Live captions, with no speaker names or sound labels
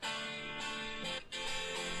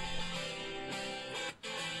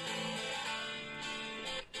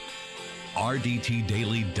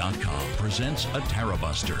RDTDaily.com presents a Tara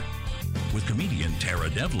Buster with comedian Tara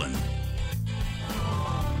Devlin.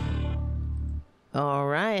 All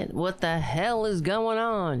right, what the hell is going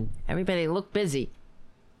on? Everybody look busy.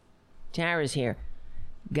 Tara's here.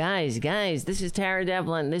 Guys, this is Tara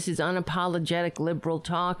Devlin. This is unapologetic liberal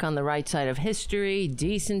talk on the right side of history,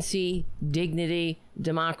 decency, dignity,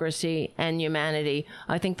 democracy, and humanity.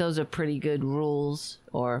 I think those are pretty good rules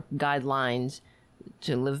or guidelines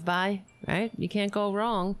to live by, right? You can't go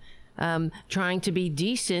wrong. Trying to be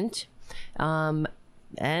decent,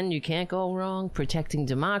 and you can't go wrong protecting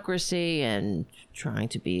democracy and trying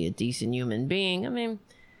to be a decent human being. I mean,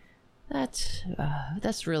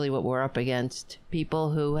 that's really what we're up against.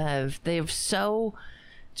 People who they've so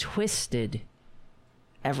twisted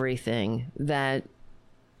everything that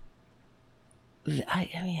I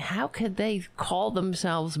mean, how could they call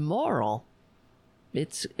themselves moral?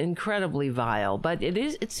 It's incredibly vile, but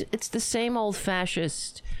it's the same old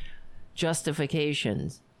fascist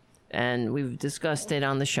justifications, and we've discussed it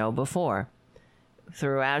on the show before.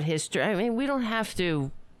 Throughout history, I mean, we don't have to,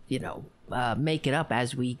 make it up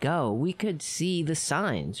as we go. We could see the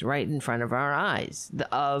signs right in front of our eyes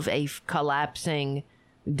of a collapsing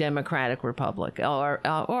democratic republic or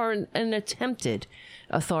an attempted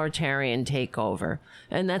authoritarian takeover,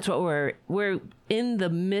 and that's what we're in the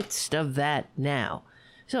midst of that now.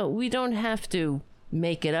 So we don't have to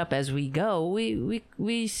make it up as we go.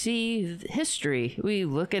 We see history. We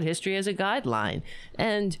look at history as a guideline,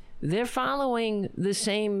 and they're following the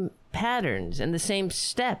same patterns and the same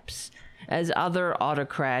steps as other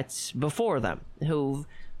autocrats before them who've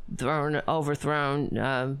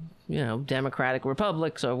overthrown democratic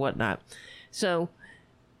republics or whatnot. So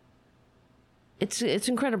it's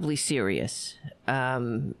incredibly serious.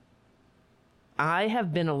 I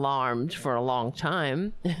have been alarmed for a long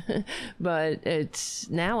time, but it's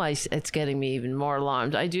getting me even more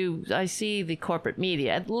alarmed. I see the corporate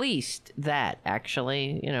media, at least that,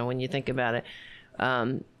 actually, when you think about it,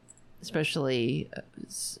 especially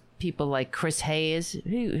people like Chris Hayes,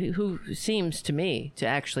 who seems to me to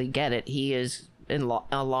actually get it. He is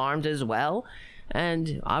alarmed as well,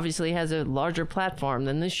 and obviously has a larger platform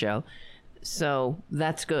than this show. So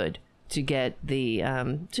that's good to get the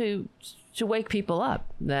to wake people up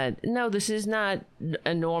that no, this is not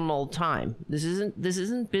a normal time. This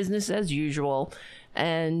isn't business as usual,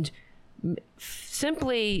 and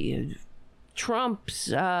simply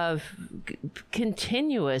Trump's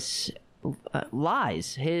continuous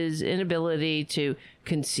lies, his inability to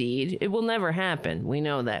concede. It will never happen. We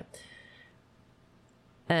know that.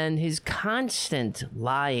 And his constant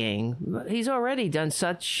lying, he's already done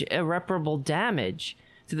such irreparable damage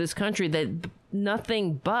to this country that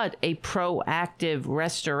nothing but a proactive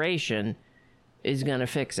restoration is going to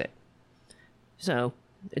fix it. So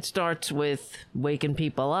it starts with waking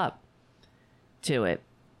people up to it.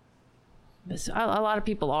 A lot of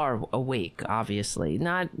people are awake, obviously.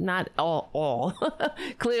 Not all.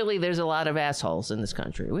 Clearly, there's a lot of assholes in this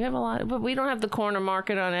country. We have a lot, but we don't have the corner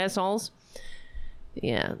market on assholes.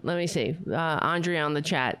 Yeah, let me see. Andrea on the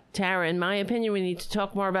chat. Tara, in my opinion, we need to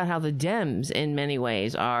talk more about how the Dems, in many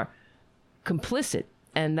ways, are complicit,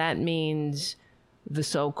 and that means the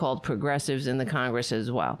so-called progressives in the Congress as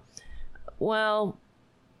well. Well,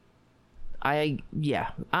 I'm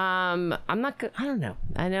not. I don't know.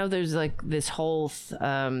 I know there's like this whole,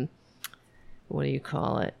 what do you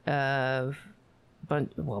call it?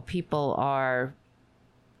 But people are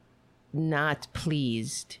not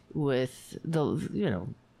pleased with the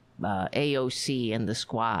AOC and the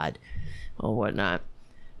squad or whatnot.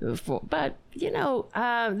 But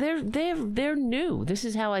they're new. This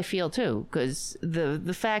is how I feel too, because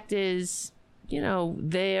the fact is,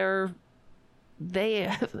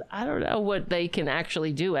 they I don't know what they can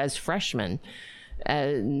actually do as freshmen,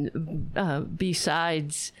 and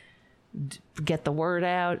besides get the word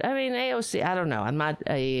out. I mean, AOC. I don't know. I'm not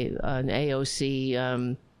an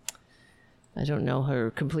AOC. I don't know her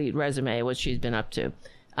complete resume, what she's been up to.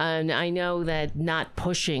 And I know that not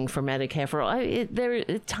pushing for Medicare for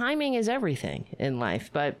all, timing is everything in life.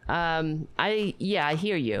 But I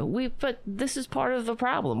hear you. But this is part of the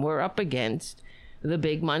problem. We're up against the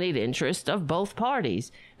big moneyed interest of both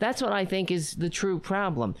parties. That's what I think is the true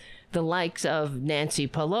problem. The likes of Nancy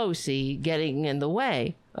Pelosi getting in the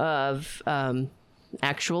way of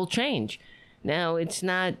actual change. Now, it's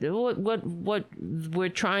not what we're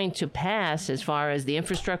trying to pass as far as the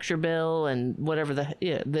infrastructure bill and whatever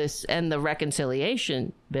this and the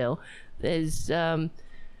reconciliation bill is.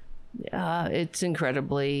 It's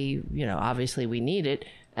incredibly, obviously we need it,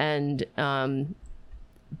 and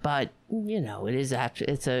but it is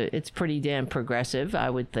it's pretty damn progressive, I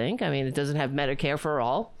would think. I mean, it doesn't have Medicare for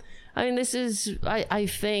all. I mean, this is I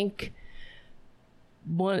think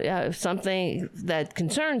something that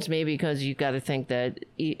concerns me, because you got to think that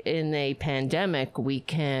in a pandemic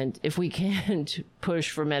if we can't push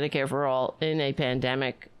for Medicare for all in a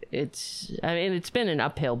pandemic, it's been an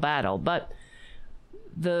uphill battle. But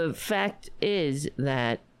the fact is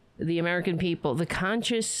that the American people, the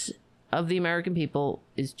conscience of the American people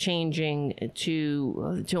is changing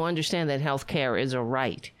to understand that health care is a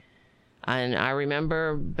right. And I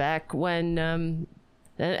remember back when,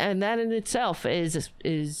 and that in itself is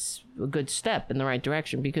a good step in the right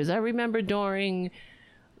direction, because I remember during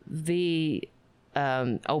the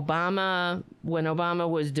when Obama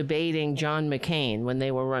was debating John McCain when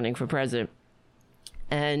they were running for president,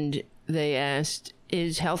 and they asked,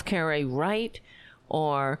 is healthcare a right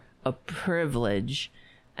or a privilege?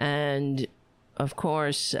 And of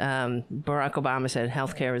course, Barack Obama said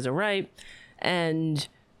healthcare is a right. And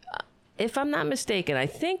if I'm not mistaken, I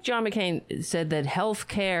think John McCain said that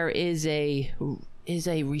healthcare is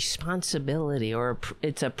a responsibility, or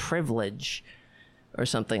it's a privilege, or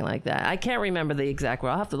something like that. I can't remember the exact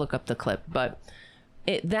word. I'll have to look up the clip. But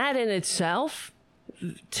that in itself,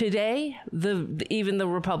 today, even the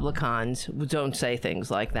Republicans don't say things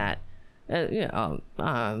like that.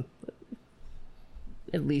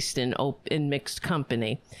 At least in mixed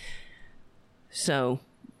company. So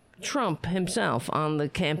Trump himself on the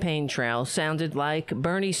campaign trail sounded like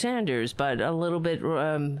Bernie Sanders, but a little bit,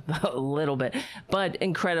 but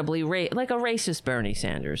incredibly like a racist Bernie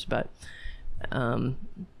Sanders. But and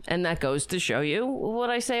that goes to show you what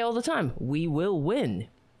I say all the time: we will win.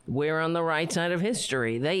 We're on the right side of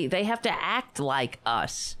history. They have to act like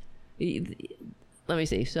us. Let me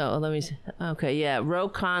see. Okay, yeah. Ro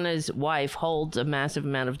Khanna's wife holds a massive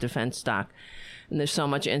amount of defense stock, and there's so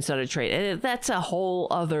much insider trade. And that's a whole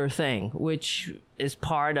other thing, which is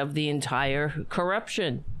part of the entire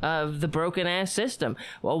corruption of the broken-ass system.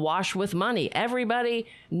 Awash with money. Everybody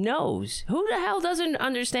knows. Who the hell doesn't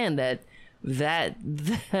understand that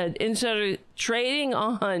insider trading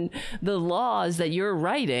on the laws that you're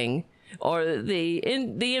writing, or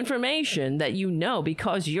the information that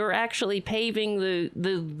because you're actually paving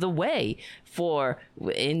the way for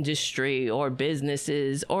industry or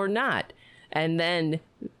businesses or not, and then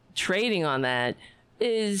trading on that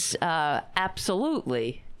is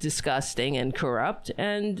absolutely disgusting and corrupt.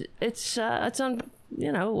 And it's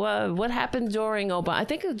what happened during Obama. I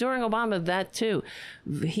think during Obama, that too,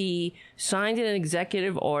 he signed an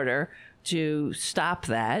executive order to stop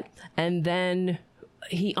that, and then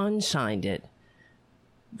he unsigned it,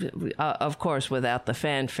 of course, without the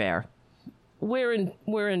fanfare. We're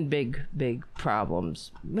in big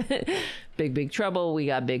problems, big trouble. We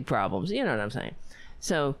got big problems. You know what I'm saying?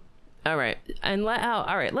 So, all right, and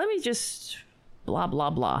all right. Let me just blah blah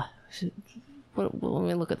blah. Let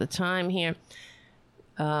me look at the time here.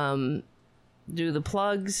 Do the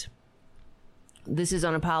plugs. This is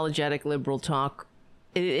Unapologetic Liberal Talk.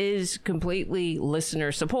 It is completely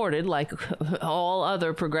listener supported, like all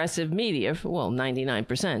other progressive media. Well,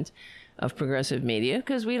 99% of progressive media,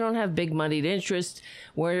 because we don't have big moneyed interests.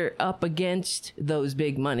 We're up against those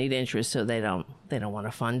big moneyed interests, so they don't want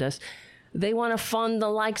to fund us. They want to fund the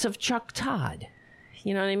likes of Chuck Todd.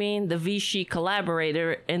 You know what I mean? The Vichy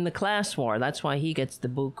collaborator in the class war. That's why he gets the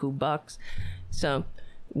buku bucks. So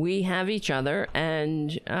we have each other,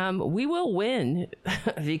 and we will win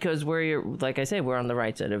because like I say, we're on the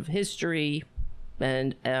right side of history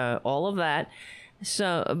and all of that.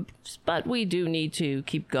 So, but we do need to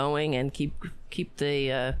keep going and keep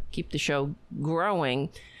the show growing.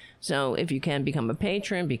 So if you can become a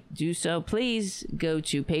patron, do so. Please go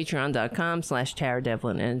to patreon.com/Tara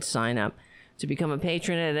Devlin and sign up to become a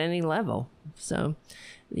patron at any level. So,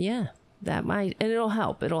 yeah, that might, and it'll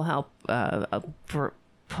help. It'll help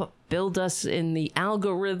build us in the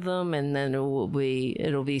algorithm, and then it'll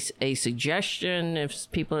be a suggestion if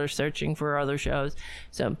people are searching for other shows.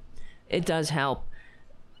 So it does help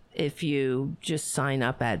if you just sign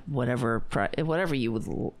up at whatever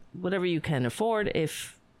you can afford.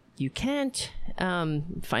 If you can't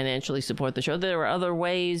financially support the show, there are other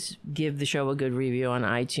ways. Give the show a good review on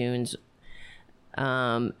iTunes,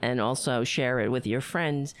 and also share it with your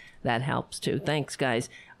friends. That helps too. Thanks, guys.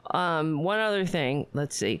 One other thing,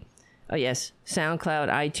 let's see. Oh yes, SoundCloud,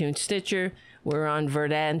 iTunes, Stitcher. We're on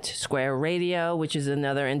Verdant Square Radio, which is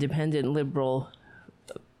another independent liberal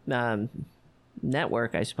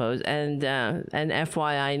network, I suppose, and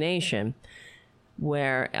FYI Nation.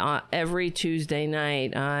 where every Tuesday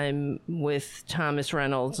night I'm with Thomas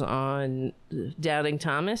Reynolds on Doubting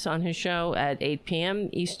Thomas on his show at 8 p.m.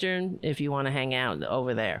 Eastern if you want to hang out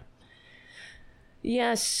over there.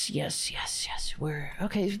 Yes. We're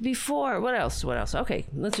okay. Before what else? Okay,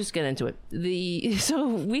 let's just get into it.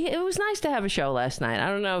 It was nice to have a show last night. I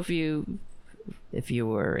don't know if you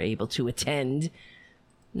were able to attend.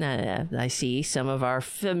 I see some of our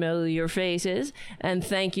familiar faces, and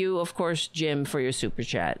thank you, of course, Jim, for your super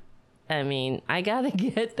chat. I mean, I gotta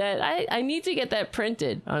get that. I need to get that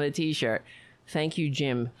printed on a t-shirt. Thank you,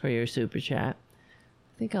 Jim, for your super chat.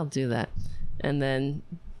 I think I'll do that, and then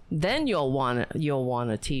you'll want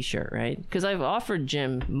a t-shirt, right? Because I've offered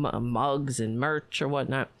Jim mugs and merch or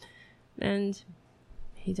whatnot, and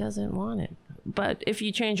he doesn't want it. But if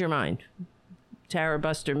you change your mind,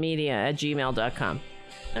 tarabustermedia@gmail.com.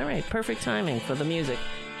 All right, perfect timing for the music.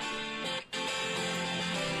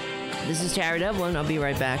 This is Tara Devlin. I'll be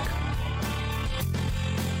right back.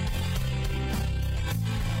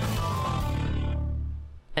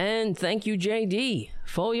 And thank you, JD,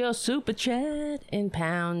 for your super chat in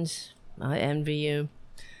pounds. I envy you.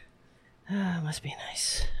 Must be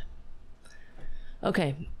nice.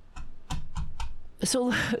 Okay.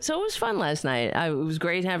 So it was fun last night. It was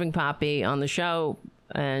great having Poppy on the show.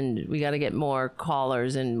 And we got to get more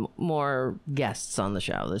callers and more guests on the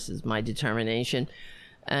show. This is my determination.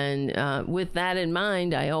 And with that in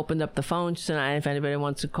mind, I opened up the phones tonight. If anybody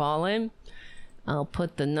wants to call in, I'll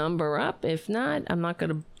put the number up. If not, I'm not going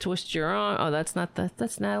to twist your arm. Oh, that's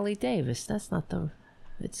Natalie Davis. That's not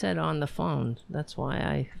it said on the phone. That's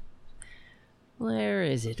why where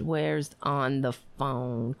is it? Where's on the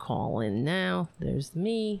phone? Call in now. There's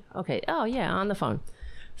me. Okay. Oh, yeah, on the phone.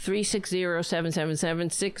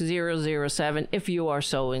 360-777-6007. If you are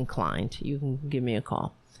so inclined, you can give me a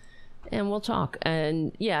call and we'll talk.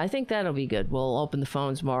 And yeah, I think that'll be good. We'll open the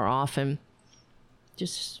phones more often.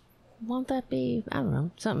 Just won't that be, I don't know,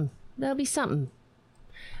 something. That'll be something.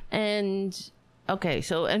 And okay,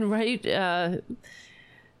 so and right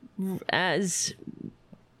as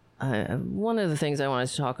one of the things I wanted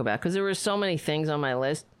to talk about, because there were so many things on my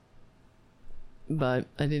list, but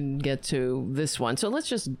I didn't get to this one. So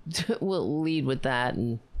we'll lead with that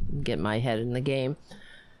and get my head in the game,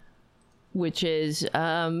 which is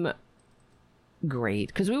great.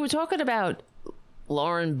 Because we were talking about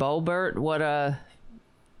Lauren Boebert, what a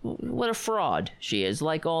fraud she is,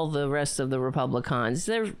 like all the rest of the Republicans.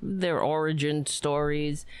 Their origin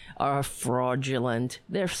stories are fraudulent.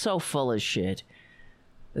 They're so full of shit.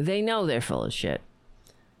 They know they're full of shit.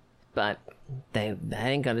 But that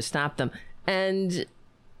ain't going to stop them. And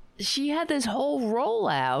she had this whole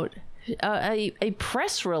rollout, a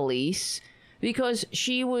press release, because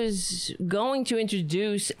she was going to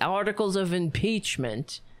introduce articles of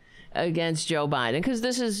impeachment against Joe Biden, because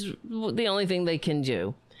this is the only thing they can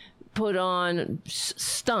do. Put on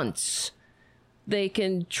stunts. They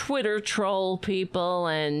can Twitter troll people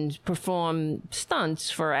and perform stunts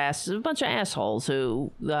for a bunch of assholes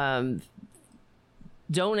who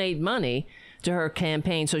donate money to her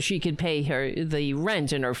campaign so she could pay her the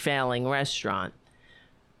rent in her failing restaurant.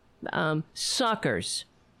 Suckers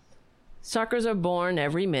are born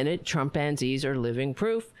every minute. Trumpanzees are living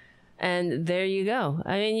proof. And there you go.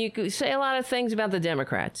 I mean, you could say a lot of things about the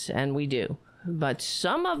Democrats, and we do. But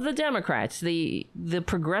some of the Democrats, the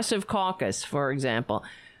Progressive Caucus, for example,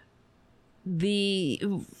 the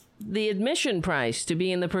admission price to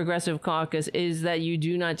be in the Progressive Caucus is that you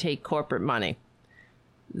do not take corporate money.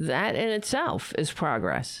 That in itself is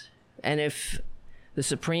progress. And if the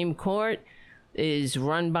Supreme Court is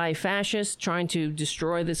run by fascists trying to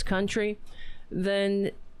destroy this country,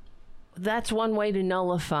 then that's one way to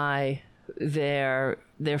nullify their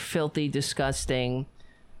filthy, disgusting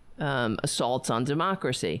assaults on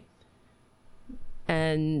democracy.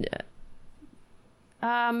 And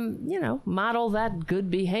model that good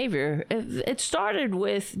behavior. It started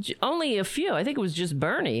with only a few. I think it was just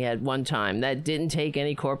Bernie at one time that didn't take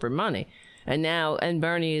any corporate money. And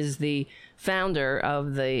Bernie is the founder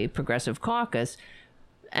of the Progressive Caucus,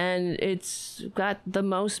 and it's got the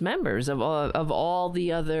most members of all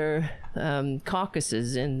the other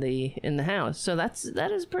caucuses in the House. So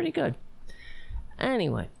that is pretty good.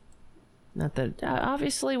 Anyway, not that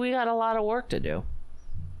obviously we got a lot of work to do.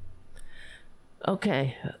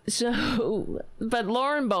 Okay, so, but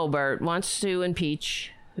Lauren Boebert wants to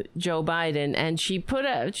impeach Joe Biden, and she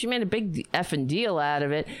made a big effing deal out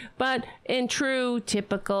of it, but in true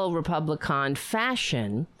typical Republican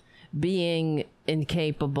fashion, being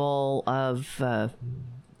incapable of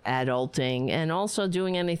adulting and also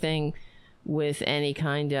doing anything with any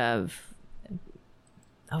kind of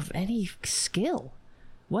of any skill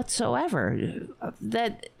whatsoever.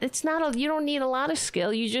 That it's not you don't need a lot of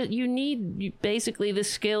skill. You need basically the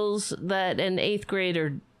skills that an 8th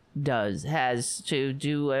grader has to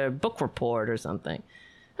do a book report or something.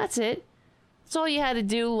 That's it. That's all you had to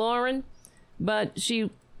do, Lauren. But she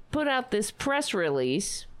put out this press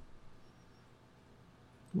release.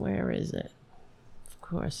 Where is it? Of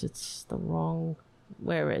course, it's the wrong...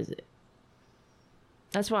 Where is it?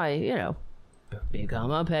 That's why,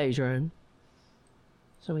 become a patron.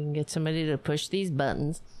 So we can get somebody to push these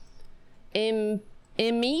buttons.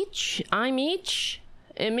 Impeach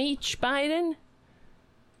Biden.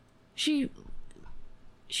 She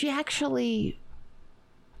actually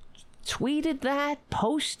tweeted that,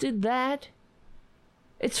 posted that.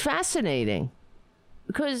 It's fascinating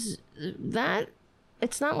because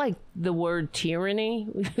it's not like the word tyranny.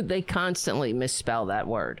 They constantly misspell that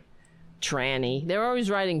word. Tranny. They're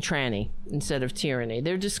always writing tranny instead of tyranny.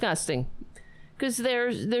 They're disgusting because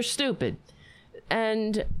they're stupid.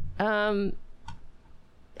 And how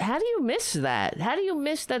do you miss that? How do you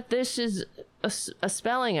miss that this is a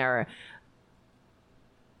spelling error?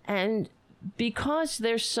 And because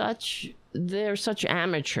they're such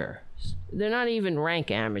amateurs. They're not even rank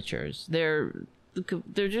amateurs. They're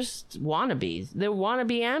just wannabes. They're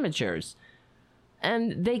wannabe amateurs.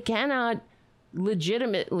 And they cannot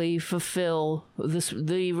legitimately fulfill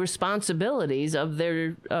the responsibilities of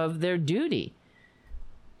their duty.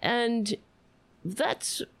 And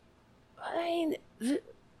this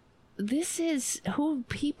is who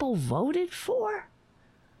people voted for.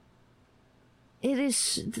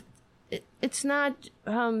 It's not,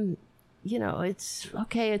 it's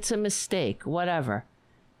okay, it's a mistake, whatever.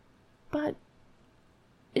 But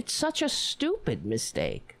it's such a stupid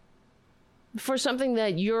mistake for something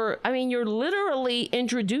that you're literally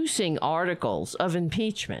introducing articles of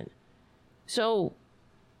impeachment. So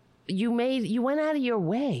you went out of your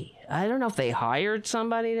way. I don't know if they hired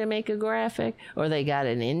somebody to make a graphic or they got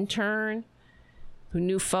an intern who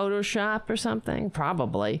knew Photoshop or something,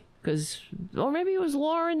 probably. Or maybe it was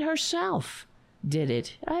Lauren herself did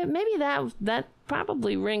it. Maybe that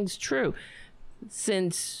probably rings true,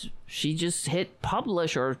 since she just hit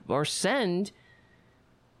publish or send.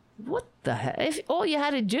 What the heck? If all you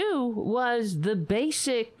had to do was the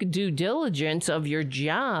basic due diligence of your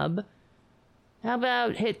job, how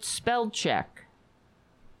about hit spell check?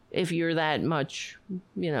 If you're that much,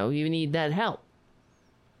 you need that help.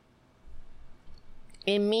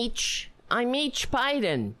 Impeach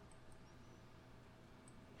Biden.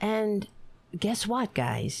 And guess what,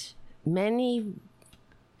 guys? Many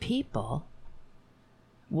people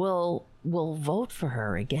will vote for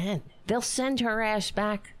her again. They'll send her ass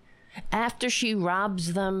back after she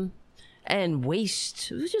robs them and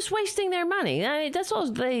just wasting their money. I mean, that's all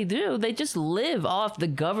they do. They just live off the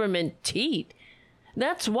government teat.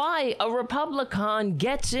 That's why a Republican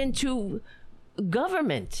gets into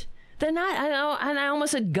government. They're not, and I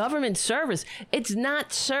almost said government service. It's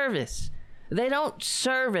not service. They don't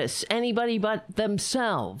service anybody but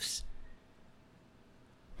themselves.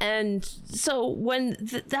 And so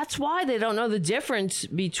that's why they don't know the difference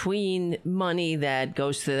between money that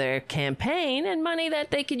goes to their campaign and money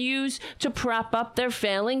that they could use to prop up their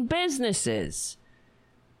failing businesses.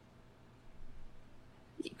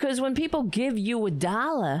 Because when people give you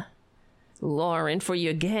 $1, Lauren, for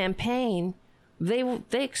your campaign, they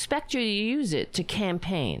expect you to use it to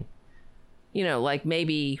campaign. Like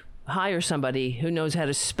maybe hire somebody who knows how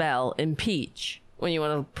to spell impeach when you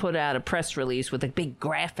want to put out a press release with a big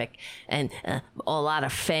graphic and a lot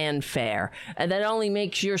of fanfare. And that only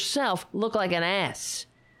makes yourself look like an ass.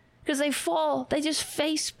 Because they just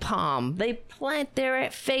face palm. They plant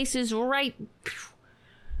their faces right.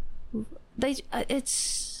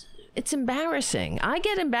 It's embarrassing. I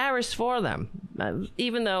get embarrassed for them,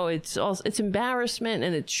 even though it's embarrassment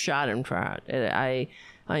and it's schadenfreude. I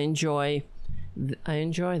enjoy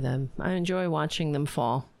them. I enjoy watching them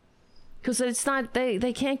fall, because it's not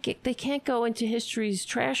they can't go into history's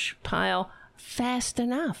trash pile fast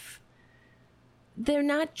enough. They're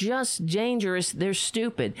not just dangerous, they're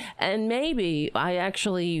stupid. And maybe I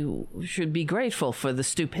actually should be grateful for the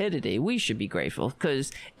stupidity. We should be grateful,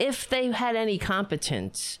 because if they had any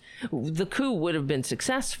competence, the coup would have been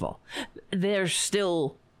successful. They're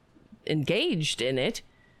still engaged in it.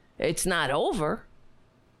 It's not over.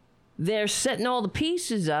 They're setting all the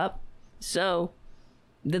pieces up, so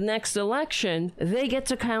the next election, they get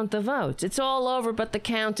to count the votes. It's all over but the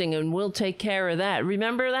counting, and we'll take care of that.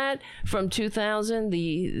 Remember that from 2000,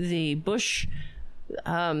 the Bush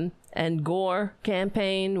and Gore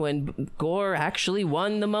campaign, when Gore actually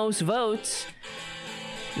won the most votes?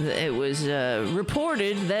 it was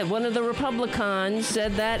reported that one of the Republicans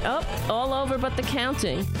said that, all over but the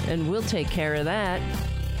counting, and we'll take care of that.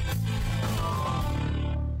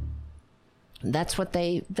 That's what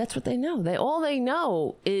they know. All they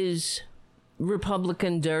know is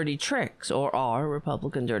Republican dirty tricks, or are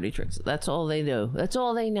Republican dirty tricks. That's all they do. That's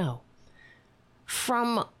all they know.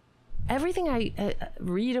 From everything I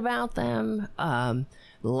read about them,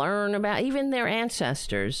 learn about even their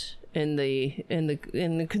ancestors it's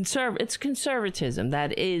conservatism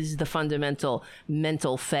that is the fundamental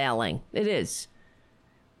mental failing. It is.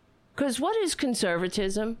 Because what is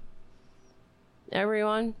conservatism?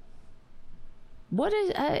 Everyone? What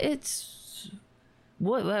is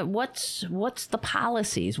what's the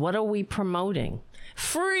policies? What are we promoting?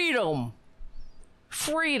 Freedom,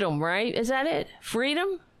 right? Is that it?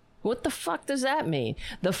 Freedom? What the fuck does that mean?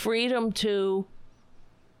 The freedom to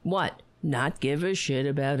what? Not give a shit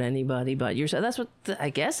about anybody but yourself. That's what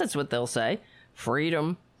I guess that's what they'll say.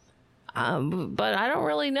 Freedom. But I don't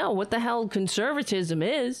really know what the hell conservatism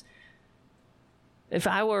is. If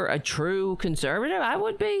I were a true conservative, I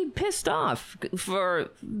would be pissed off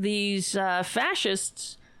for these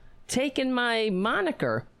fascists taking my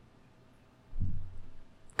moniker.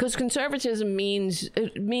 Because conservatism means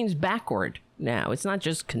backward now. It's not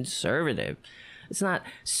just conservative. It's not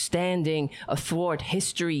standing athwart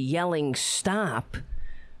history yelling stop.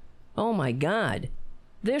 Oh my God.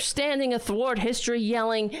 They're standing athwart history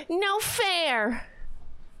yelling no fair.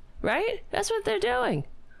 Right? That's what they're doing.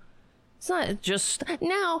 It's not just,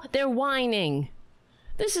 now they're whining.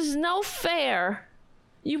 This is no fair.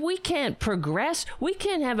 We can't progress. We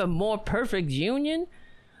can't have a more perfect union.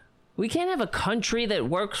 We can't have a country that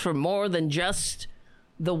works for more than just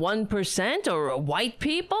the 1% or white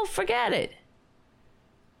people. Forget it.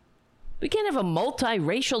 We can't have a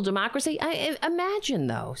multiracial democracy. Imagine,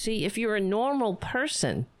 though. See, if you're a normal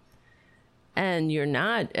person and you're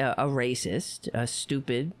not a racist, a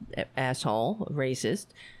stupid asshole, racist,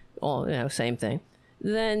 all, same thing,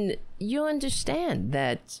 then you understand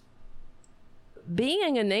that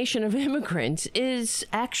being a nation of immigrants is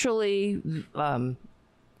actually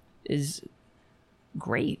is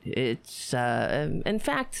great. It's in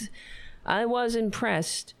fact, I was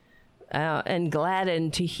impressed and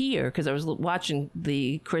gladdened to hear, because I was watching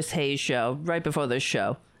the Chris Hayes show right before this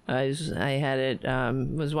show. I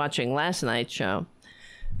was watching last night's show.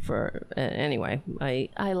 Anyway,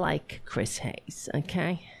 I like Chris Hayes.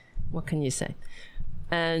 Okay. What can you say?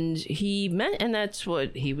 And and that's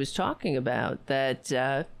what he was talking about, that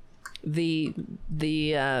the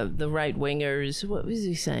right wingers, what was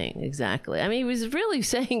he saying exactly? I mean, he was really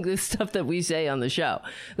saying the stuff that we say on the show.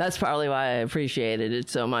 That's probably why I appreciated it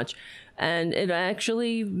so much. And it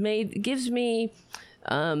actually gives me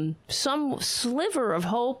some sliver of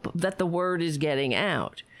hope that the word is getting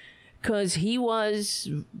out, because he's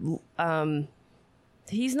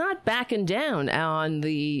not backing down on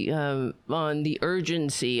the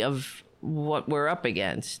urgency of what we're up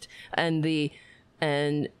against, and the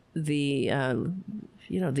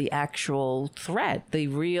actual threat, the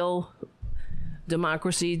real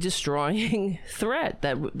democracy destroying threat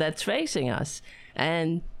that's facing us.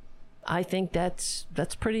 And I think that's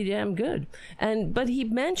pretty damn good. But he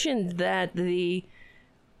mentioned that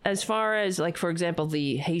as far as, like, for example,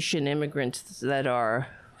 the Haitian immigrants that are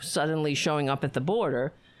suddenly showing up at the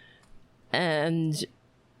border, and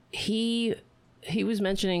he was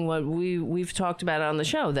mentioning what we've talked about on the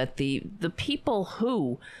show, that the people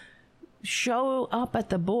who show up at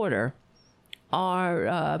the border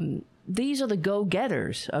are these are the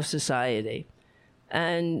go-getters of society.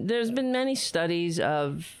 And there's been many studies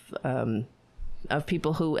of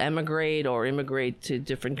people who immigrate to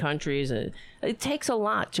different countries. It takes a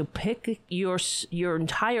lot to pick your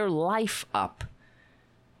entire life up,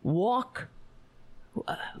 walk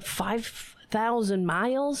 5,000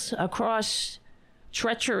 miles across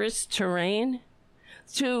treacherous terrain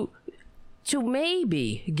to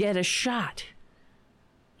maybe get a shot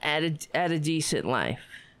at a decent life,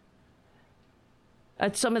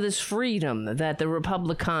 at some of this freedom that the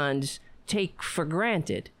Republicans take for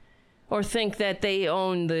granted, or think that they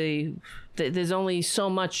own that there's only so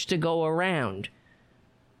much to go around.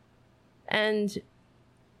 And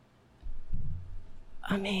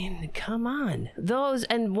I mean, come on.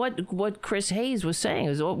 And what Chris Hayes was saying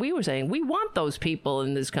is what we were saying. We want those people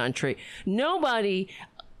in this country. Nobody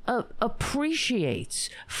appreciates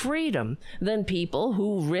freedom than people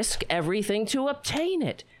who risk everything to obtain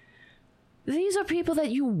it. These are people that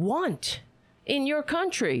you want in your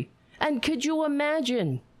country. And could you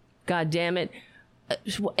imagine, God damn it,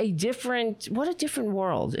 what a different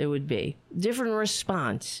world it would be, different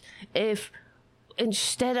response if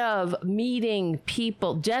instead of meeting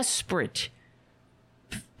people, desperate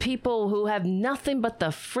people who have nothing but the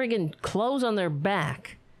friggin' clothes on their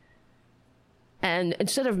back, and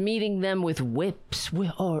instead of meeting them with whips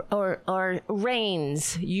or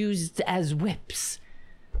reins used as whips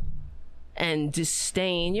and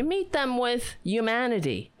disdain, you meet them with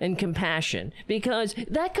humanity and compassion, because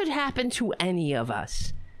that could happen to any of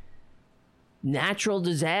us. Natural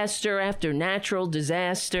disaster after natural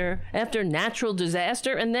disaster after natural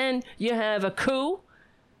disaster, and then you have a coup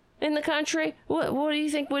in the country. What do you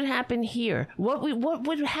think would happen here? What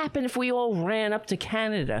would happen if we all ran up to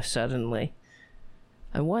Canada suddenly?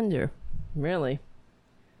 I wonder, really.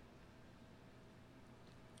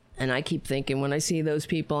 And I keep thinking, when I see those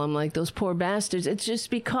people, I'm like, those poor bastards. It's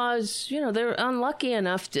just because, they're unlucky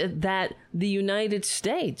enough that the United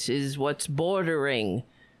States is what's bordering,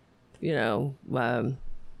 it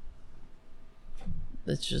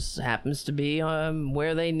just happens to be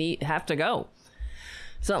where they have to go.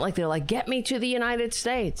 It's not like they're like, get me to the United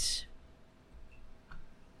States.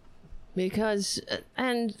 Because,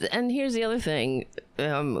 and here's the other thing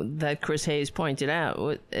that Chris Hayes pointed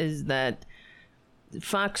out, is that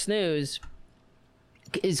Fox News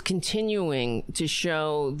is continuing to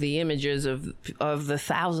show the images of the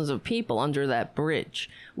thousands of people under that bridge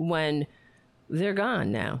when they're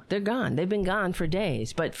gone now. They're gone. They've been gone for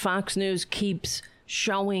days. But Fox News keeps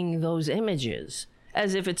showing those images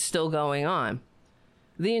as if it's still going on.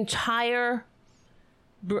 The entire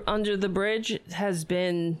under the bridge has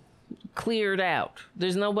been cleared out.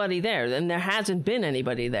 There's nobody there, and there hasn't been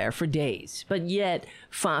anybody there for days. But yet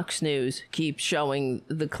Fox News keeps showing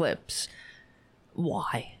the clips.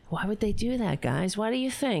 Why? Why would they do that, guys? Why do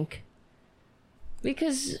you think?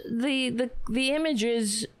 Because the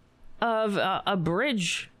images of a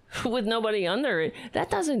bridge with nobody under it, that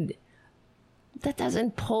doesn't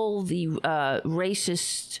pull the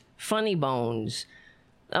racist funny bones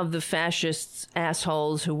of the fascist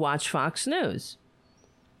assholes who watch Fox News.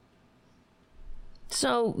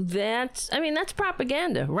 So that's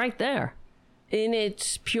propaganda right there in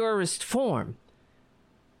its purest form.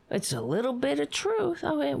 It's a little bit of truth.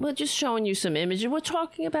 Okay, we're just showing you some images. We're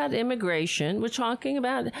talking about immigration. We're talking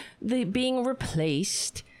about the being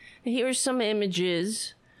replaced. Here's some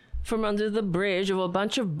images from under the bridge of a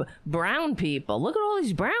bunch of brown people. Look at all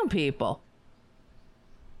these brown people.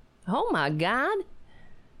 Oh my God.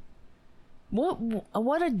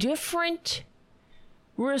 What a different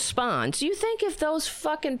response. You think if those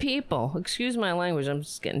fucking people, excuse my language, I'm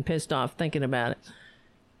just getting pissed off thinking about it.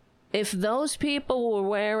 If those people were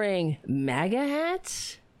wearing MAGA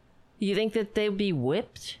hats, you think that they'd be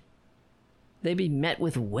whipped? They'd be met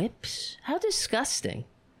with whips? How disgusting.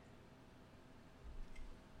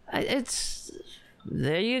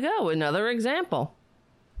 There you go, another example.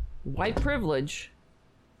 White privilege.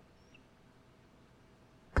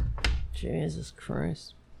 Jesus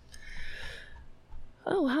Christ.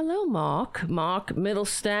 Oh, hello, Mark. Mark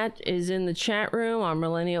Middlestat is in the chat room, our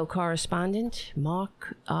millennial correspondent.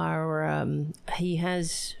 Mark, he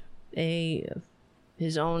has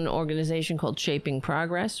his own organization called Shaping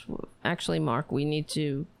Progress. Actually, Mark, we need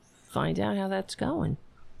to find out how that's going.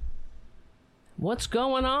 What's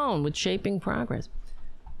going on with Shaping Progress?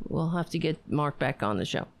 We'll have to get Mark back on the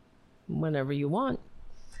show whenever you want.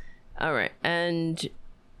 All right, and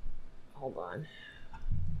hold on.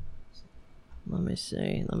 Let me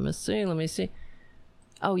see.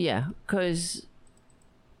 Oh, yeah, because,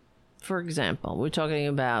 for example, we're talking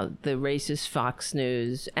about the racist Fox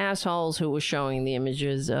News assholes who were showing the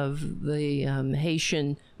images of the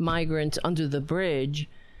Haitian migrants under the bridge,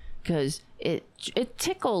 because it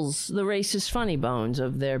tickles the racist funny bones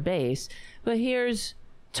of their base. But here's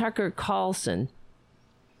Tucker Carlson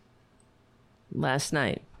last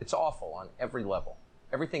night. It's awful on every level.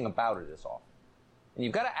 Everything about it is awful. And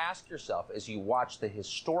you've got to ask yourself, as you watch the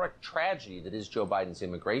historic tragedy that is Joe Biden's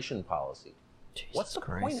immigration policy, what's the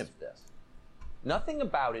point of this? Nothing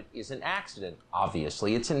about it is an accident,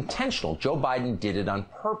 obviously. It's intentional. Joe Biden did it on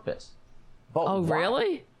purpose. But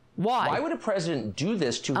really? Why? Why would a president do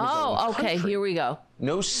this to his own country? Okay, here we go.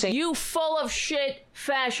 No sane... You full of shit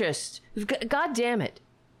fascist. God damn it.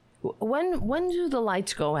 When do the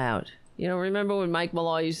lights go out? Remember when Mike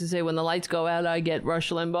Malloy used to say, when the lights go out, I get Rush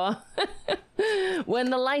Limbaugh?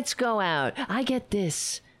 When the lights go out, I get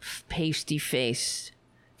this pasty-faced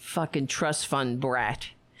fucking trust fund brat.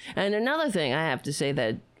 And another thing I have to say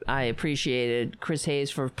that I appreciated Chris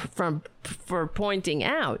Hayes for pointing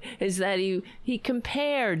out is that he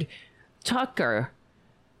compared Tucker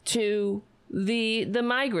to the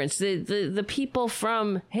migrants, the people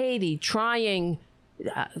from Haiti trying,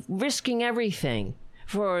 risking everything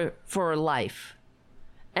for life.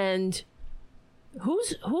 And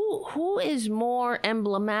who is more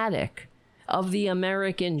emblematic of the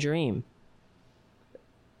American dream?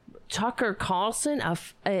 Tucker Carlson,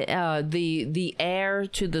 the heir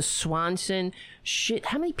to the Swanson shit.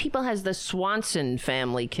 How many people has the Swanson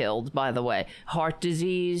family killed, by the way? Heart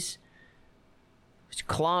disease,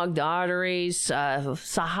 clogged arteries,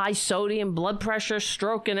 high sodium, blood pressure,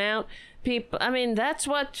 stroking out. People, I mean, that's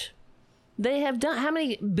what they have done. How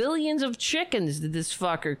many billions of chickens did this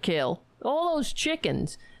fucker kill? All those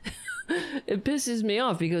chickens. It pisses me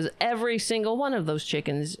off because every single one of those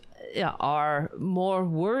chickens are more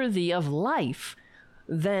worthy of life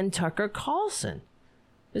than Tucker Carlson.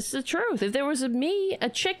 It's the truth. If there was a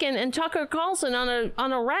chicken, and Tucker Carlson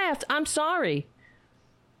on a raft, I'm sorry.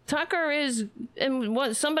 Tucker is, and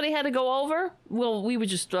what somebody had to go over. Well, we would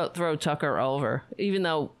just throw Tucker over, even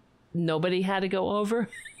though nobody had to go over,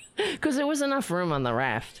 because there was enough room on the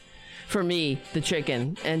raft for me, the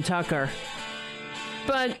chicken, and Tucker.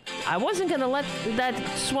 But I wasn't going to let that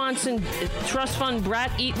Swanson trust fund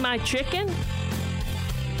brat eat my chicken.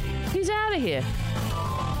 He's out of here.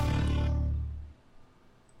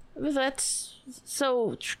 That's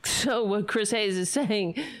so what Chris Hayes is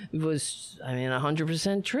saying was,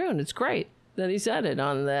 100% true, and it's great that he said it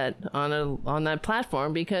on that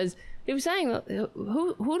platform, because he was saying,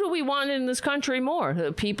 who do we want in this country more?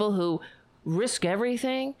 People who risk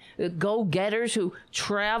everything, go-getters who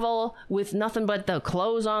travel with nothing but the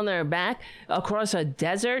clothes on their back across a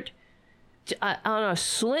desert on a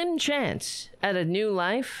slim chance at a new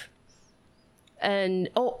life, and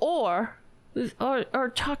or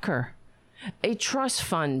Tucker, a trust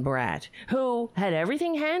fund brat who had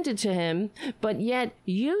everything handed to him, but yet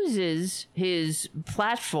uses his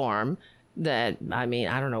platform that, I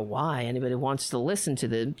don't know why anybody wants to listen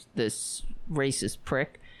to this racist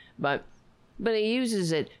prick, but he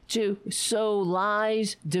uses it to sow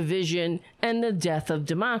lies, division, and the death of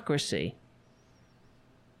democracy.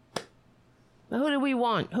 Who do we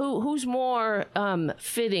want? Who's more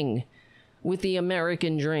fitting with the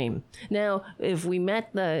American dream? Now, if we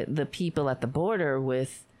met the people at the border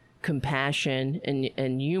with compassion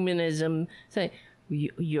and humanism, say,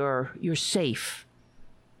 you're safe.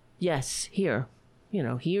 Yes,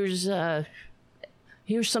 here's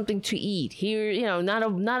something to eat. Here,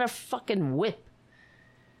 not a fucking whip.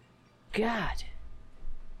 God.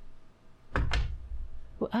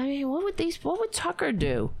 What would Tucker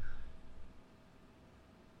do?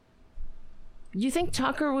 You think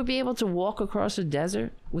Tucker would be able to walk across a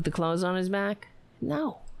desert with the clothes on his back?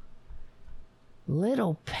 No.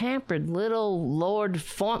 Little pampered little Lord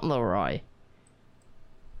Fauntleroy.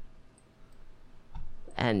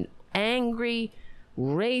 And angry,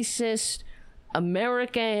 racist,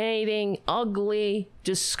 America-hating, ugly,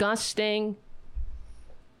 disgusting.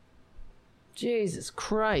 Jesus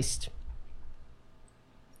Christ.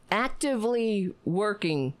 Actively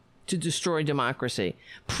working to destroy democracy.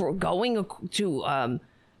 Going to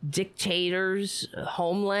dictators'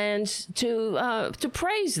 homelands to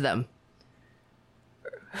praise them.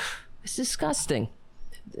 It's disgusting.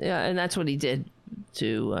 Yeah, and that's what he did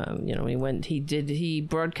he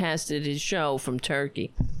broadcasted his show from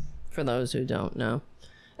Turkey, for those who don't know.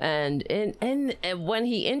 And when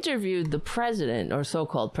he interviewed the president, or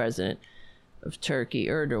so-called president of Turkey,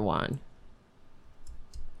 Erdogan,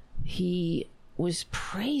 he was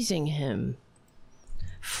praising him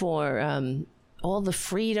for all the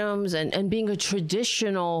freedoms and being a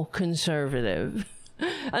traditional conservative.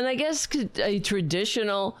 And I guess a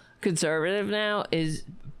traditional conservative now is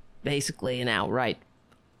basically an outright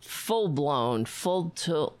full-blown,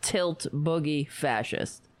 full-tilt boogie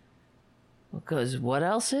fascist. Because what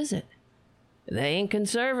else is it? They ain't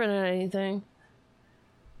conservative or anything.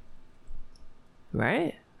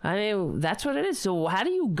 Right? That's what it is. So how do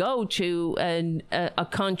you go to a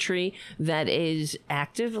country that is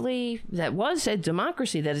that was a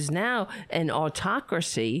democracy, that is now an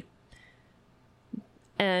autocracy,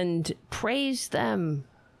 and praise them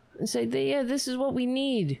and say, yeah, this is what we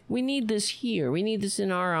need. We need this here. We need this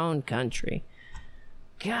in our own country.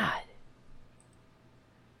 God.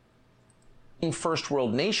 First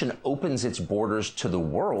world nation opens its borders to the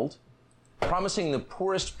world, promising the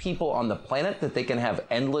poorest people on the planet that they can have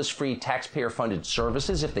endless free taxpayer-funded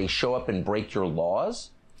services if they show up and break your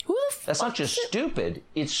laws. That's not just stupid,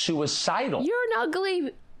 it's suicidal. You're an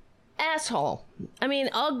ugly asshole.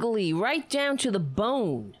 Ugly right down to the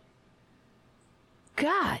bone.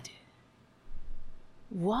 God.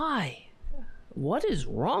 Why? What is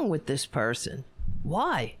wrong with this person?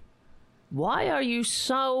 Why? Why are you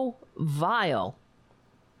so vile?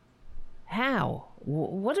 How?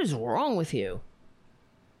 What is wrong with you?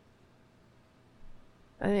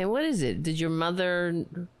 I mean, what is it? Did your mother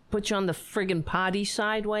put you on the friggin' potty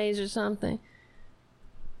sideways or something?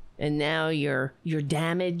 And now you're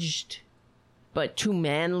damaged, but too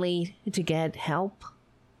manly to get help?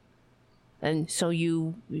 And so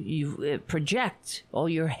you project all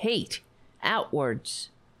your hate outwards.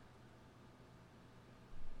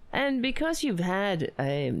 And because you've had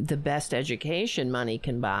the best education money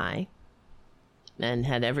can buy and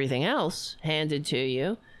had everything else handed to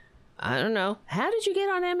you, I don't know. How did you get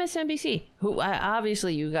on MSNBC?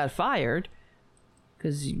 Obviously you got fired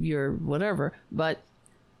because you're whatever, but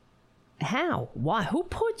how? Why? Who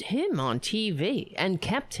put him on TV and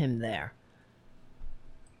kept him there?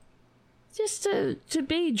 Just to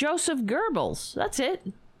be Joseph Goebbels. That's it.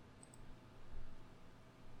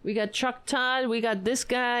 We got Chuck Todd. We got this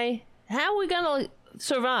guy. How are we going to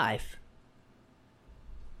survive?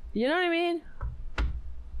 You know what I mean?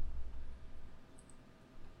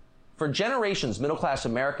 For generations, middle-class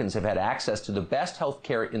Americans have had access to the best health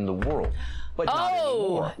care in the world, but not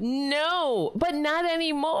anymore. No, but not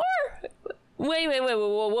anymore? Wait,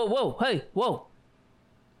 whoa, hey, whoa.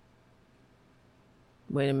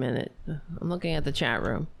 Wait a minute. I'm looking at the chat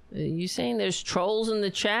room. Are you saying there's trolls in the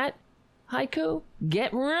chat? Haiku?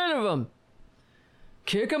 Get rid of them.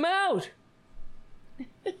 Kick them out.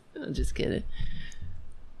 I'm just kidding.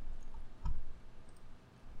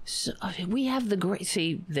 So, we have the great...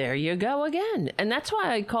 See, there you go again. And that's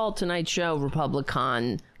why I call tonight's show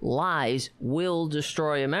Republican Lies Will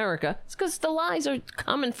Destroy America. It's because the lies are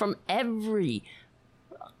coming from every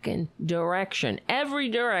fucking direction. Every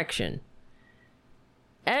direction.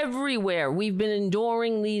 Everywhere we've been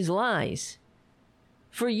enduring these lies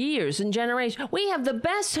for years and generations. We have the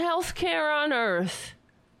best health care on earth.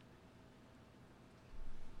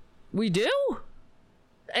 We do?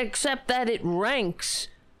 Except that it ranks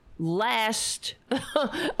last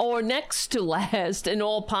or next to last in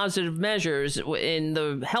all positive measures in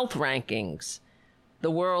the health rankings.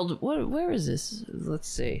 The world, where is this? Let's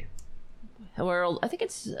see. World, I think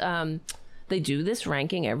it's, they do this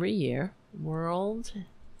ranking every year. World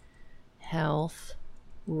Health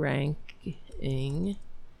Ranking.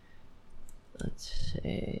 Let's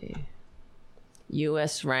see.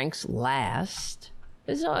 U.S. ranks last.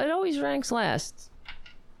 It always ranks last.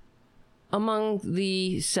 Among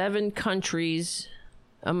the 7 countries,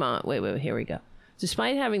 wait, here we go.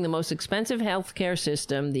 Despite having the most expensive healthcare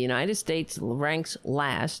system, the United States ranks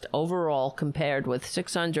last overall compared with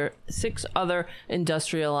 6 other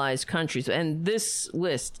industrialized countries. And this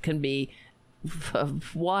list can be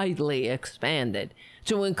widely expanded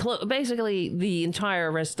to include basically the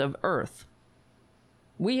entire rest of Earth.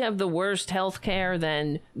 We have the worst healthcare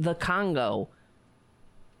than the Congo.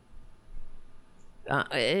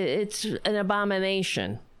 It's an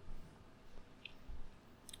abomination.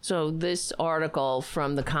 So this article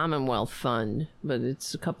from the Commonwealth Fund, but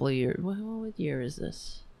it's a couple of years. What year is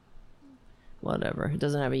this? Whatever. It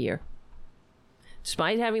doesn't have a year.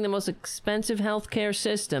 Despite having the most expensive healthcare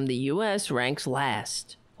system, the U.S. ranks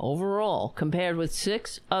last overall compared with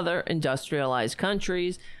 6 other industrialized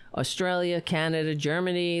countries: Australia, Canada,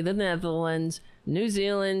 Germany, the Netherlands, New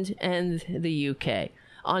Zealand, and the UK,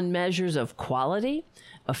 on measures of quality,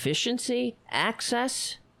 efficiency,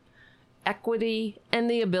 access, equity, and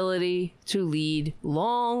the ability to lead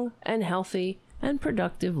long and healthy and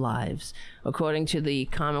productive lives, according to the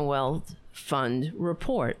Commonwealth Fund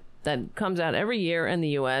report that comes out every year, and the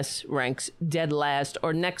U.S. ranks dead last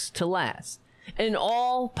or next to last in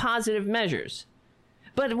all positive measures.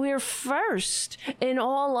 But we're first in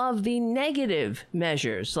all of the negative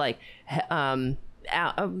measures, like what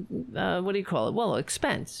do you call it? Well,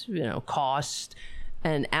 expense, cost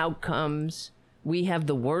and outcomes. We have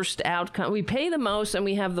the worst outcome. We pay the most and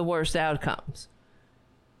we have the worst outcomes.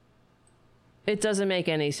 It doesn't make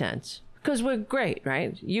any sense because we're great,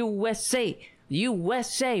 right? USA,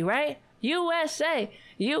 right?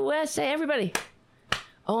 USA, everybody.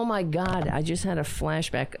 Oh my God, I just had a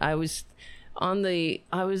flashback. I was on the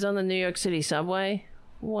New York City subway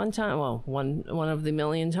one time. Well, one of the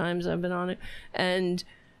million times I've been on it. And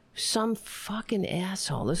some fucking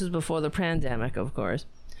asshole, this is before the pandemic, of course,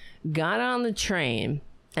 got on the train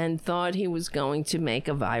and thought he was going to make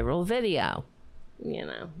a viral video,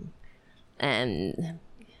 and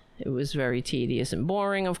it was very tedious and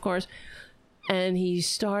boring, of course. And he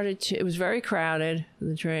it was very crowded,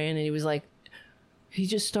 the train, and he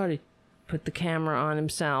just started, put the camera on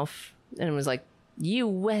himself, and it was like,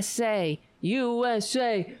 USA,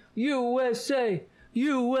 USA, USA,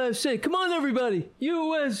 USA, come on everybody,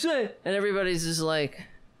 USA. And everybody's just like,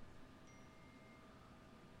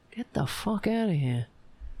 get the fuck out of here.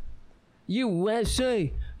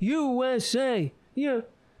 USA, USA, Yeah.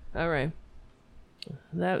 All right.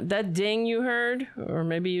 That ding you heard, or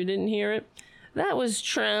maybe you didn't hear it, that was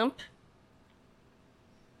Trump.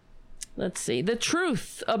 Let's see. The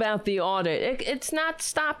truth about the audit. It's not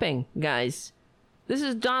stopping, guys. This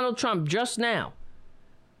is Donald Trump just now.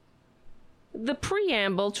 The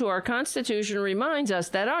preamble to our Constitution reminds us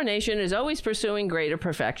that our nation is always pursuing greater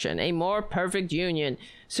perfection, a more perfect union,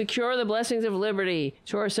 secure the blessings of liberty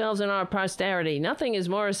to ourselves and our posterity. Nothing is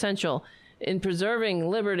more essential in preserving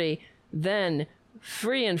liberty than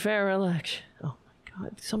free and fair election. Oh my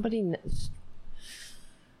God. Somebody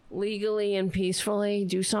legally and peacefully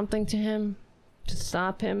do something to him to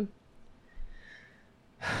stop him.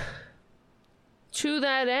 To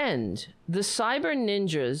that end, the cyber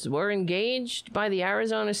ninjas were engaged by the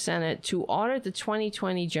Arizona Senate to audit the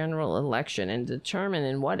 2020 general election and determine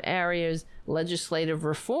in what areas legislative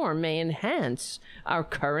reform may enhance our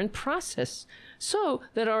current process so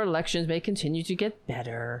that our elections may continue to get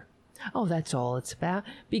better. Oh, that's all it's about.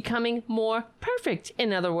 Becoming more perfect,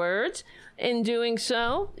 in other words. In doing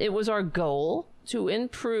so, it was our goal to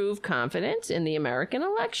improve confidence in the American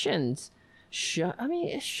elections. Shut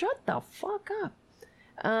the fuck up.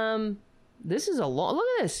 This is a long... Look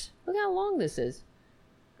at this. Look how long this is.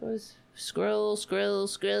 Goes scroll.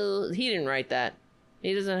 He didn't write that.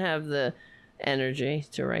 He doesn't have the energy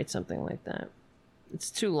to write something like that. It's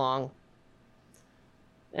too long.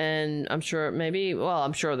 And I'm sure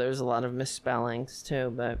there's a lot of misspellings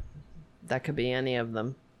too, but that could be any of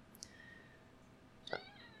them.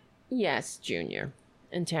 Yes, Junior.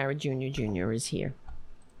 And Tara Jr. is here.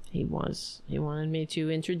 He wanted me to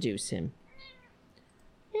introduce him.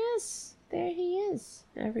 Yes, there he is,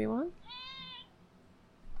 everyone.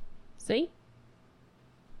 See?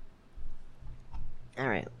 All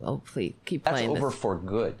right, well, please keep playing. That's over for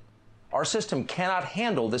good. Our system cannot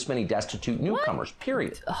handle this many destitute newcomers,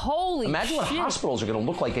 period. Holy Imagine shit. what hospitals are going to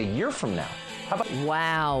look like a year from now. How about...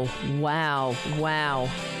 Wow.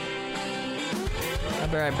 I'll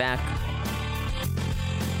be right back.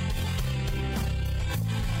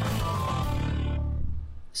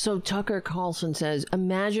 So Tucker Carlson says,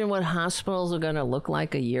 imagine what hospitals are going to look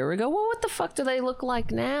like a year ago. Well, what the fuck do they look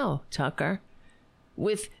like now, Tucker?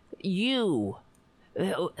 With you,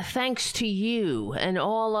 thanks to you and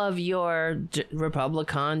all of your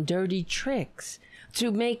Republican dirty tricks to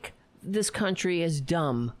make this country as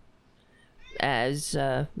dumb as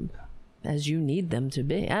you need them to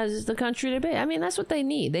be, as the country to be. I mean, that's what they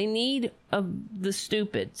need. They need the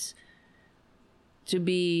stupids to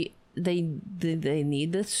be... They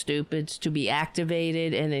need the stupids to be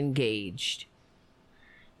activated and engaged.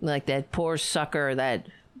 Like that poor sucker, that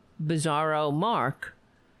bizarro Mark.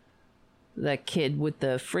 That kid with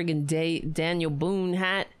the friggin' Daniel Boone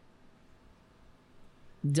hat.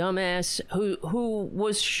 Dumbass who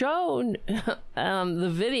was shown the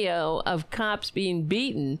video of cops being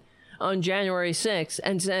beaten on January 6th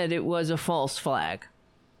and said it was a false flag.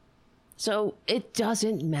 So it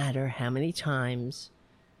doesn't matter how many times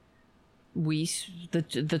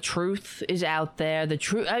the truth is out there. The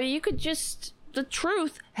truth, I mean, the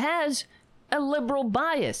truth has a liberal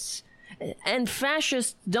bias, and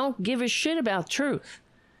fascists don't give a shit about truth.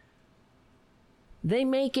 They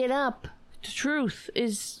make it up. Truth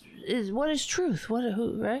is what is truth?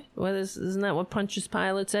 Right? Isn't that what Pontius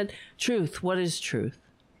Pilate said? Truth. What is truth?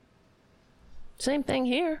 Same thing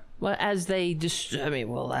here. Well, as they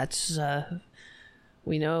that's.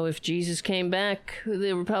 We know if Jesus came back,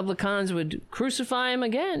 the Republicans would crucify him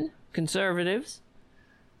again. Conservatives.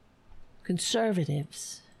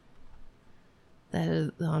 That is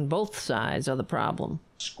on both sides are the problem.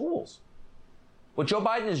 Schools. What Joe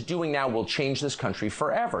Biden is doing now will change this country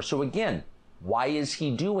forever. So again, why is he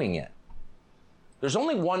doing it? There's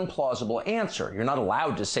only one plausible answer. You're not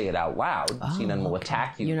allowed to say it out loud. CNN will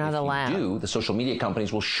attack you. You're not allowed. If you do, the social media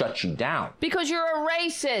companies will shut you down. Because you're a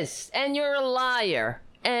racist and you're a liar.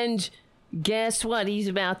 And guess what he's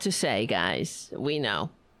about to say, guys? We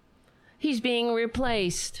know. He's being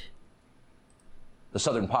replaced. The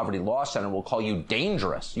Southern Poverty Law Center will call you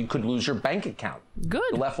dangerous. You could lose your bank account. Good.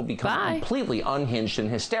 The left will become completely unhinged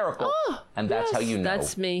and hysterical. And that's how you know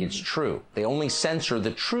that's me. It's true. They only censor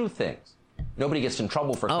the true things. Nobody gets in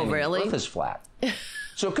trouble for claiming the Earth is flat.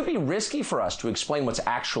 So it could be risky for us to explain what's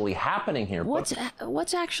actually happening here.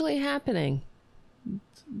 What's actually happening?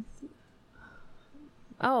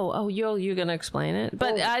 Oh, you're gonna explain it,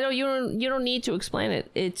 but you don't need to explain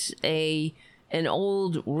it. It's an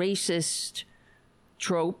old racist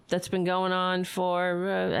trope that's been going on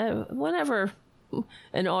for whenever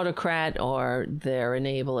an autocrat or their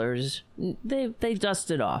enablers they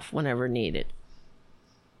dust it off whenever needed.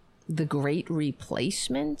 The Great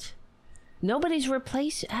Replacement? Nobody's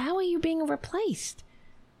replaced. How are you being replaced?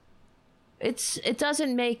 It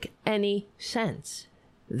doesn't make any sense.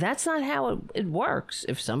 That's not how it works.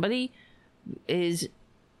 If somebody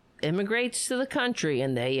immigrates to the country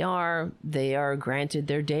and they are granted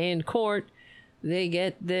their day in court, they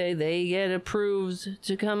get approved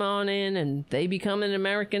to come on in, and they become an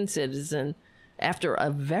American citizen after a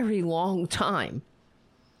very long time.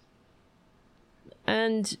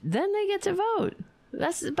 And then they get to vote.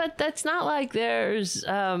 But that's not like there's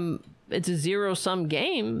it's a zero-sum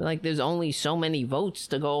game. Like, there's only so many votes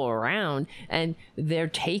to go around, and they're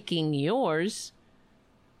taking yours.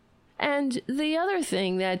 And the other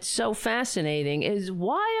thing that's so fascinating is,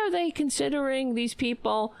 why are they considering these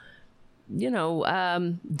people,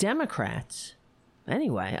 Democrats?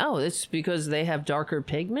 Anyway, it's because they have darker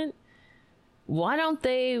pigment? Why don't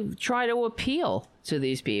they try to appeal to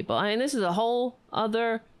these people? I mean, this is a whole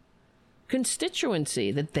other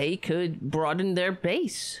constituency that they could broaden their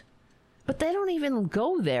base. But they don't even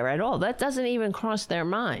go there at all. That doesn't even cross their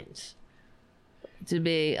minds. To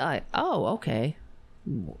be like, okay,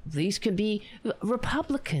 these could be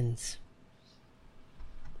Republicans.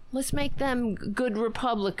 Let's make them good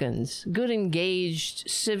Republicans, good engaged,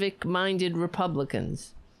 civic-minded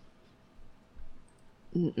Republicans.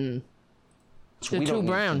 They're we too don't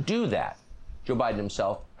brown. need to do that. Joe Biden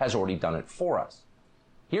himself has already done it for us.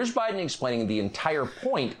 Here's Biden explaining the entire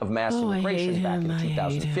point of mass immigration back in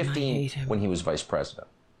 2015 when he was vice president.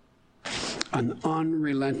 An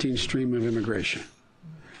unrelenting stream of immigration.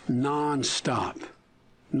 Non-stop.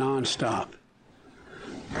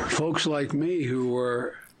 Folks like me who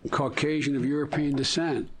were Caucasian of European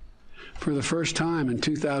descent, for the first time in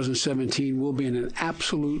 2017, will be in an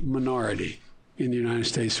absolute minority in the United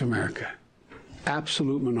States of America.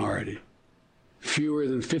 Absolute minority. Fewer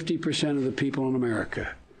than 50% of the people in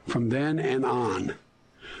America from then and on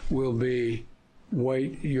will be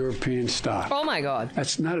white European stock. Oh, my God.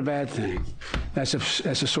 That's not a bad thing. That's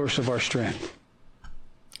a source of our strength.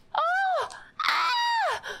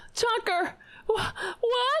 Tucker,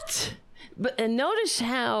 what? And notice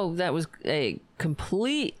how that was a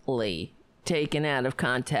completely taken out of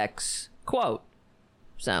context quote.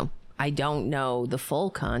 So I don't know the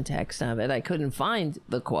full context of it. I couldn't find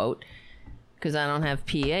the quote because I don't have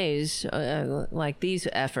PAs like these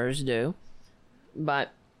effers do.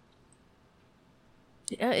 But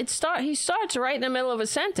he starts right in the middle of a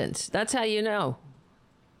sentence. That's how you know.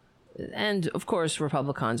 And, of course,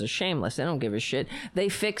 Republicans are shameless. They don't give a shit. They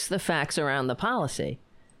fix the facts around the policy.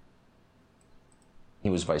 He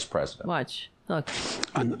was vice president. Watch. Look.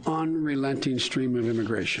 An unrelenting stream of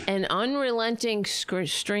immigration. An unrelenting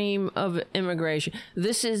stream of immigration.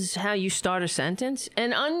 This is how you start a sentence?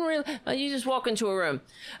 You just walk into a room.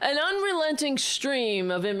 An unrelenting stream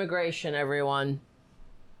of immigration, everyone.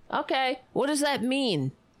 Okay. What does that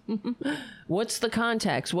mean? What's the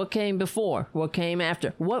context? What came before? What came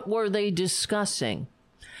after? What were they discussing?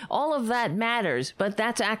 All of that matters, but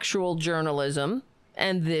that's actual journalism,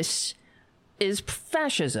 and this is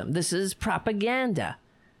fascism. This is propaganda.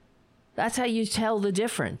 That's how you tell the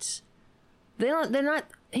difference.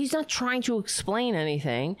 He's not trying to explain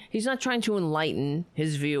anything. He's not trying to enlighten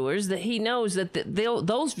his viewers. That he knows that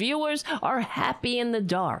those viewers are happy in the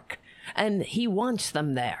dark, and he wants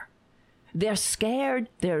them there. They're scared.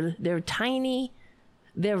 They're tiny.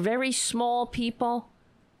 They're very small people.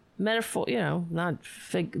 Metaphor, not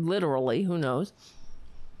literally. Who knows?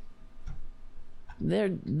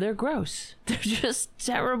 They're gross. They're just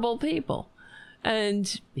terrible people,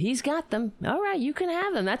 and he's got them. All right, you can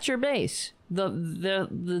have them. That's your base. The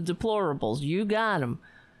deplorables. You got them.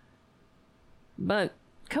 But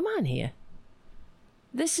come on here.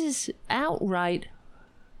 This is outright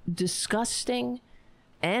disgusting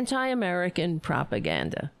anti-American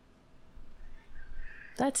propaganda.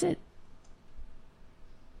 That's it.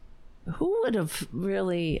 Who would have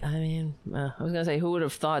really, I was going to say, who would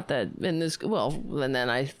have thought that in this, and then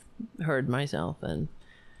I heard myself and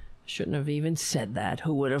shouldn't have even said that.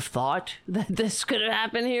 Who would have thought that this could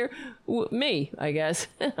happen here? Me, I guess.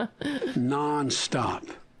 Non-stop.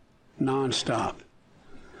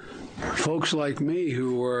 Folks like me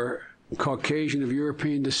who were Caucasian of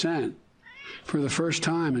European descent, for the first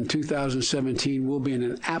time in 2017, will be in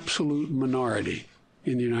an absolute minority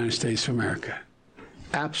in the United States of America.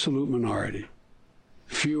 Absolute minority.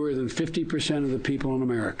 Fewer than 50% of the people in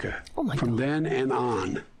America from then and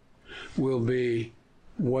on will be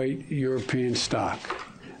white European stock.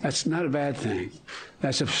 That's not a bad thing.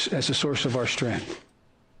 That's a source of our strength.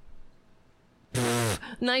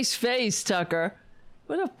 Nice face, Tucker.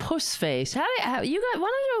 What a puss face. Why don't you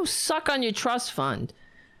go suck on your trust fund?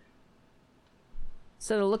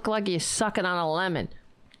 So it'll look like you're sucking on a lemon.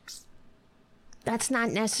 That's not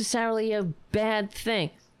necessarily a bad thing.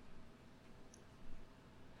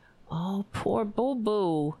 Oh, poor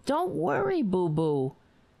boo-boo. Don't worry, boo-boo.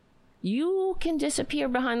 You can disappear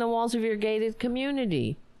behind the walls of your gated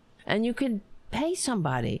community. And you can pay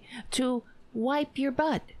somebody to wipe your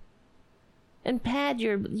butt. And pad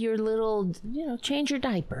your little, change your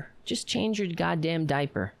diaper. Just change your goddamn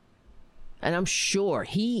diaper. And I'm sure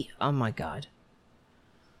oh my God.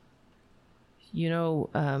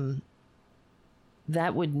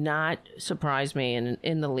 That would not surprise me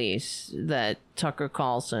in the least that Tucker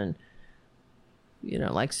Carlson,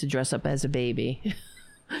 likes to dress up as a baby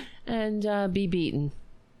and be beaten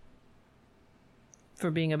for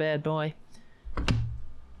being a bad boy.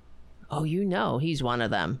 Oh, he's one of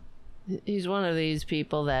them. He's one of these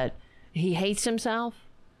people that he hates himself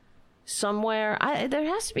somewhere. There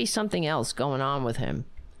has to be something else going on with him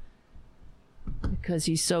because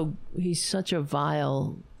he's such a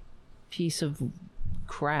vile piece of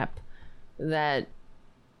crap that,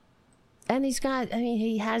 and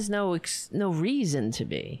he has no reason to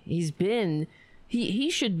be. He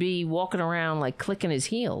should be walking around like clicking his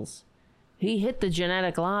heels. He hit the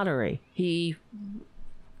genetic lottery. He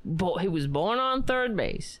was born on third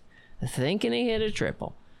base thinking he hit a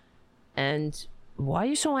triple. And why are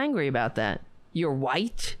you so angry about that? You're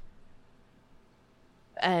white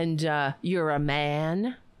and you're a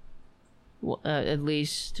man, at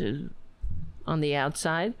least on the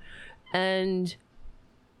outside. And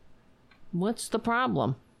what's the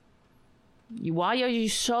problem? Why are you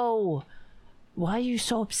so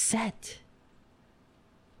upset?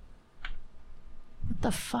 What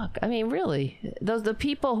the fuck? I mean, really, the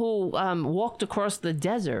people who walked across the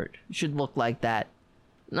desert should look like that.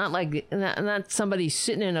 Not somebody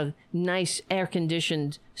sitting in a nice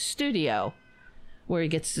air-conditioned studio where he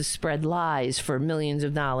gets to spread lies for millions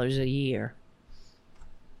of dollars a year.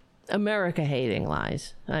 America-hating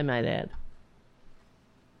lies, I might add.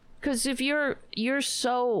 Because if you're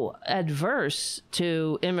so adverse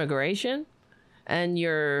to immigration and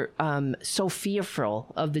you're so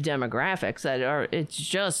fearful of the demographics it's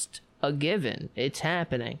just a given, it's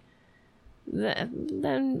happening,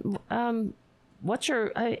 then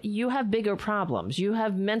you have bigger problems. You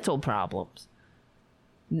have mental problems.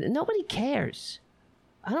 Nobody cares.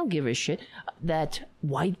 I don't give a shit that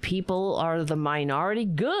white people are the minority.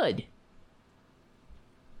 Good.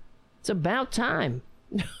 It's about time.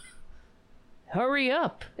 Hurry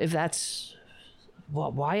up. If that's...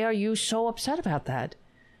 why are you so upset about that?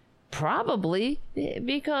 Probably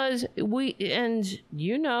because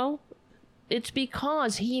it's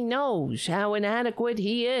because he knows how inadequate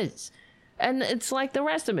he is. And it's like the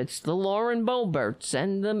rest of them. It's the Lauren Boeberts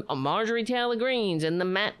and the Marjorie Taylor Greens and the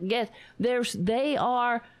Matt Gaetz. They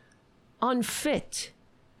are unfit.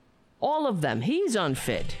 All of them. He's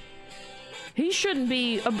unfit. He shouldn't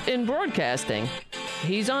be in broadcasting.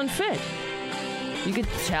 He's unfit. You could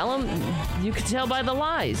tell him. You could tell by the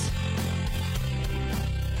lies.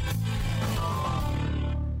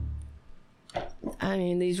 I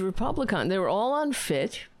mean, these Republicans, they were all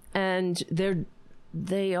unfit, and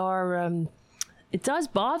they are, it does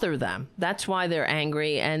bother them. That's why they're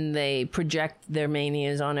angry, and they project their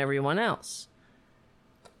manias on everyone else.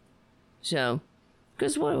 So,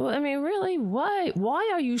 because, really, why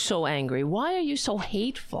are you so angry? Why are you so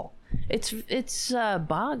hateful? It's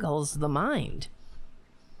boggles the mind.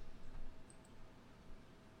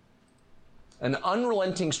 An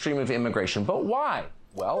unrelenting stream of immigration. But why?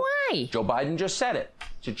 Well, why? Joe Biden just said it.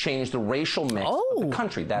 To change the racial mix of the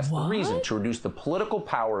country. That's the reason. To reduce the political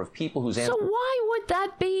power of people whose... So why would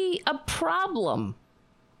that be a problem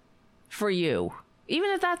for you?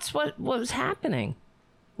 Even if that's what was happening.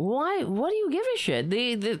 Why? What do you give a shit?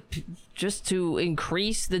 Just to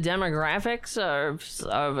increase the demographics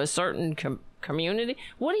of a certain community?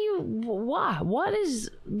 Why? What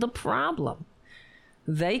is the problem?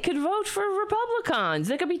 They could vote for Republicans.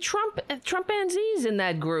 There could be Trumpanzees in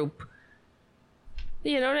that group.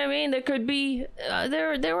 You know what I mean? There could be,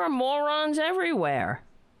 there are morons everywhere.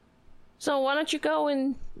 So why don't you go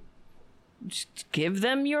and just give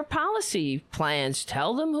them your policy plans?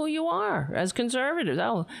 Tell them who you are as conservatives.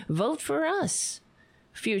 Oh, vote for us,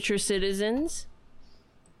 future citizens.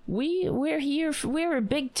 We're here. We're a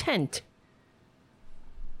big tent.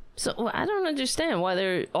 So I don't understand why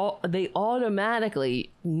they automatically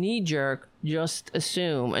knee-jerk just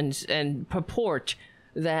assume and purport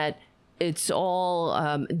that it's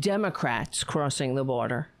all Democrats crossing the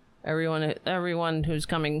border. Everyone who's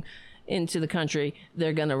coming into the country,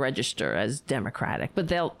 they're going to register as Democratic. But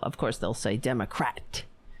they'll say Democrat.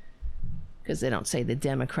 Because they don't say the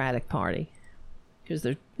Democratic Party.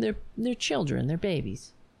 because they're children, they're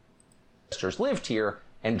babies. Lived here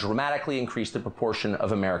and dramatically increased the proportion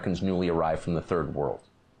of Americans newly arrived from the third world.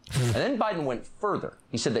 And then Biden went further.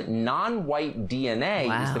 He said that non-white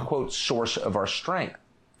DNA is the, quote, source of our strength.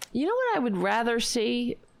 You know what I would rather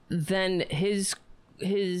see than his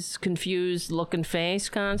confused looking face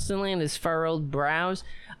constantly and his furrowed brows?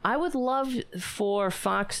 I would love for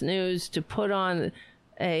Fox News to put on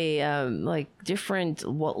a like different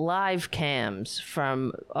live cams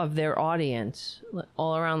of their audience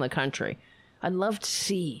all around the country. I'd love to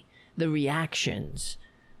see the reactions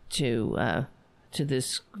to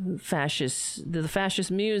the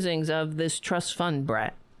fascist musings of this trust fund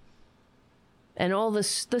brat. And all the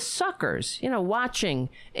suckers, watching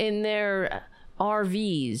in their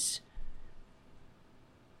RVs,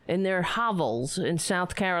 in their hovels in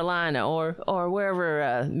South Carolina or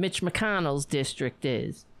wherever Mitch McConnell's district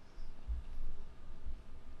is.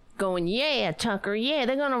 Going, yeah, Tucker, yeah,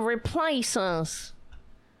 they're going to replace us.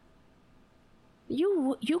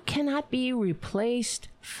 You cannot be replaced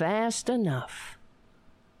fast enough.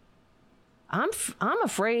 I'm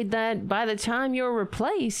afraid that by the time you're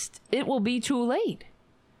replaced, it will be too late.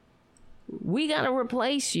 We got to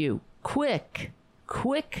replace you quick.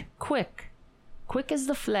 Quick as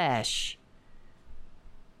the flash.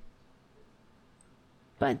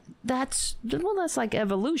 But that's like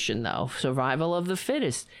evolution, though. Survival of the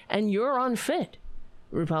fittest. And you're unfit,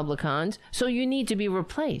 Republicans, so you need to be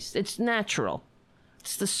replaced. It's natural.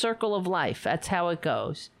 It's the circle of life. That's how it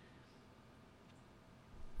goes.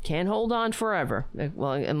 Can't hold on forever.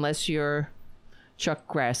 Well, unless you're Chuck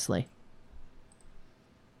Grassley.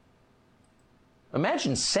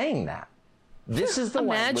 Imagine saying that. This is the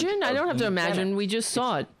imagine? I don't have to imagine. We just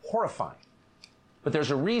saw it. Horrifying. But there's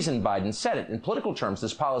a reason Biden said it. In political terms,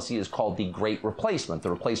 this policy is called the Great Replacement, the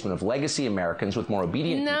replacement of legacy Americans with more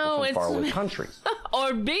obedient people from faraway countries.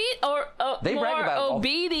 They brag about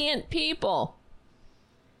obedient people.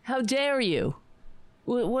 How dare you?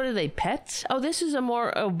 What are they, pets? Oh, this is a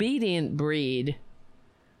more obedient breed.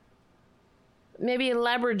 Maybe a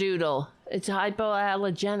Labradoodle. It's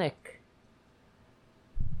hypoallergenic.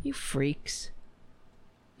 You freaks.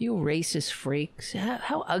 You racist freaks.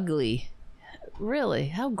 How ugly. Really,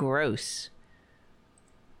 how gross.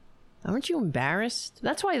 Aren't you embarrassed?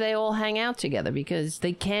 That's why they all hang out together, because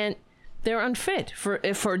they're unfit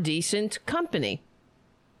for decent company.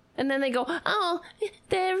 And then they go, oh,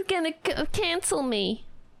 they're gonna cancel me.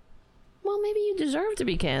 Well, maybe you deserve to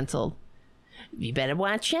be canceled. You better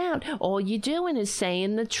watch out. All you're doing is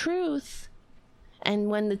saying the truth. And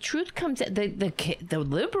when the truth comes out, the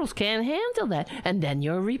liberals can't handle that. And then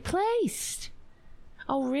you're replaced.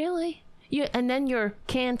 Oh, really? And then you're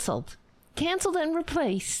canceled. Canceled and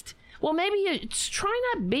replaced. Well, maybe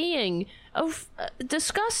try not being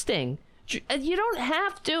disgusting. You don't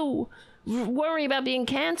have to worry about being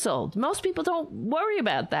canceled. Most people don't worry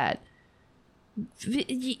about that.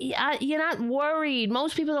 You're not worried.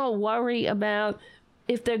 Most people don't worry about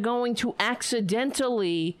if they're going to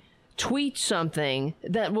accidentally tweet something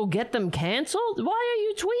that will get them canceled. Why are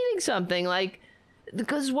you tweeting something?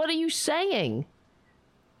 Because what are you saying?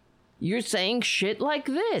 You're saying shit like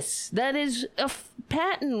this. That is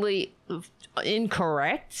patently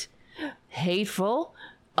incorrect, hateful,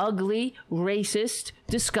 ugly, racist,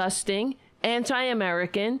 disgusting,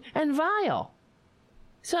 anti-American, and vile.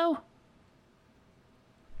 So,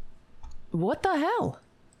 what the hell?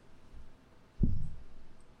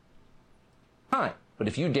 Fine, but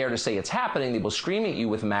if you dare to say it's happening, they will scream at you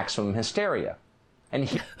with maximum hysteria. And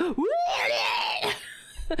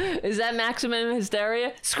is that maximum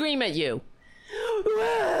hysteria? Scream at you.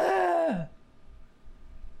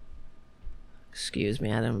 Excuse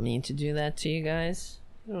me, I don't mean to do that to you guys.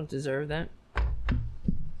 You don't deserve that.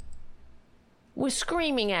 We're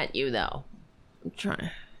screaming at you, though. I'm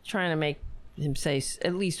trying to make him say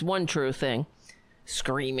at least one true thing.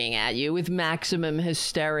 Screaming at you with maximum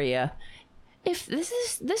hysteria. If this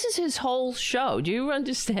is his whole show, do you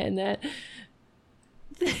understand that?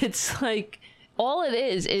 It's like all it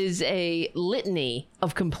is a litany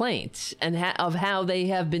of complaints and of how they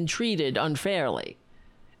have been treated unfairly.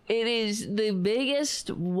 It is the biggest,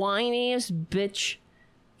 whiniest bitch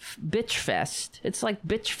fest. It's like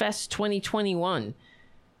Bitch Fest 2021.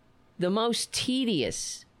 The most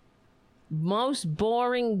tedious, most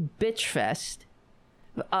boring bitch fest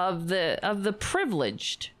of the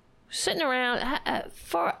privileged. Sitting around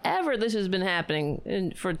forever, this has been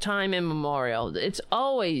happening for time immemorial. It's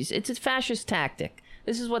a fascist tactic.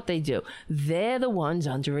 This is what they do. They're the ones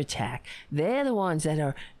under attack. They're the ones that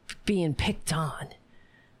are being picked on.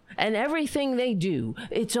 And everything they do,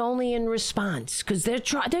 it's only in response, because they're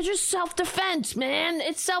just self-defense, man.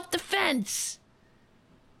 It's self-defense.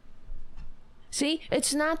 See,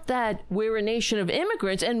 it's not that we're a nation of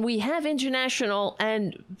immigrants and we have international,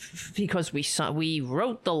 and because we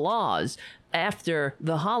wrote the laws after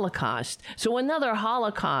the Holocaust, so another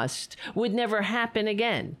Holocaust would never happen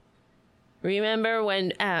again. Remember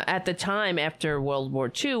when at the time after World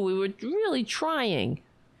War II, we were really trying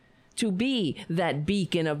to be that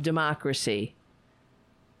beacon of democracy.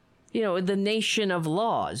 You know, the nation of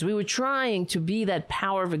laws. We were trying to be that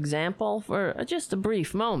power of example for just a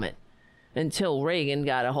brief moment until Reagan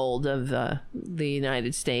got a hold of the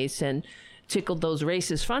United States and tickled those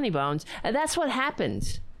racist funny bones. And that's what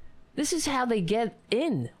happens. This is how they get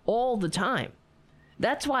in all the time.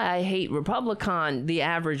 That's why I hate the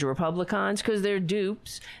average Republicans, because they're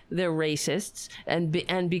dupes, they're racists, and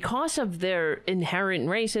because of their inherent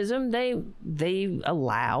racism, they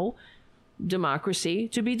allow democracy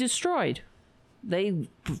to be destroyed. They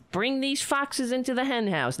bring these foxes into the hen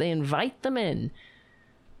house. They invite them in.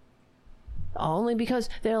 Only because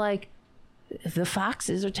they're like, the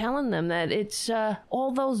foxes are telling them that it's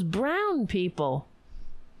all those brown people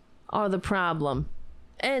are the problem.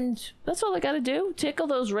 And that's all they got to do. Tickle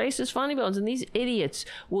those racist funny bones. And these idiots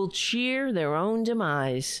will cheer their own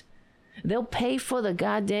demise. They'll pay for the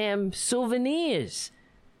goddamn souvenirs.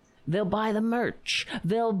 They'll buy the merch.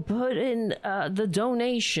 They'll put in the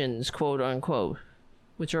donations, quote unquote,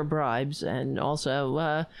 which are bribes. And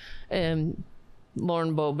also Lauren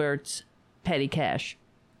Boebert's petty cash.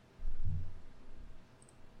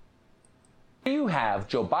 You have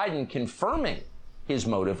Joe Biden confirming his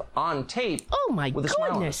motive on tape. Oh my with a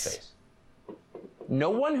smile on his face. No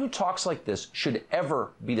one who talks like this should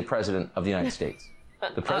ever be the president of the United States.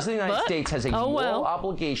 The president of the United States has a moral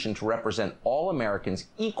obligation to represent all Americans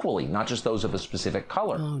equally, not just those of a specific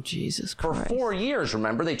color. Oh, Jesus Christ. For 4 years,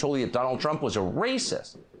 remember, they told you that Donald Trump was a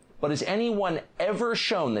racist. But has anyone ever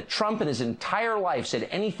shown that Trump in his entire life said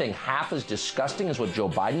anything half as disgusting as what Joe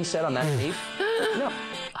Biden said on that tape? No.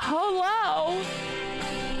 Hello?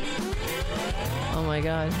 Oh my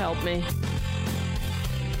God, help me.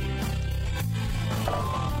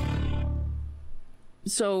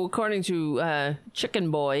 So, according to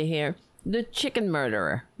Chicken Boy here, the chicken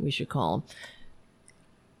murderer, we should call him,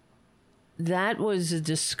 that was a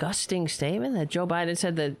disgusting statement that Joe Biden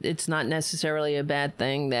said that it's not necessarily a bad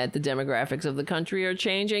thing that the demographics of the country are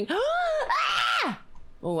changing.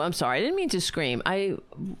 Oh, I'm sorry. I didn't mean to scream.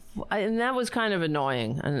 And that was kind of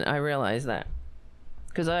annoying, and I realized that.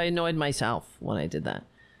 Because I annoyed myself when I did that.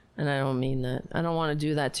 And I don't mean that. I don't want to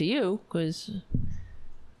do that to you, because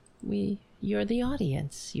you're the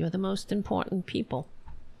audience. You're the most important people.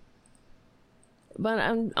 But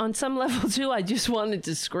on some level, too, I just wanted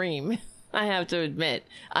to scream. I have to admit.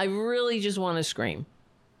 I really just want to scream.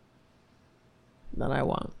 But I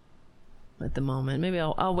won't. At the moment. Maybe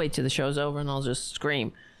I'll wait till the show's over and I'll just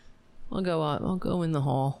scream. I'll go out. I'll go in the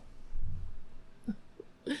hall.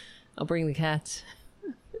 I'll bring the cats.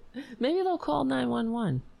 Maybe they'll call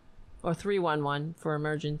 911 or 311 for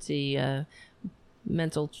emergency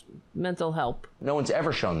mental help. No one's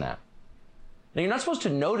ever shown that. Now, you're not supposed to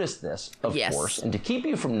notice this, of course, and to keep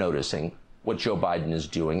you from noticing what Joe Biden is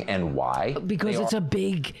doing and why. Because it's a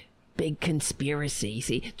big conspiracy.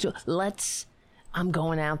 See, so I'm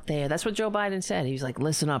going out there. That's what Joe Biden said. He was like,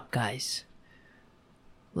 listen up, guys.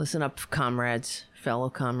 Listen up, comrades, fellow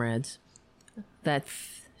comrades. That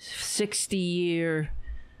 60-year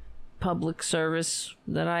public service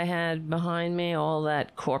that I had behind me, all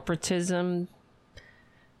that corporatism,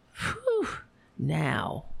 whew,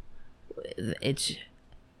 now it's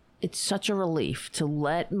such a relief to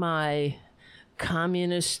let my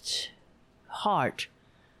communist heart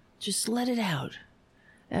just let it out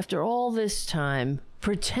after all this time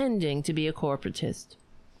pretending to be a corporatist.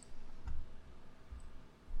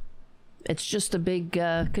 It's just a big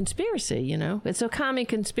conspiracy, you know? It's a commie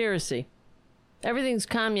conspiracy. Everything's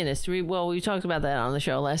communist. We talked about that on the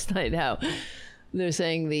show last night, how they're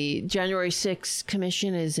saying the January 6th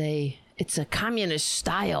commission it's a communist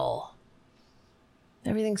style.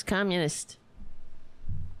 Everything's communist.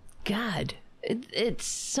 God, it's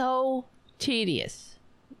so tedious.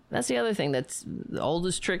 That's the other thing. That's the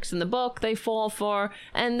oldest tricks in the book they fall for,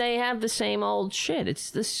 and they have the same old shit. It's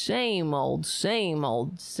the same old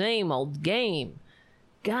game.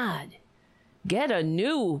 God, get a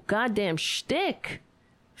new goddamn shtick,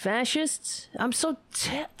 fascists. I'm so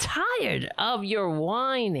tired of your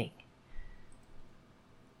whining.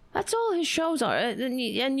 That's all his shows are.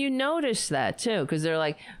 And you notice that, too, because they're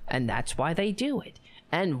like, and that's why they do it.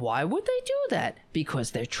 And why would they do that?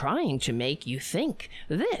 Because they're trying to make you think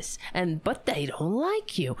this. But they don't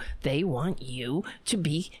like you. They want you to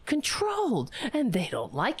be controlled. And they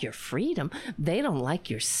don't like your freedom. They don't like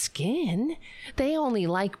your skin. They only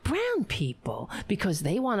like brown people because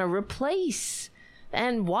they want to replace.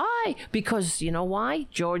 And why? Because, you know why?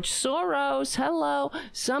 George Soros, hello,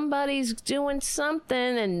 somebody's doing something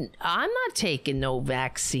and I'm not taking no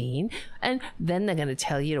vaccine. And then they're going to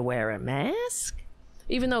tell you to wear a mask?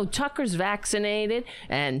 Even though Tucker's vaccinated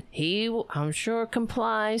and he, I'm sure,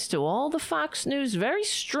 complies to all the Fox News very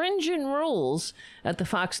stringent rules at the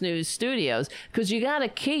Fox News studios, because you got to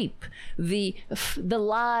keep the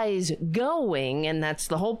lies going, and that's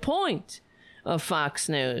the whole point of Fox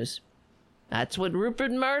News. That's what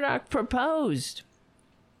Rupert Murdoch proposed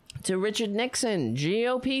to Richard Nixon,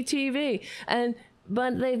 GOP TV.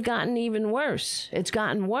 But they've gotten even worse. It's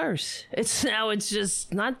gotten worse. It's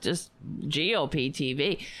just not just GOP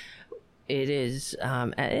TV. It is,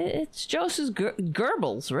 it's Joseph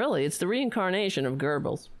Goebbels, really. It's the reincarnation of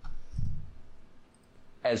Goebbels.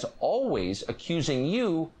 As always, accusing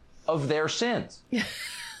you of their sins.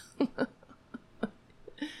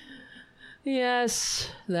 Yes,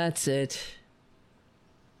 that's it.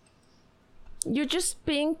 You're just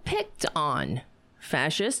being picked on,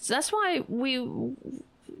 fascists. That's why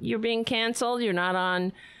you're being canceled. You're not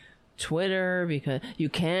on Twitter because you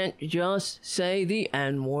can't just say the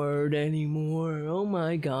N-word anymore. Oh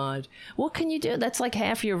my God. What can you do? That's like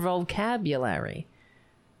half your vocabulary.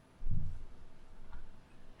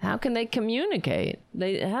 How can they communicate?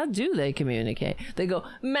 How do they communicate? They go,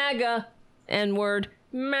 MAGA, N-word,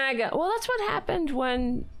 MAGA. Well, that's what happened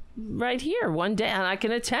when... right here one day, and I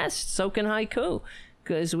can attest, so can Haiku,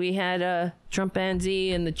 because we had Trumpanzee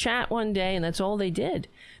in the chat one day, and that's all they did.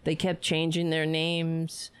 They kept changing their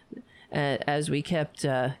names as we kept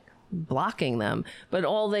blocking them, but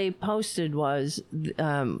all they posted was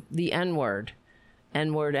the N-word,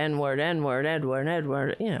 N-word, N-word, N-word, Edward,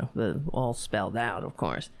 Edward, all spelled out, of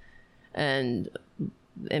course, and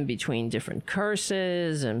in between different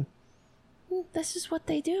curses, and this is what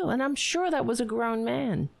they do. And I'm sure that was a grown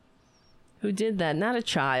man who did that, not a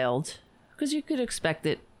child, because you could expect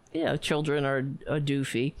it. Children are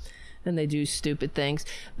doofy and they do stupid things.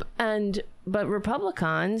 But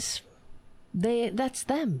Republicans, that's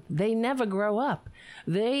them. They never grow up.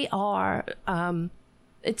 They are,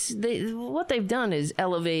 what they've done is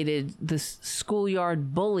elevated the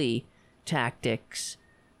schoolyard bully tactics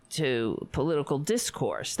to political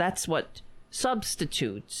discourse. That's what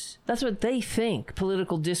substitutes. That's what they think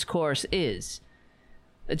political discourse is.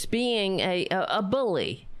 It's being a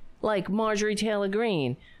bully, like Marjorie Taylor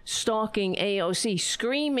Greene stalking AOC,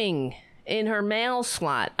 screaming in her mail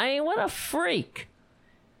slot. I mean, what a freak.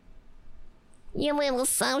 You little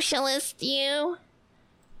socialist, you.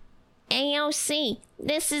 AOC,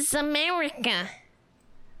 this is America.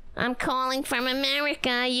 I'm calling from America.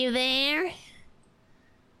 Are you there?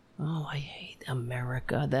 Oh, I hate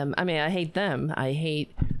America. I hate them. I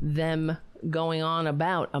hate them going on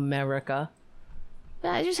about America.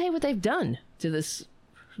 I just hate what they've done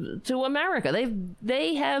to America.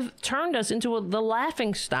 They have turned us into the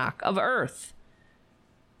laughingstock of Earth.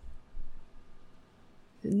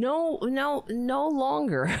 No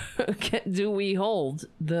longer do we hold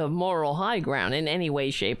the moral high ground in any way,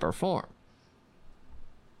 shape, or form.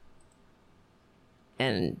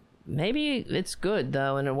 And maybe it's good,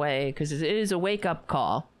 though, in a way, because it is a wake-up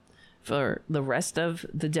call for the rest of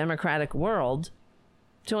the democratic world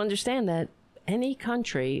to understand that any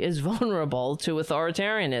country is vulnerable to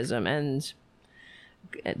authoritarianism, and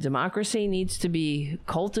democracy needs to be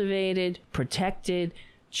cultivated, protected,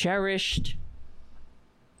 cherished,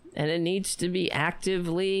 and it needs to be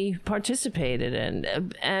actively participated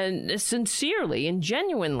in, and sincerely and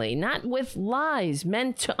genuinely, not with lies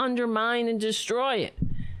meant to undermine and destroy it.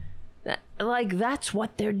 That's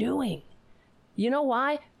what they're doing. You know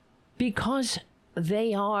why? Because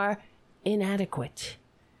they are inadequate,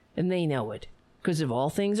 and they know it. Because if all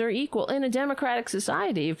things are equal in a democratic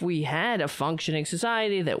society, if we had a functioning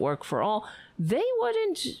society that worked for all, they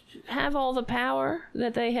wouldn't have all the power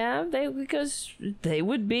that they have. Because they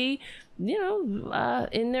would be,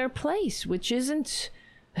 in their place, which isn't,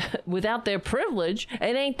 without their privilege,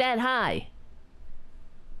 it ain't that high.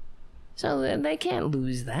 So they can't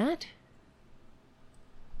lose that.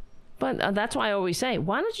 But that's why I always say,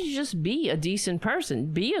 why don't you just be a decent person?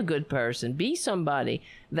 Be a good person. Be somebody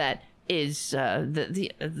that is,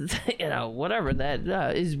 whatever,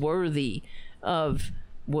 that is worthy of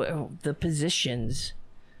the positions.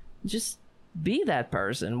 Just be that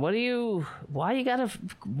person. Why you gotta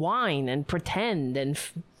whine and pretend and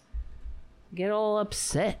get all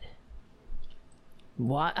upset?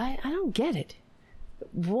 Why? I don't get it.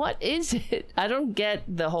 What is it? I don't get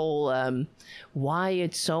the whole why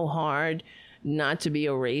it's so hard not to be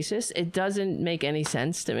a racist. It doesn't make any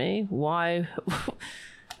sense to me. Why?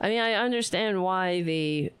 I mean, I understand why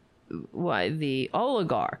the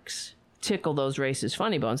oligarchs tickle those racist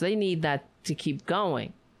funny bones. They need that to keep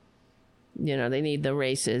going. You know, they need the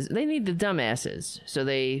races. They need the dumbasses. So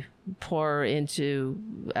they pour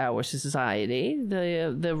into our society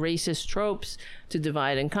the racist tropes to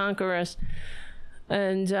divide and conquer us.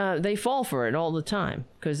 And they fall for it all the time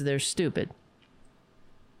because they're stupid.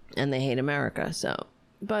 And they hate America. So,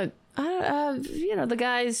 but, you know,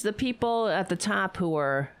 the people at the top who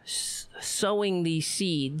are sowing these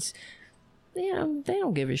seeds, you know, they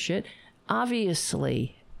don't give a shit.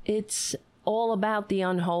 Obviously, it's all about the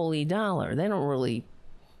unholy dollar. They don't really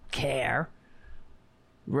care.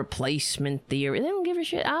 Replacement theory. They don't give a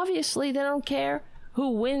shit. Obviously, they don't care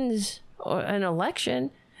who wins an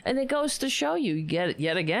election. And it goes to show you,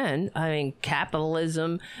 yet again, I mean,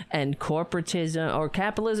 capitalism and corporatism, or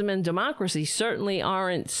capitalism and democracy certainly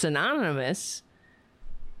aren't synonymous.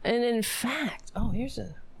 And in fact,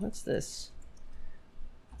 what's this?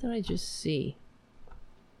 What did I just see?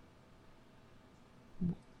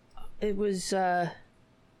 It was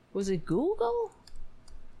it Google?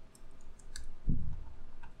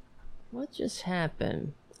 What just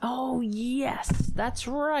happened? Oh, yes, that's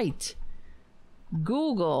right.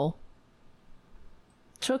 Google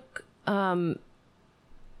took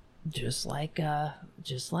just like the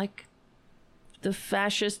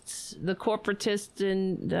fascists, the corporatists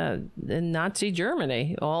in Nazi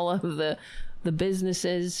Germany, all of the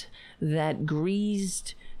businesses that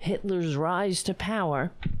greased Hitler's rise to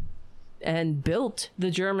power and built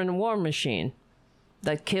the German war machine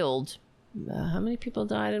that killed how many people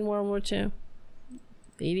died in World War II?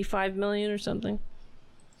 85 million or something.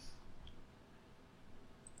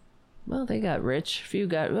 Well, they got rich. Few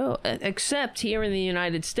got... Well, except here in the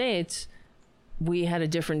United States, we had a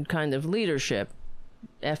different kind of leadership.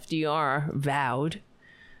 FDR vowed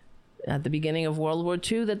at the beginning of World War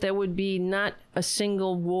II that there would be not a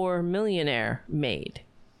single war millionaire made.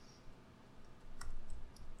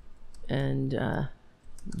 And,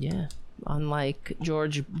 yeah, unlike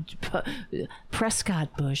George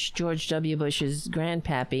Prescott Bush, George W. Bush's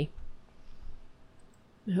grandpappy,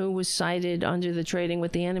 who was cited under the Trading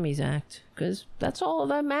with the Enemies Act, because that's all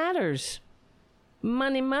that matters.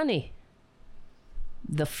 Money, money.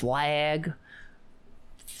 The flag,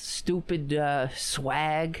 stupid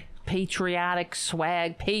swag, patriotic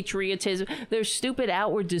swag, patriotism. They're stupid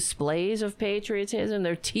outward displays of patriotism.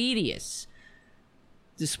 They're tedious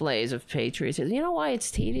displays of patriotism. You know why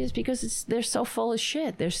it's tedious? Because they're so full of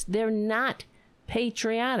shit. They're not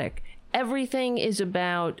patriotic. Everything is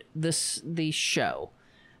about the show.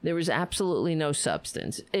 There is absolutely no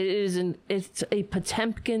substance. It's a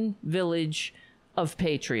Potemkin village of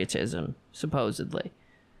patriotism, supposedly.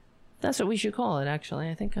 That's what we should call it, actually.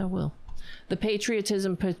 I think I will. The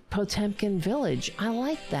Patriotism Potemkin Village. I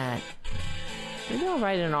like that. Maybe I'll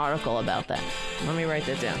write an article about that. Let me write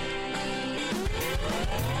that down.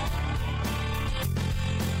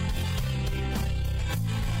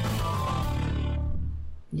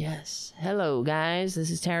 Yes. Hello, guys. This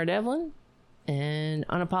is Tara Devlin. And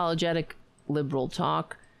unapologetic liberal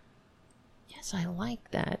talk. Yes, I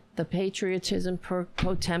like that. The Patriotism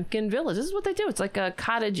Potemkin Village. This is what they do. It's like a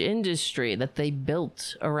cottage industry that they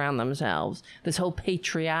built around themselves. This whole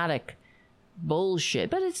patriotic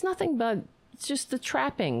bullshit. But it's nothing but, it's just the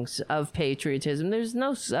trappings of patriotism. There's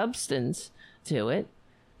no substance to it.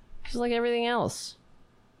 Just like everything else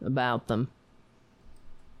about them.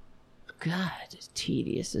 God, it's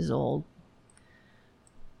tedious as old.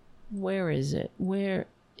 Where is it? Where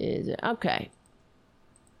is it? Okay.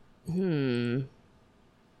 There's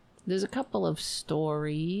a couple of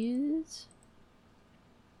stories.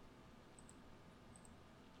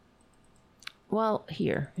 Well,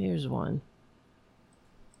 here's one.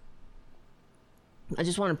 I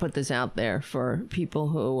just want to put this out there for people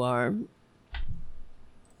who are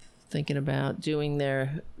thinking about doing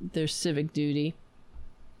their civic duty.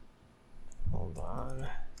 Hold on.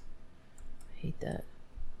 I hate that.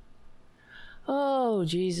 Oh,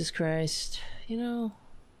 Jesus Christ. You know,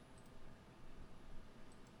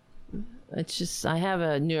 it's just, I have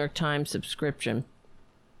a New York Times subscription.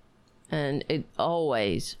 And it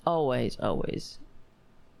always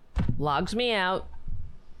logs me out.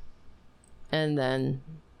 And then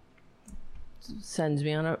sends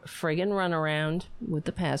me on a friggin' runaround with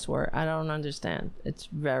the password. I don't understand. It's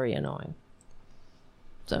very annoying.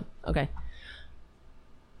 So, okay.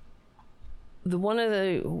 one of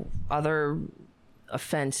the other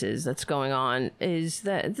offenses that's going on is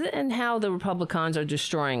that, and how the Republicans are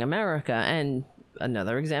destroying America. And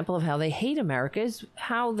another example of how they hate America is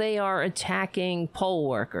how they are attacking poll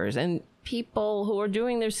workers and people who are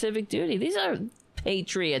doing their civic duty. These are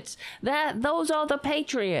patriots. Those are the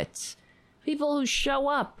patriots. People who show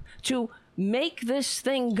up to make this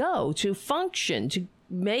thing go, to function, to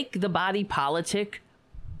make the body politic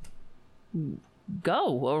go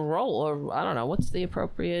or roll, or I don't know, what's the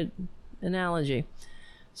appropriate analogy?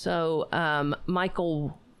 So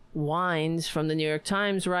Michael Wines from the New York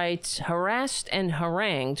Times writes, harassed and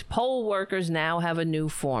harangued, poll workers now have a new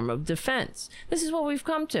form of defense. This is what we've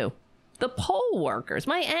come to. The poll workers.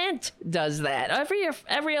 My aunt does that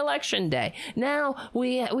every election day. Now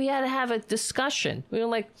we had to have a discussion. We were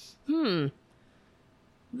like,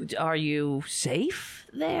 are you safe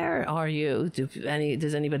there?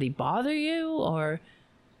 Does anybody bother you? Or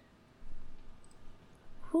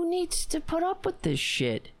who needs to put up with this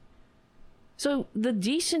shit? So the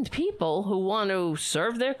decent people who want to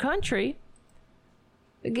serve their country,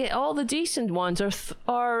 all the decent ones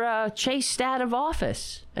are chased out of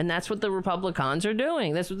office. And that's what the Republicans are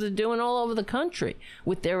doing. That's what they're doing all over the country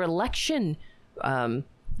with their election.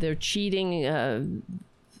 They're cheating,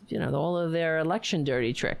 all of their election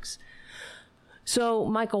dirty tricks. So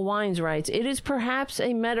Michael Wines writes, it is perhaps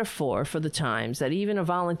a metaphor for the times that even a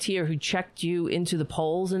volunteer who checked you into the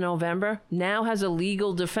polls in November now has a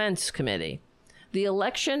legal defense committee. The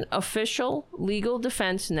Election Official Legal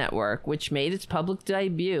Defense Network, which made its public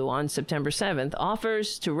debut on September 7th,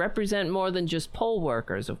 offers to represent more than just poll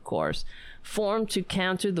workers, of course. Formed to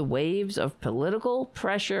counter the waves of political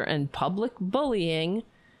pressure and public bullying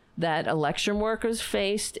that election workers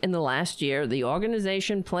faced in the last year, the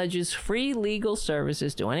organization pledges free legal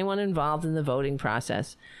services to anyone involved in the voting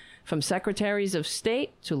process, from secretaries of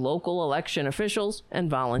state to local election officials and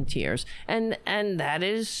volunteers. And that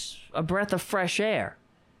is a breath of fresh air.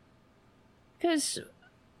 Because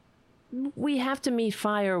we have to meet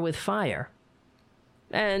fire with fire.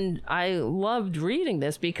 And I loved reading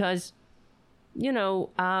this because,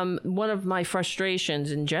 one of my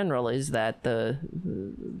frustrations in general is that the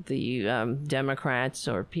Democrats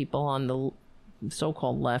or people on the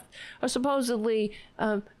so-called left are supposedly,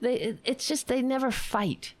 they never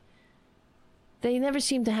fight. They never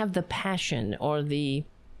seem to have the passion or the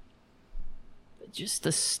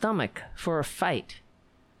stomach for a fight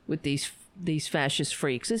with these fascist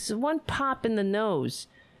freaks. It's one pop in the nose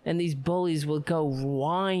and these bullies will go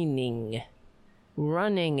running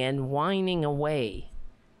and whining away.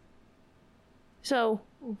 So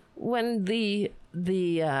when the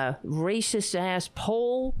racist ass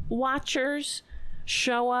poll watchers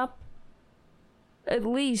show up, at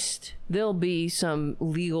least there'll be some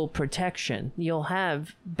legal protection. You'll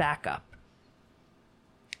have backup.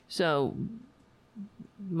 So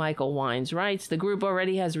Michael Wines writes, the group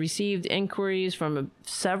already has received inquiries from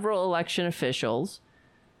several election officials,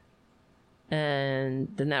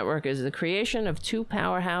 and the network is the creation of two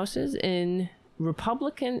powerhouses in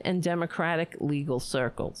Republican and Democratic legal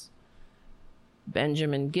circles,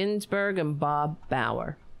 Benjamin Ginsburg and Bob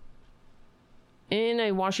Bauer. In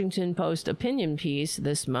a Washington Post opinion piece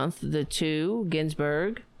this month, Mr.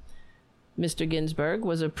 Ginsburg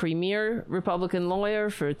was a premier Republican lawyer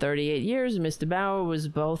for 38 years. Mr. Bauer was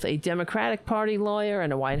both a Democratic Party lawyer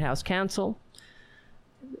and a White House counsel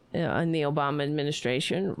in the Obama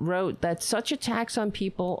administration, wrote that such attacks on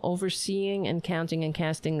people overseeing and counting and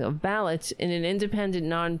casting of ballots in an independent,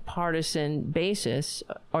 nonpartisan basis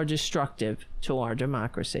are destructive to our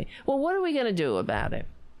democracy. Well, what are we going to do about it?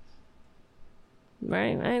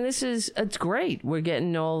 Right? I mean, it's great. We're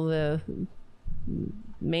getting all the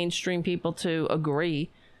mainstream people to agree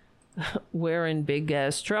we're in big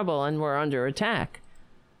ass trouble and we're under attack.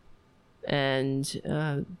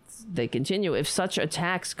 And they continue, if such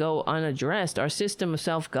attacks go unaddressed, our system of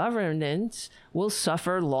self-governance will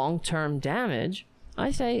suffer long-term damage.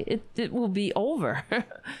 I say it will be over.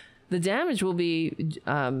 The damage will be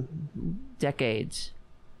decades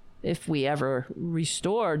if we ever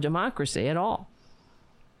restore democracy at all.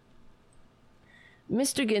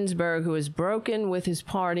 Mr. Ginsburg, who has broken with his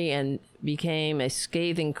party and became a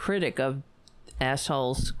scathing critic of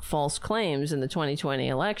assholes' false claims in the 2020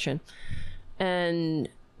 election, and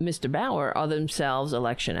Mr. Bauer are themselves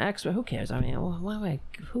election experts. Who cares? I mean,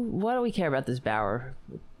 why do we care about this Bauer?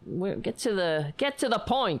 Get to the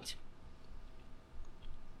point.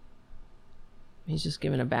 He's just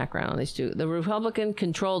giving a background on these two. The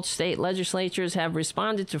Republican-controlled state legislatures have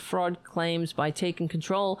responded to fraud claims by taking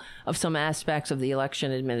control of some aspects of the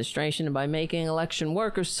election administration and by making election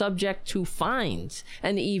workers subject to fines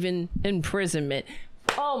and even imprisonment.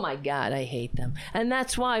 Oh my God, I hate them. And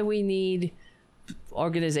that's why we need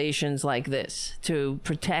organizations like this to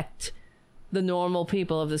protect the normal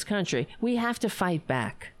people of this country. We have to fight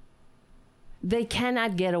back. They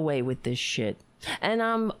cannot get away with this shit. And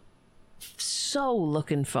I'm so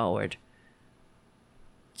looking forward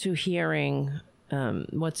to hearing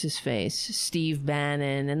what's his face, Steve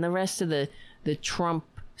Bannon, and the rest of the Trump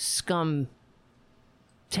scum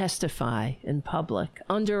testify in public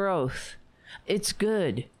under oath. It's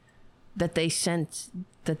good that they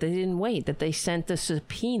didn't wait, that they sent a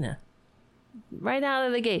subpoena right out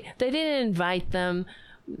of the gate. They didn't invite them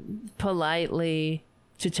politely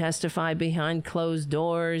to testify behind closed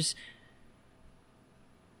doors.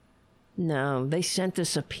 No, they sent a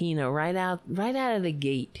subpoena right out of the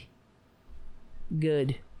gate.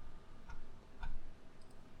 Good.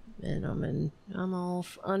 And I'm all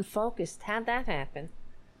unfocused. How'd that happen?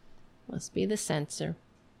 Must be the censor.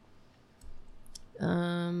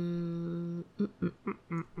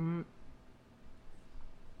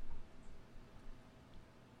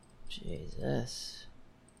 Jesus.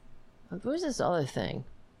 Where's this other thing?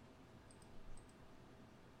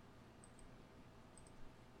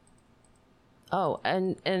 Oh,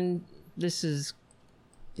 and this is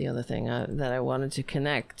the other thing that I wanted to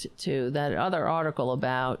connect to, that other article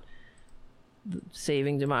about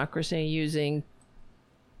saving democracy using,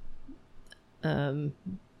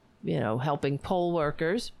 helping poll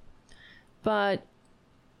workers. But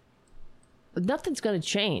nothing's going to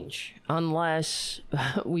change unless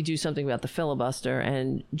we do something about the filibuster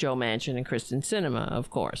and Joe Manchin and Kristen Sinema, of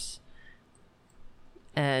course.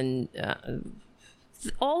 And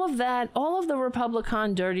all of that, all of the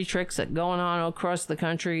Republican dirty tricks that going on across the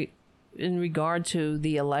country in regard to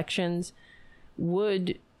the elections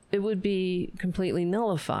would be completely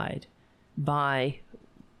nullified by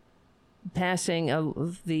passing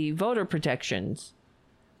the voter protections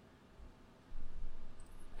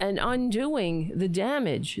and undoing the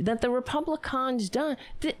damage that the Republicans did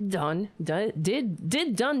do.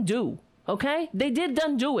 Okay, they did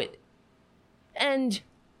do it, and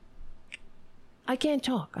I can't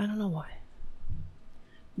talk. I don't know why.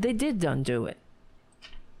 They did do it.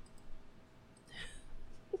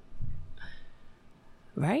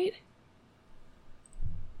 Right?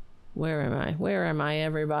 Where am I,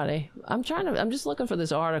 everybody? I'm just looking for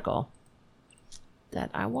this article that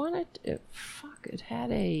I wanted. It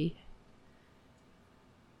had a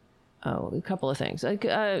couple of things. Like,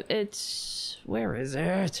 where is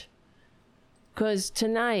it? Because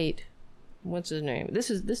tonight, what's his name? This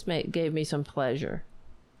gave me some pleasure,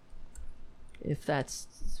 if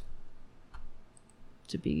that's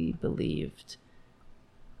to be believed.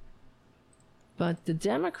 But the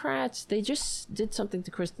Democrats, they just did something to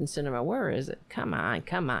Kristen Sinema. Where is it? Come on.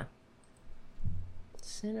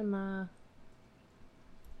 Sinema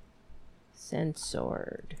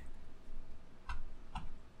censured,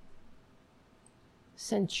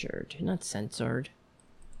 not censored.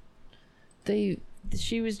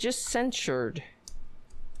 She was just censured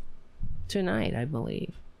tonight, I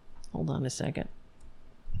believe. Hold on a second.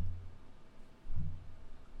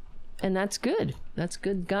 And that's good. That's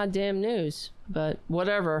good goddamn news. But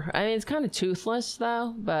whatever. I mean, it's kind of toothless,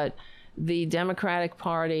 though. But the Democratic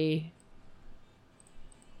Party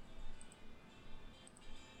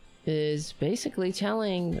is basically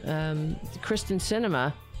telling Kristen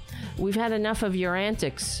Sinema, we've had enough of your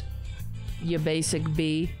antics, you basic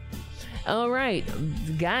bee. All right,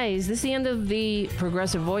 guys, this is the end of the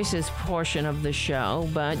Progressive Voices portion of the show,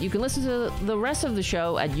 but you can listen to the rest of the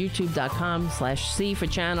show at youtube.com/C for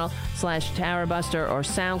channel/TaraBuster or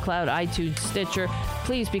SoundCloud, iTunes, Stitcher.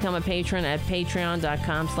 Please become a patron at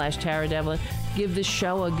patreon.com/TaraDevlin. Give this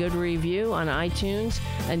show a good review on iTunes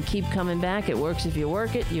and keep coming back. It works if you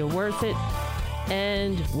work it, you're worth it,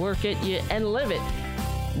 and work it and live it.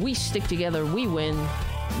 We stick together, we win.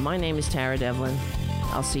 My name is Tara Devlin.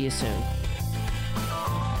 I'll see you soon.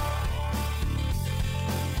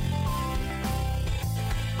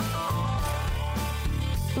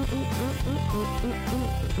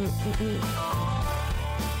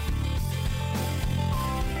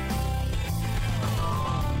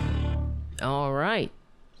 All right.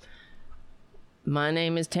 My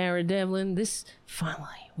name is Tara Devlin.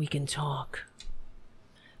 Finally, we can talk.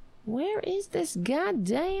 Where is this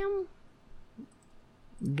goddamn?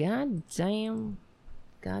 God damn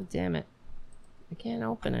it. I can't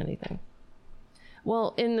open anything.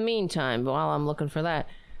 Well, in the meantime, while I'm looking for that,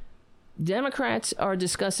 Democrats are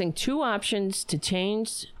discussing two options to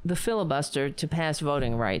change the filibuster to pass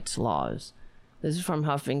voting rights laws. This is from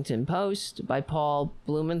Huffington Post by Paul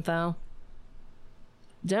Blumenthal.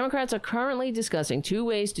 Democrats are currently discussing two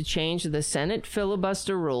ways to change the Senate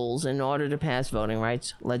filibuster rules in order to pass voting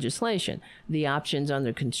rights legislation. The options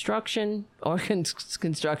under construction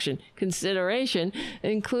consideration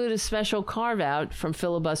include a special carve-out from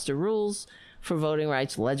filibuster rules for voting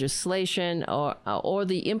rights legislation, or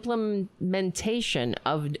the implementation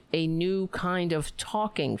of a new kind of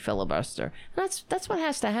talking filibuster. That's what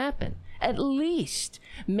has to happen. At least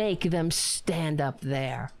make them stand up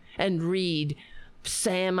there and read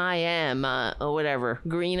Sam I Am, or whatever,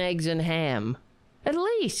 Green Eggs and Ham. At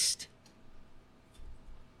least.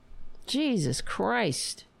 Jesus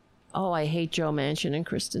Christ. Oh, I hate Joe Manchin and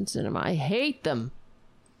Kristen Sinema. I hate them.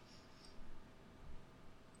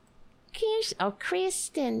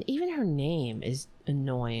 Kristen. Even her name is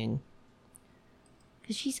annoying.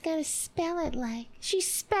 Because she's got to spell it like... She's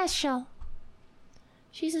special.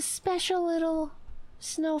 She's a special little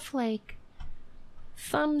snowflake.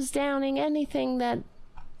 Thumbs downing anything that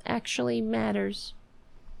actually matters.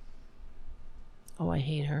 Oh, I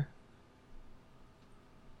hate her.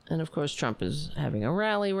 And of course, Trump is having a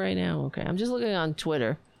rally right now. Okay, I'm just looking on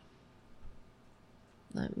Twitter.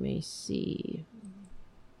 Let me see.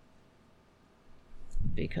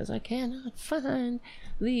 Because I cannot find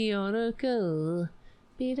the article.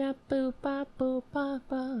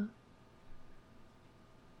 Be-da-boo-ba-boo-ba-ba.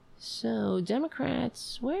 So,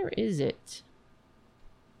 Democrats, where is it?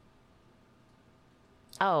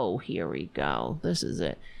 Oh, here we go. This is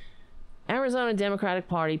it. Arizona Democratic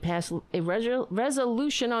Party passed a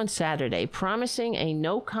resolution on Saturday promising a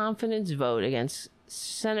no-confidence vote against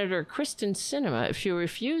Senator Kristen Sinema if she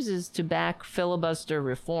refuses to back filibuster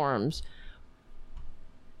reforms.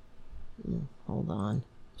 Hold on.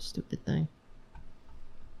 Stupid thing.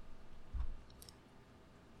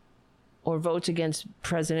 Or votes against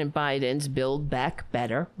President Biden's Build Back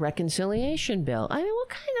Better reconciliation bill. I mean, what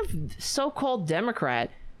kind of so-called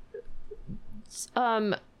Democrat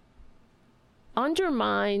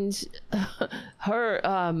undermines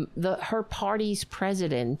her party's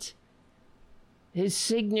president, his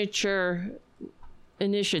signature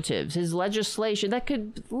initiatives, his legislation that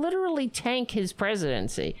could literally tank his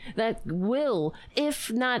presidency, that will,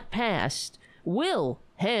 if not passed, will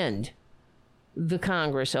hand the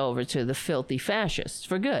Congress over to the filthy fascists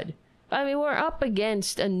for good. I mean, we're up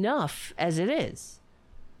against enough as it is.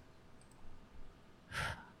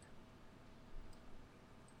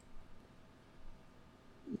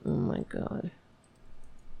 Oh my God.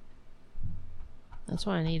 That's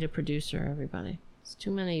why I need a producer, everybody. It's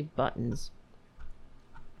too many buttons.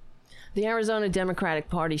 The Arizona Democratic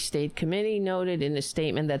Party State Committee noted in a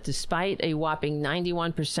statement that despite a whopping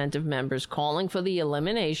 91% of members calling for the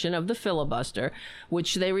elimination of the filibuster,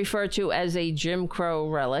 which they refer to as a Jim Crow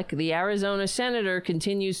relic, the Arizona senator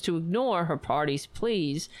continues to ignore her party's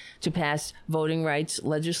pleas to pass voting rights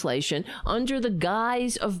legislation under the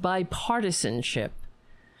guise of bipartisanship.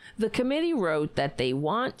 The committee wrote that they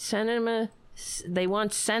want Senator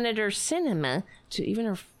Sinema to, even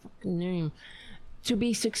her fucking name, to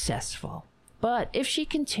be successful. But if she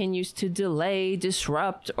continues to delay,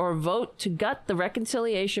 disrupt, or vote to gut the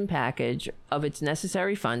reconciliation package of its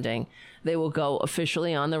necessary funding, they will go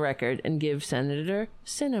officially on the record and give Senator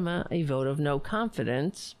Sinema a vote of no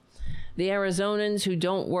confidence. The Arizonans who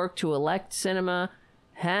don't work to elect Sinema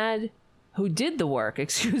who did the work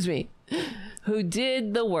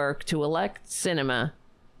to elect Sinema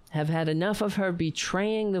have had enough of her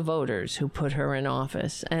betraying the voters who put her in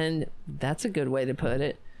office. And that's a good way to put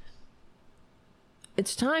it.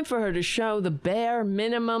 It's time for her to show the bare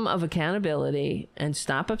minimum of accountability and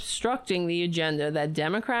stop obstructing the agenda that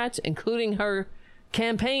Democrats, including her,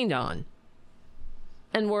 campaigned on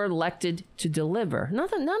and were elected to deliver.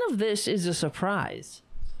 None of this is a surprise.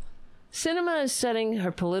 Sinema is setting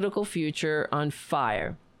her political future on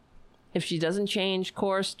fire. If she doesn't change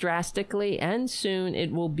course drastically and soon,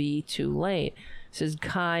 it will be too late, says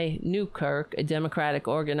Kai Newkirk, a Democratic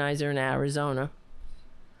organizer in Arizona.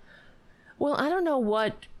 Well, I don't know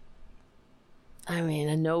what,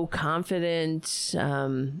 a no confidence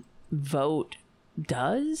vote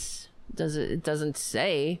does. It doesn't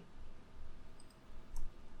say.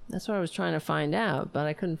 That's what I was trying to find out, but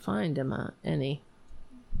I couldn't find any.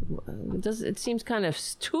 It seems kind of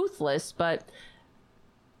toothless, but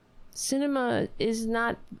Sinema is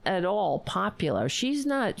not at all popular. She's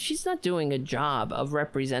not doing a job of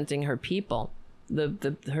representing her people,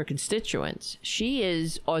 her constituents. She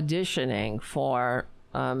is auditioning for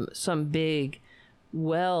some big,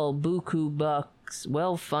 buku buck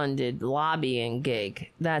well-funded lobbying gig.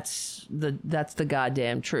 That's the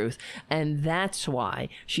goddamn truth. And that's why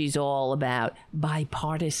she's all about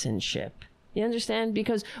bipartisanship. You understand?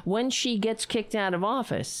 Because when she gets kicked out of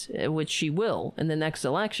office, which she will in the next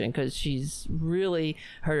election, because she's really,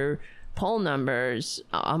 her poll numbers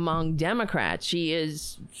among Democrats, she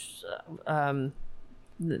is,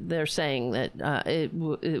 they're saying that it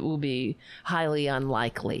will be highly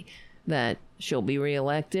unlikely that she'll be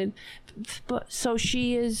reelected. But so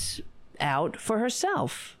she is out for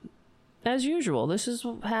herself, as usual. This is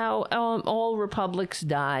how all republics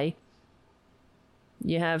die.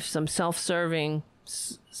 You have some self-serving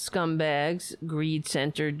scumbags,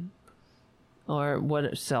 greed-centered, or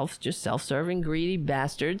just self-serving, greedy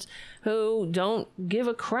bastards who don't give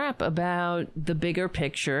a crap about the bigger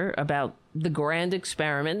picture, about the grand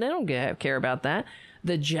experiment. They don't care about that.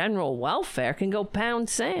 The general welfare can go pound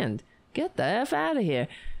sand. Get the F out of here.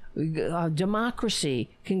 Democracy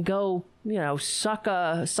can go, suck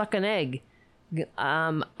an egg.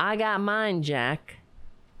 I got mine, Jack.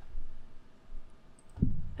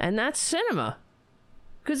 And that's cinema.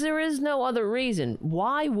 Because there is no other reason.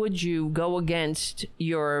 Why would you go against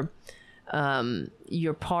your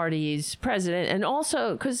party's president? And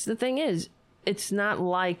also, because the thing is, it's not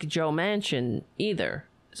like Joe Manchin either.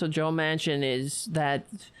 So Joe Manchin is that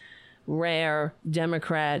rare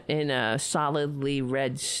Democrat in a solidly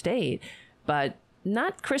red state. But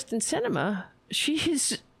not Kristen Sinema.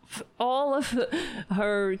 She's... all of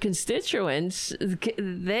her constituents,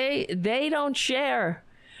 they don't share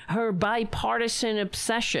her bipartisan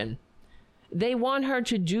obsession. They want her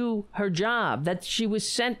to do her job that she was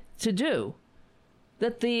sent to do.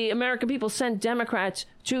 That the American people sent Democrats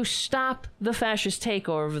to stop the fascist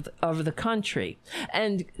takeover of the country.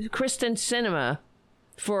 And Kristen Sinema,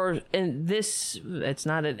 it's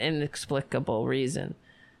not an inexplicable reason.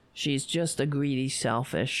 She's just a greedy,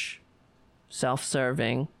 selfish,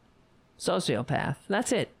 self-serving sociopath.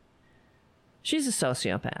 That's it. She's a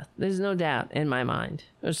sociopath. There's no doubt in my mind.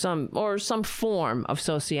 Or some form of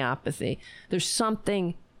sociopathy. There's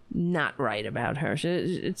something not right about her.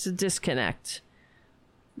 It's a disconnect.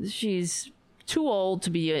 She's too old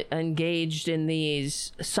to be engaged in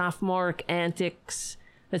these sophomoric antics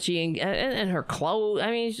that and her clothes.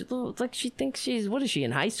 I mean, like she thinks what is she,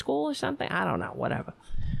 in high school or something? I don't know, whatever.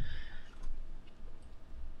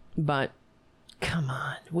 But come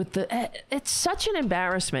on, it's such an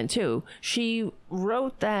embarrassment too. She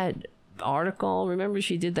wrote that article. Remember,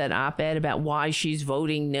 she did that op-ed about why she's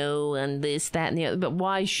voting no and this, that, and the other, but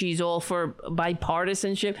why she's all for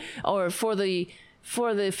bipartisanship or for the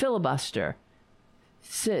filibuster.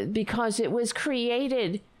 Because it was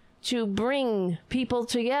created to bring people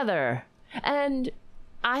together. And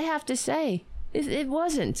I have to say, it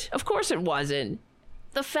wasn't. Of course it wasn't.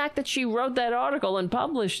 The fact that she wrote that article and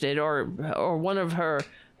published it, or one of her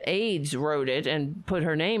aides wrote it and put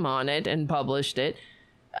her name on it and published it,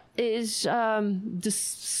 is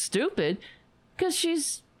just stupid.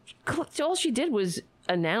 Because all she did was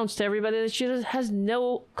announce to everybody that she has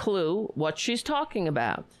no clue what she's talking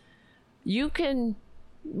about. You can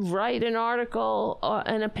write an article, or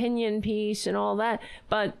an opinion piece, and all that,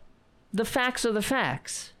 but the facts are the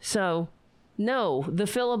facts. So, no, the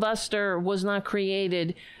filibuster was not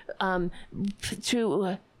created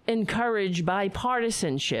to encourage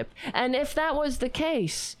bipartisanship. And if that was the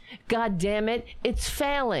case, God damn it, it's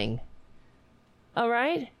failing. All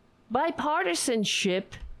right? Bipartisanship,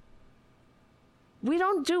 we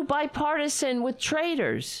don't do bipartisan with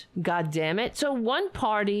traitors, God damn it. So one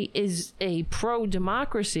party is a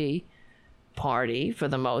pro-democracy party for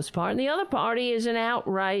the most part, and the other party is an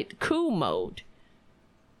outright coup mode,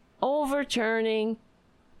 overturning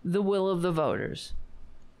the will of the voters.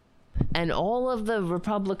 And all of the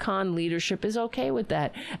Republican leadership is okay with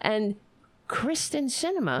that. And Kristen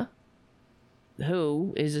Sinema,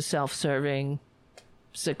 who is a self-serving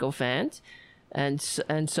sycophant and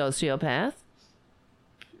sociopath,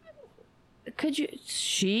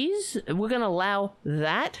 we're going to allow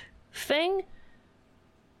that thing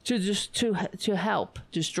to help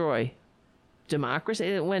destroy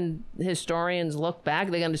democracy. When historians look back,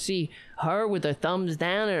 they're going to see her with her thumbs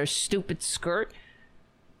down and her stupid skirt.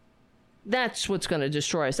 That's what's going to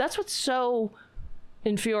destroy us. That's what's so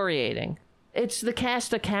infuriating. It's the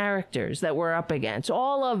cast of characters that we're up against,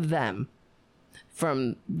 all of them.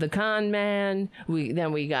 From the con man,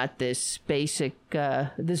 we got this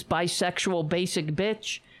bisexual basic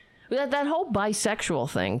bitch. That whole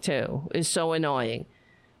bisexual thing too is so annoying.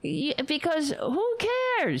 Because who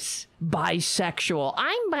cares? Bisexual.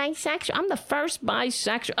 I'm bisexual. I'm the first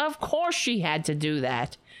bisexual. Of course she had to do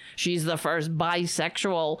that. She's the first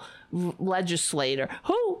bisexual legislator.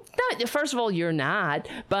 Who? First of all, you're not,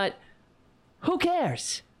 but who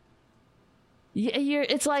cares?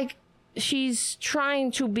 It's like she's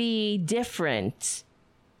trying to be different.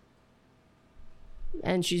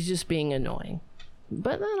 And she's just being annoying.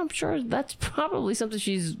 But then I'm sure that's probably something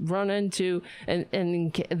she's run into and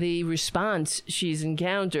the response she's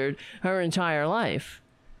encountered her entire life.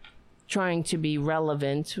 Trying to be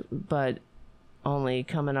relevant, but only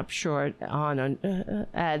coming up short on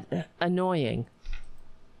annoying.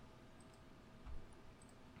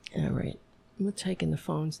 All right. We're taking the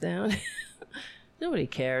phones down. Nobody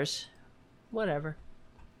cares. Whatever.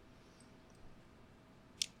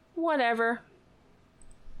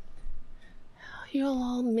 You'll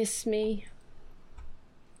all miss me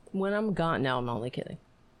when I'm gone. No, I'm only kidding.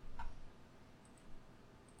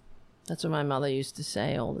 That's what my mother used to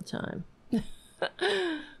say all the time.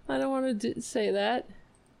 I don't want to say that.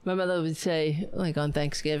 My mother would say, like on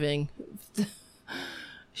Thanksgiving,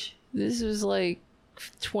 this was like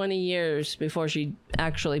 20 years before she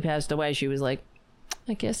actually passed away. She was like,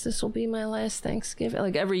 I guess this will be my last Thanksgiving.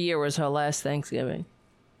 Like every year was her last Thanksgiving.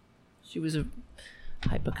 She was a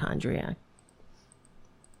hypochondriac.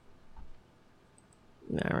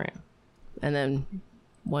 All right. And then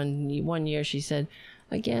one year she said,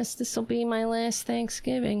 I guess this will be my last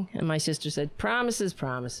Thanksgiving. And my sister said,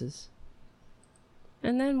 promises.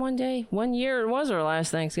 And then one year it was her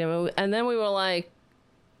last Thanksgiving. And then we were like,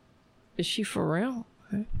 is she for real?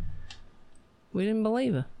 We didn't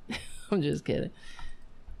believe her. I'm just kidding.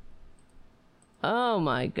 Oh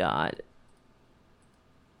my God.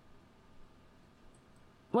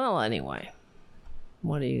 Well, anyway,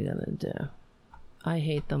 what are you gonna do? I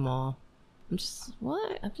hate them all. I'm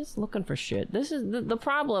just looking for shit. This is the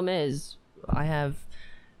problem is I have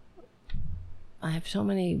so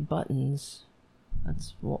many buttons.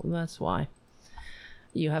 That's why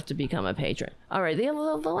you have to become a patron. All right, the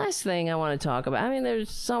last thing I want to talk about. I mean,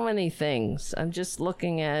 there's so many things. I'm just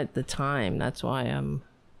looking at the time. That's why I'm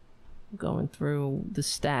going through the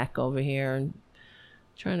stack over here and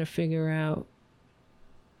trying to figure out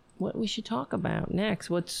what we should talk about next.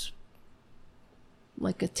 What's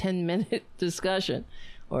like a 10-minute discussion,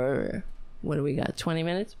 or what do we got, 20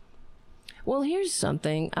 minutes? Well, here's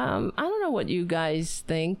something. I don't know what you guys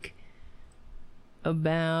think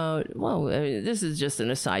about, well, I mean, this is just an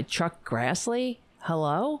aside. Chuck Grassley,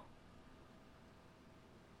 hello?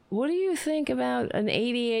 What do you think about an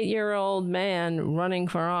 88-year-old man running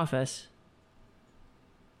for office?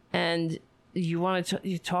 And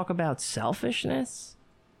you talk about selfishness?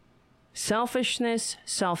 Selfishness,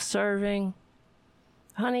 self-serving.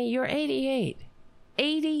 Honey, you're 88.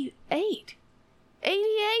 88.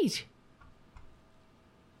 88.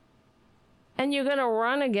 And you're going to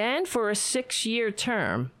run again for a 6-year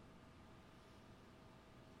term.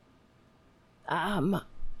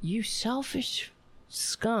 You selfish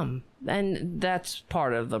scum. And that's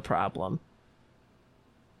part of the problem.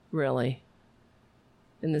 Really.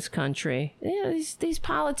 In this country. You know, these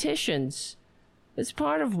politicians. It's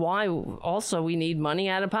part of why also we need money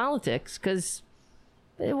out of politics. Because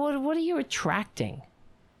what are you attracting?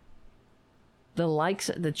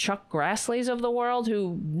 The Chuck Grassleys of the world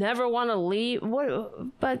who never want to leave.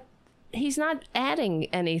 But he's not adding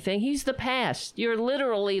anything. He's the past. You're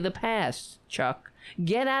literally the past, Chuck.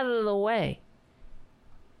 Get out of the way.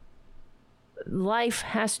 Life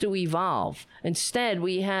has to evolve. Instead,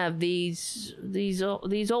 we have these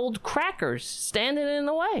old crackers standing in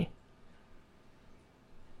the way.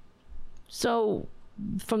 So,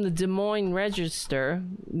 from the Des Moines Register,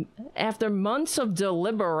 after months of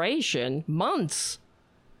deliberation,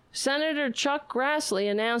 Senator Chuck Grassley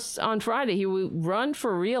announced on Friday he would run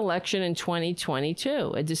for re-election in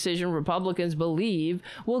 2022, a decision Republicans believe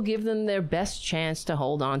will give them their best chance to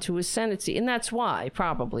hold on to his Senate seat. And that's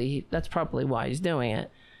probably why he's doing it.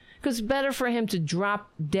 Because it's better for him to drop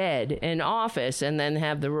dead in office and then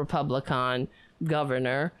have the Republican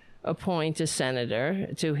governor appoint a senator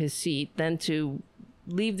to his seat than to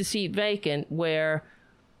leave the seat vacant where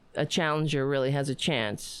a challenger really has a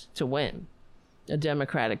chance to win, a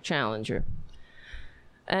Democratic challenger.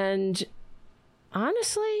 And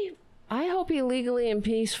honestly, I hope he legally and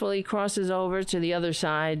peacefully crosses over to the other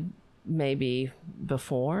side, maybe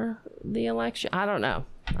before the election. I don't know.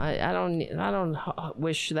 I don't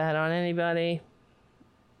wish that on anybody.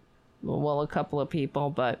 Well, a couple of people,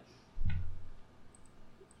 but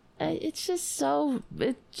it's just so,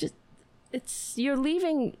 you're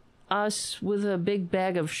leaving us with a big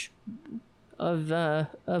bag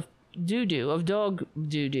doo-doo, of dog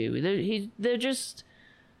doo-doo. They're just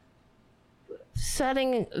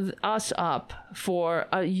setting us up for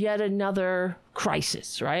yet another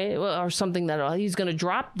crisis, right? Or something that he's going to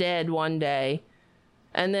drop dead one day,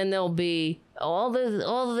 and then there'll be all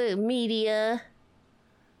the media.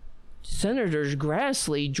 Senator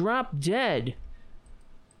Grassley dropped dead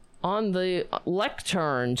on the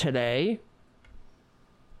lectern today.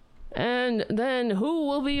 And then who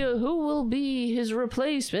will be his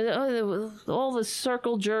replacement? All the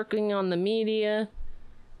circle jerking on the media.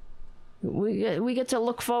 We get to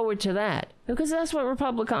look forward to that, because that's what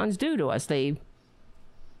Republicans do to us. They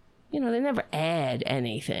never add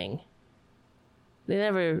anything. They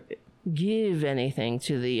never give anything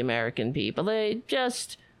to the American people. They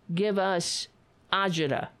just give us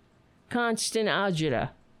agita, constant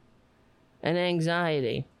agita, and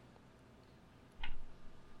anxiety.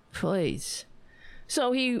 Please.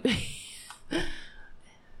 So here's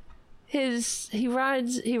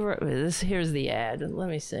the ad. Let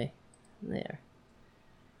me see. There.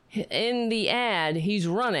 In the ad, he's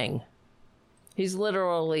running. He's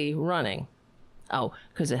literally running. Oh,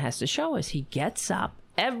 because it has to show us he gets up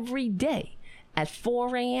every day at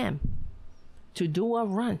 4 a.m. to do a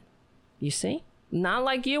run. You see? Not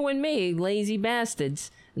like you and me, lazy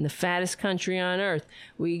bastards, in the fattest country on earth.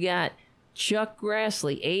 We got Chuck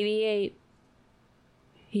Grassley, 88.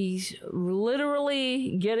 He's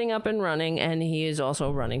literally getting up and running, and he is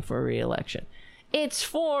also running for re-election. It's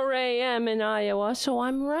 4 a.m. in Iowa, so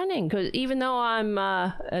I'm running, because even though I'm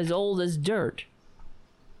as old as dirt,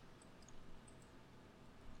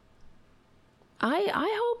 I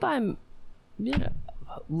hope I'm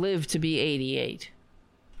live to be 88.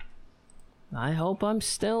 I hope I'm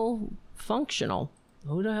still functional.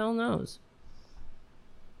 Who the hell knows?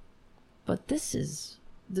 But this is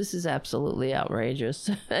absolutely outrageous.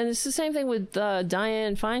 And it's the same thing with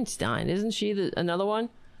Dianne Feinstein. Isn't she another one?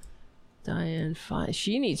 Dianne Feinstein.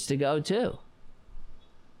 She needs to go too.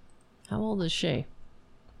 How old is she?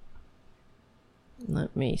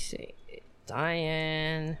 Let me see.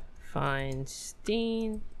 Dianne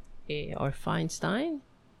Feinstein. Or Feinstein?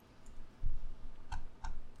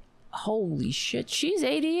 Holy shit. She's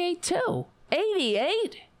 88 too.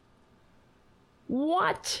 88?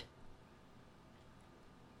 What?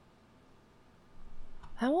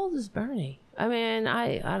 How old is Bernie? I mean,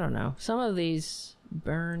 I don't know. Some of these,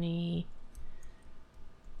 Bernie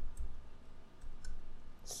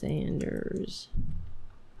Sanders,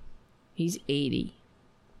 he's 80.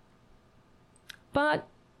 But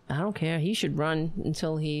I don't care. He should run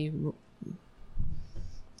until he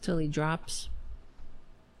drops.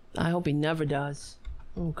 I hope he never does.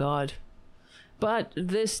 Oh, God. But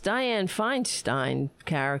this Dianne Feinstein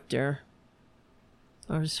character,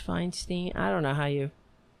 or is Feinstein? I don't know how you...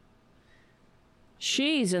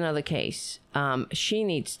 She's another case. She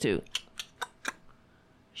needs to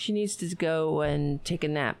go and take a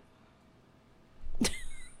nap.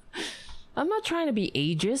 I'm not trying to be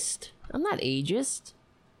ageist. I'm not ageist.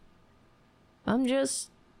 I'm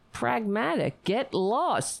just pragmatic. Get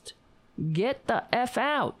lost. Get the F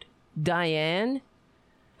out, Diane.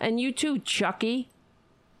 And you too, Chucky.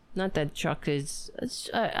 Not that Chuck is...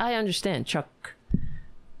 I understand Chuck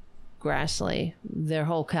Grassley, their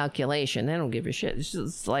whole calculation. They don't give a shit. It's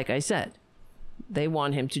just like I said. They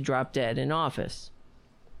want him to drop dead in office.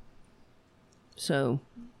 So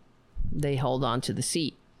they hold on to the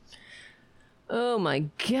seat. Oh my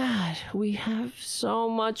God. We have so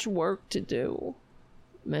much work to do.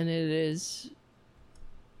 And it is...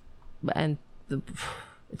 And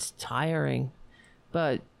it's tiring.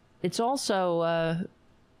 But it's also...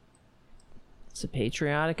 it's a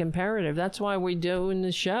patriotic imperative. That's why we're doing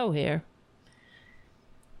the show here.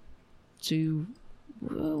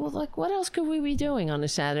 Like, what else could we be doing on a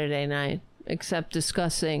Saturday night except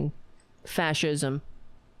discussing fascism?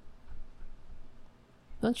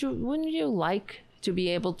 Wouldn't you like to be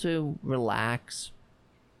able to relax?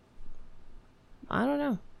 I don't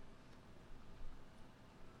know.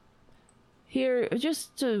 Here,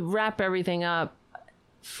 just to wrap everything up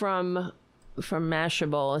from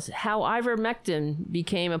Mashable, is how ivermectin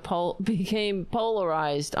became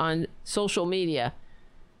polarized on social media.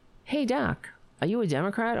 Hey doc, are you a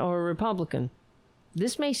Democrat or a Republican?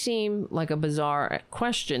 This may seem like a bizarre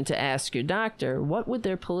question to ask your doctor. What would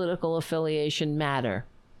their political affiliation matter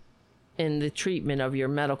in the treatment of your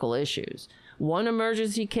medical issues? One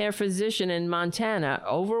emergency care physician in Montana,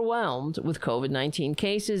 overwhelmed with COVID-19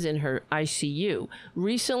 cases in her ICU,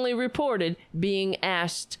 recently reported being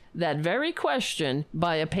asked that very question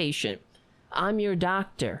by a patient. I'm your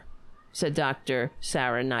doctor. said Dr.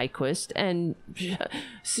 Sarah Nyquist. And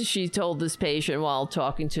she told this patient while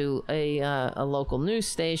talking to a local news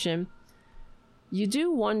station, "You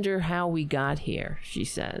do wonder how we got here," she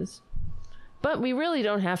says. But we really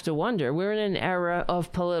don't have to wonder. We're in an era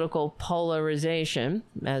of political polarization,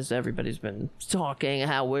 as everybody's been talking,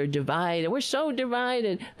 how we're divided. We're so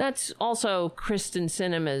divided. That's also Kristen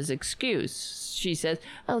Sinema's excuse. She says,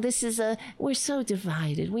 "Oh, we're so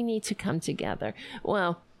divided. We need to come together."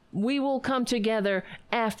 Well, we will come together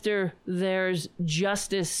after there's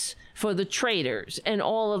justice for the traitors, and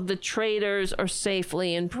all of the traitors are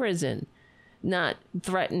safely in prison, not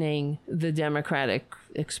threatening the democratic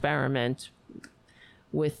experiment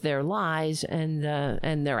with their lies and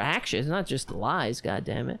their actions. Not just the lies,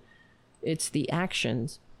 goddammit. It's the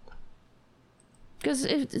actions. Because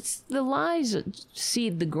it's the lies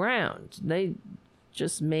seed the ground. They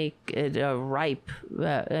just make it a ripe.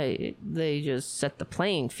 They just set the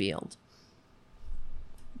playing field.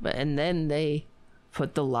 And then they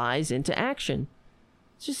put the lies into action.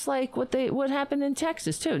 Just like what happened in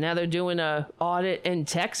Texas too. Now they're doing a audit in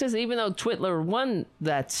Texas, even though Twitler won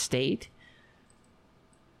that state.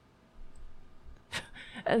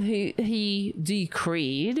 He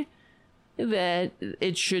decreed that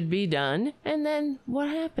it should be done, and then what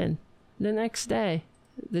happened? The next day,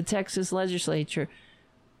 the Texas legislature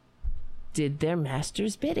did their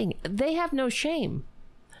master's bidding. They have no shame.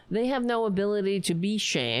 They have no ability to be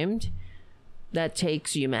shamed. That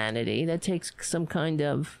takes humanity. That takes some kind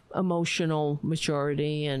of emotional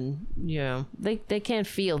maturity, and they can't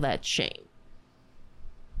feel that shame.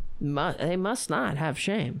 They must not have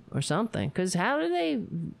shame or something, because how do they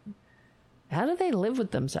live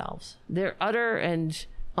with themselves? Their utter and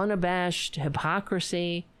unabashed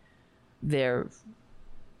hypocrisy. I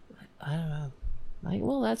don't know.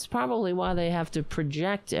 Well, that's probably why they have to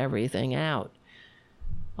project everything out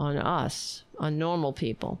on us, on normal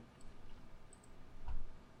people.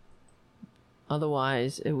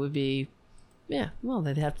 Otherwise, it would be,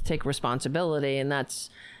 they'd have to take responsibility, and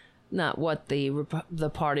that's not what the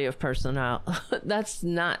party of personal. That's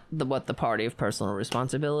not what the party of personal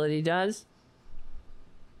responsibility does.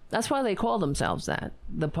 That's why they call themselves that,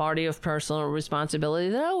 the party of personal responsibility.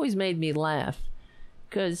 That always made me laugh,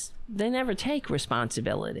 because they never take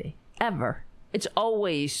responsibility ever. It's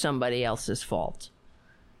always somebody else's fault.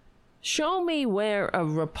 Show me where a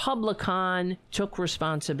Republican took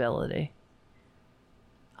responsibility.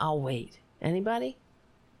 I'll wait. Anybody?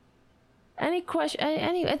 Any question?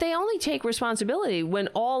 They only take responsibility when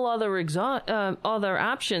all other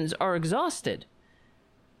options are exhausted.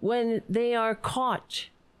 When they are caught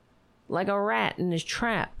like a rat in a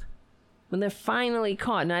trap. When they're finally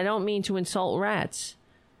caught. And I don't mean to insult rats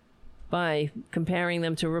by comparing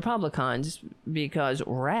them to Republicans, because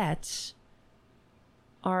rats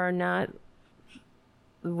would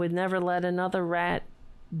never let another rat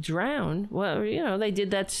drown. Well, they did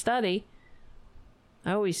that study.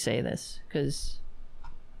 I always say this because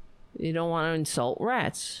you don't want to insult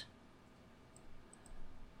rats.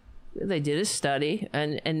 They did a study,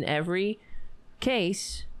 and in every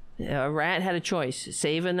case, a rat had a choice: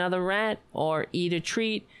 save another rat or eat a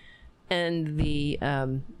treat. And the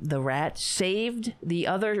rat saved the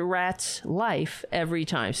other rat's life every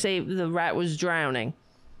time. The rat was drowning,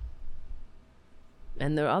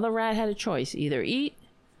 and the other rat had a choice: either eat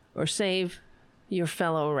or save your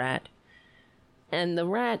fellow rat. And the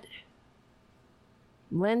rat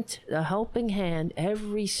lent a helping hand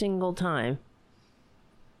every single time.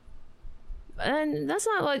 And that's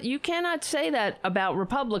not what you cannot say that about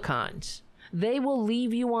Republicans. They will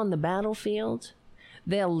leave you on the battlefield.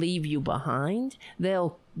 They'll leave you behind.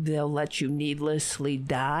 They'll let you needlessly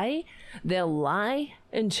die. They'll lie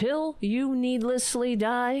until you needlessly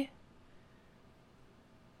die.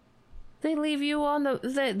 They leave you on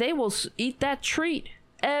they will eat that treat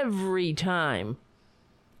every time.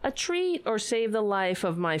 A treat or save the life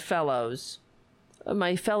of my fellow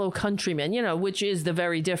countrymen, which is the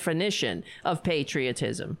very definition of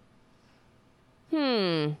patriotism.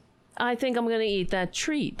 I think I'm going to eat that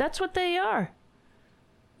treat. That's what they are.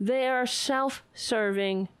 They are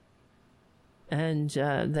self-serving, and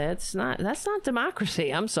that's not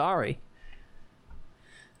democracy. I'm sorry.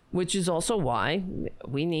 Which is also why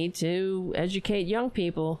we need to educate young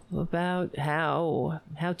people about how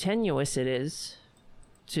tenuous it is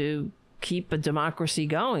to keep a democracy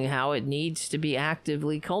going, how it needs to be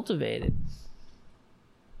actively cultivated.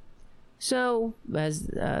 So, as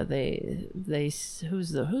who's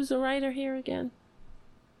the writer here again?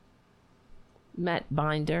 Matt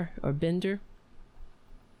Binder or Binder.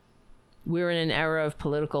 We're in an era of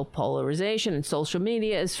political polarization, and social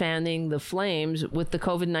media is fanning the flames. With the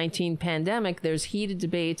COVID-19 pandemic, there's heated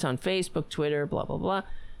debates on Facebook, Twitter, blah, blah, blah.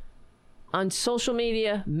 On social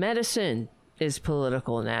media, medicine is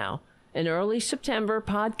political now. In early September,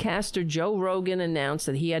 podcaster Joe Rogan announced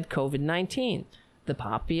that he had COVID-19. The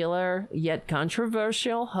popular yet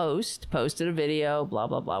controversial host posted a video, blah,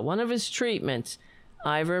 blah, blah. One of his treatments,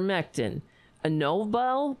 ivermectin, a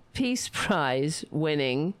Nobel Prize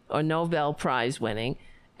winning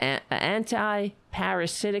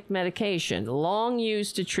anti-parasitic medication long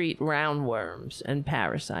used to treat roundworms and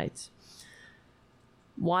parasites.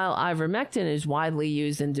 While ivermectin is widely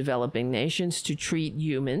used in developing nations to treat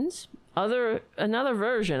humans, another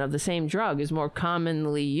version of the same drug is more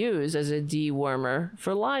commonly used as a dewormer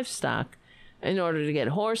for livestock. In order to get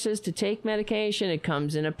horses to take medication, it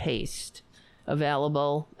comes in a paste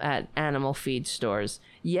available at animal feed stores.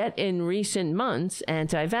 Yet in recent months,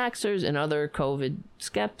 anti-vaxxers and other COVID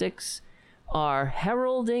skeptics are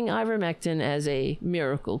heralding ivermectin as a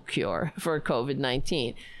miracle cure for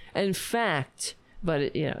COVID-19. In fact, but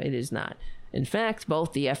it is not. In fact,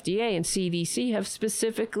 both the FDA and CDC have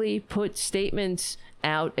specifically put statements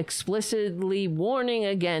out explicitly warning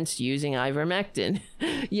against using ivermectin.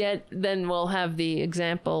 Yet then we'll have the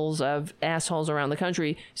examples of assholes around the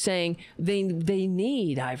country saying they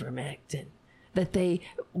need ivermectin, that they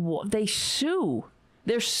sue.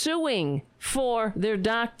 They're suing for their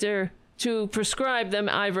doctor to prescribe them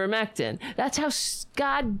ivermectin. That's how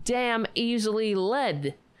goddamn easily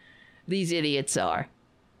led these idiots are.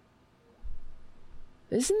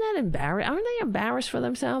 Isn't that embarrassing? Aren't they embarrassed for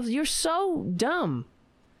themselves? You're so dumb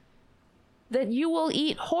that you will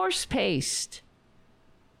eat horse paste.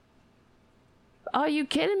 Are you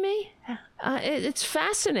kidding me? It's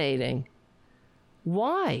fascinating.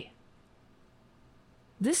 Why?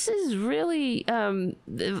 This is really a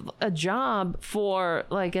job for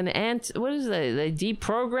like a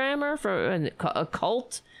deprogrammer, for a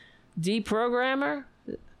cult deprogrammer.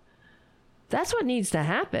 That's what needs to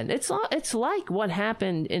happen. It's like what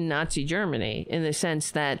happened in Nazi Germany, in the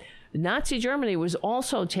sense that Nazi Germany was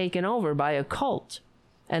also taken over by a cult,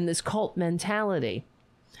 and this cult mentality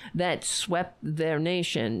that swept their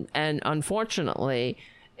nation. And unfortunately,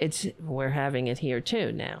 we're having it here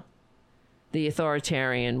too now. The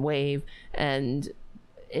authoritarian wave. And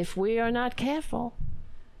if we are not careful,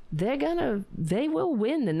 they will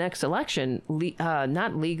win the next election,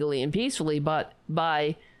 not legally and peacefully, but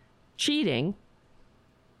by cheating,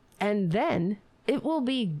 and then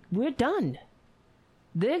we're done.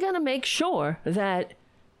 They're going to make sure that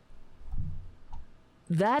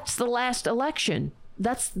that's the last election.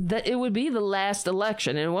 That it would be the last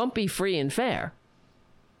election, and it won't be free and fair.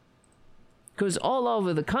 Because all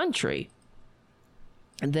over the country,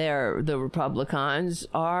 the Republicans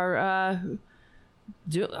are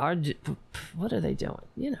what are they doing?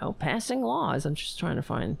 Passing laws. I'm just trying to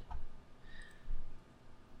find.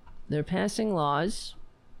 They're passing laws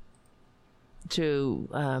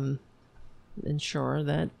to ensure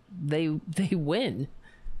that they win.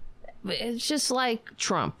 It's just like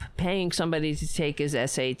Trump paying somebody to take his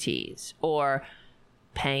SATs, or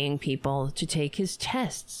paying people to take his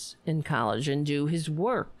tests in college and do his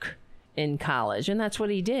work in college. And that's what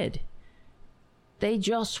he did. They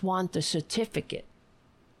just want the certificate.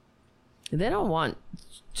 They don't want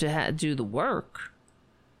to do the work.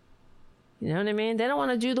 You know what I mean? They don't want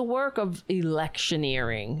to do the work of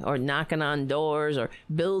electioneering or knocking on doors or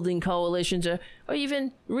building coalitions or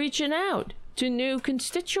even reaching out to new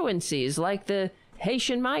constituencies like the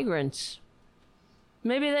Haitian migrants.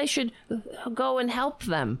 Maybe they should go and help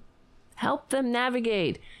them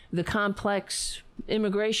navigate the complex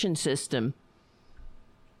immigration system.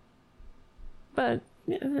 But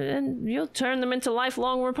and you'll turn them into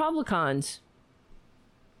lifelong Republicans.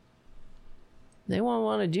 They won't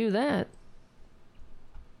want to do that.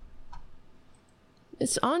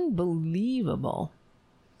 It's unbelievable.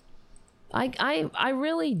 I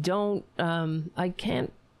really don't, I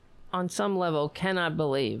can't, on some level, cannot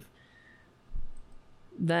believe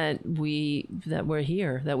that we're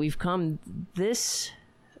here, that we've come this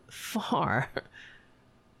far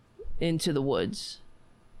into the woods.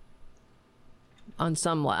 On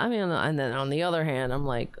some level, I mean, and then on the other hand, I'm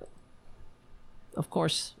like, of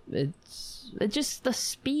course, it's just the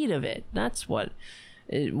speed of it. That's what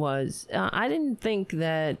it was. I didn't think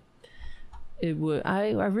that it would.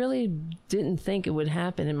 I really didn't think it would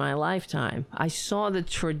happen in my lifetime. I saw the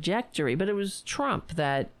trajectory, but it was Trump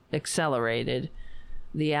that accelerated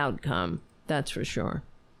the outcome. That's for sure.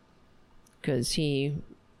 Because he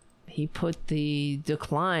put the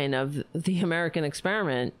decline of the American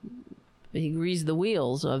experiment. He greased the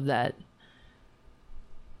wheels of that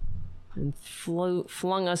and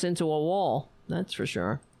flung us into a wall. That's for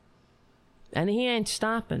sure. And he ain't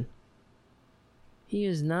stopping. He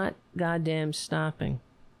is not goddamn stopping.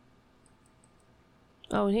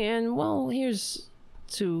 Oh, and well, here's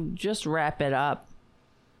to just wrap it up,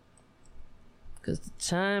 because the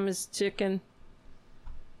time is ticking.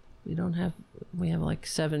 We have like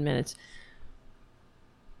 7 minutes.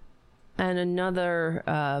 And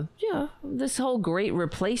another, this whole great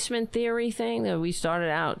replacement theory thing that we started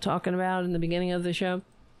out talking about in the beginning of the show.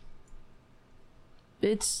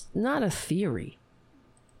 It's not a theory.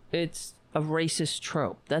 It's a racist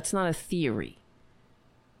trope. That's not a theory.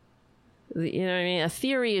 You know what I mean? A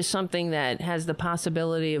theory is something that has the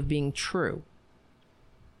possibility of being true.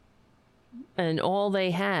 And all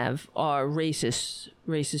they have are racist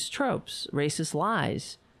tropes, racist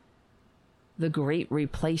lies. The great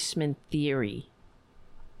replacement theory.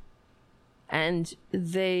 And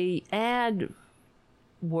they add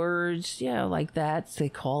words, like that. They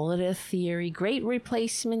call it a theory. Great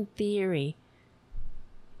replacement theory.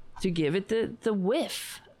 To give it the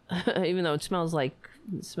whiff. Even though it smells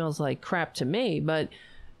like crap to me, but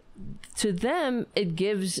to them it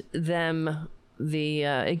gives them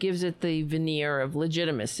it gives it the veneer of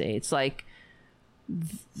legitimacy. It's like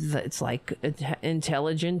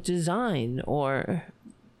intelligent design, or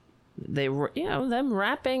them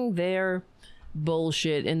wrapping their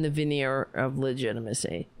bullshit in the veneer of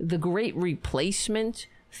legitimacy. The great replacement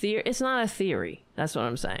theory, it's not a theory. That's what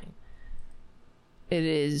I'm saying.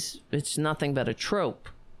 It's nothing but a trope.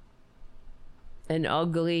 An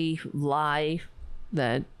ugly lie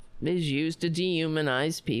that is used to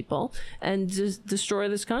dehumanize people and destroy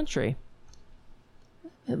this country.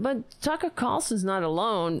 But Tucker Carlson's not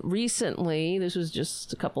alone. Recently, this was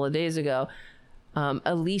just a couple of days ago,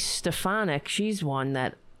 Elise Stefanik, she's one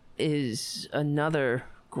that is another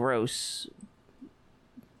gross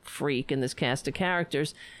freak in this cast of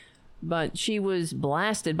characters. But she was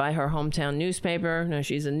blasted by her hometown newspaper. Now,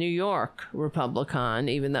 she's a New York Republican,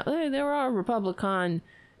 even though there are Republican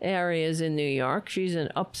areas in New York. She's an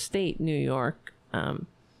upstate New York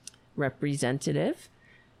representative.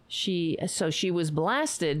 She was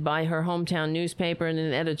blasted by her hometown newspaper in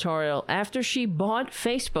an editorial after she bought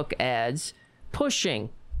Facebook ads pushing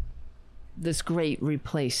this great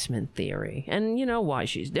replacement theory. And you know why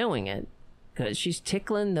she's doing it. Because she's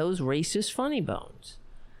tickling those racist funny bones.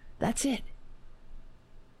 That's it.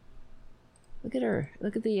 Look at her.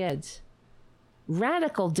 Look at the ads.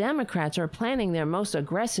 Radical Democrats are planning their most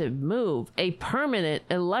aggressive move, a permanent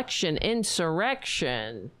election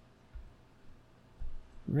insurrection.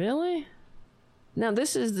 Really? Now,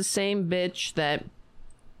 this is the same bitch that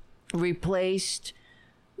replaced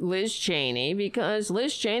Liz Cheney because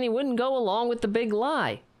Liz Cheney wouldn't go along with the big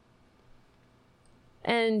lie.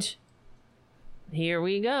 And here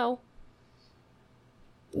we go.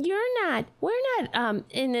 We're not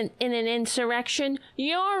in an insurrection.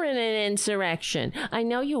 You're in an insurrection. I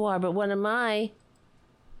know you are, but what am I?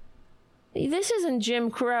 This isn't Jim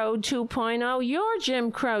Crow 2.0. You're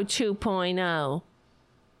Jim Crow 2.0.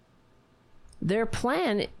 Their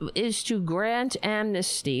plan is to grant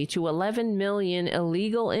amnesty to 11 million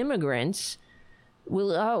illegal immigrants,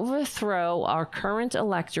 will overthrow our current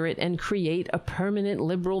electorate and create a permanent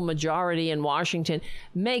liberal majority in Washington.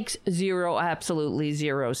 Makes absolutely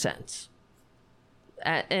zero sense.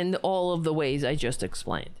 In all of the ways I just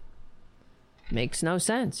explained. Makes no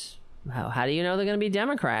sense. How do you know they're going to be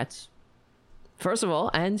Democrats? First of all,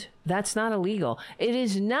 and that's not illegal. It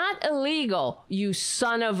is not illegal, you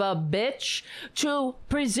son of a bitch, to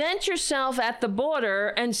present yourself at the border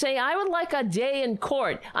and say, I would like a day in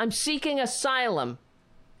court. I'm seeking asylum.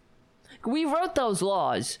 We wrote those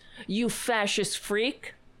laws, you fascist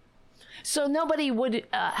freak. So nobody would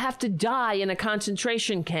have to die in a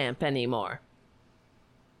concentration camp anymore.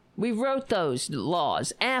 We wrote those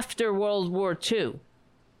laws after World War II.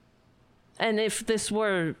 And if this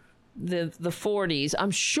were the 40s,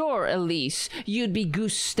 I'm sure, Elise, you'd be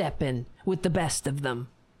goose-stepping with the best of them.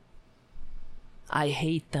 I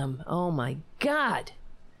hate them. Oh, my God.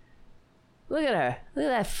 Look at her. Look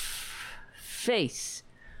at that face.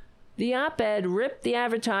 The op-ed ripped the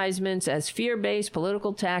advertisements as fear-based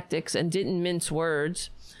political tactics and didn't mince words.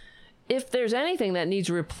 If there's anything that needs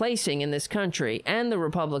replacing in this country and the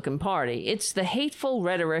Republican Party, it's the hateful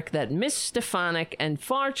rhetoric that Miss Stefanik and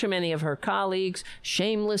far too many of her colleagues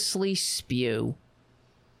shamelessly spew.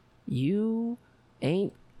 You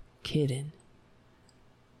ain't kidding.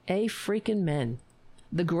 Freaking men.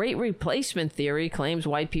 The Great Replacement Theory claims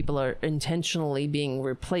white people are intentionally being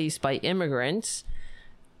replaced by immigrants.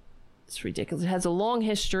 It's ridiculous. It has a long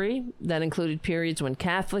history that included periods when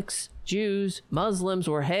Catholics Jews, Muslims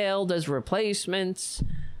were hailed as replacements.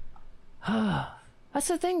 That's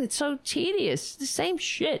the thing that's so tedious. The same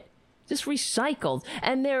shit, just recycled.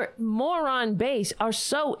 And their moron base are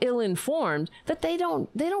so ill-informed that they don't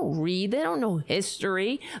read, they don't know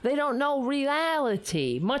history, they don't know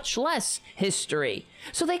reality, much less history.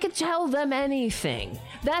 So they can tell them anything.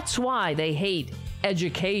 That's why they hate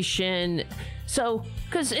education. So,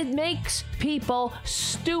 because it makes people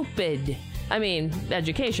stupid. I mean,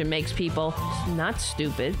 education makes people not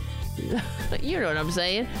stupid. You know what I'm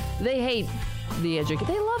saying? They hate the educated.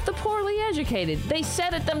 They love the poorly educated. They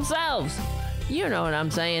said it themselves. You know what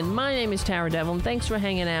I'm saying? My name is Tara Devlin. Thanks for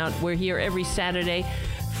hanging out. We're here every Saturday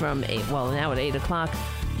from 8, well, now at 8 o'clock.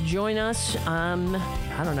 Join us on,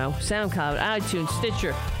 I don't know, SoundCloud, iTunes,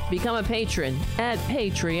 Stitcher. Become a patron at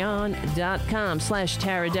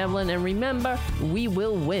patreon.com/Tara Devlin. And remember, we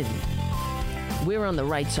will win. We're on the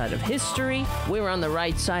right side of history. We're on the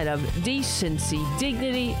right side of decency,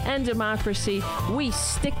 dignity, and democracy. We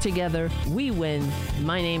stick together. We win.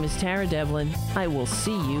 My name is Tara Devlin. I will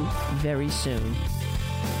see you very soon.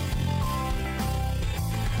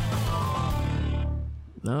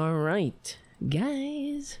 All right,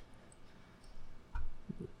 guys.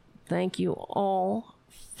 Thank you all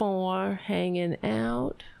for hanging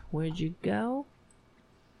out. Where'd you go?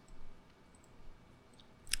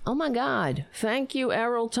 Oh my God. Thank you,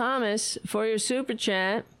 Errol Thomas, for your super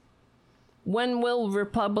chat. When will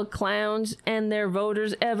Republic clowns and their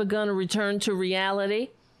voters ever gonna return to reality?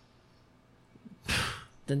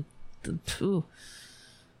 The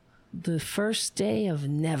first day of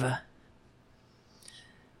never.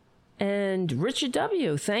 And Richard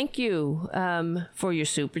W., thank you for your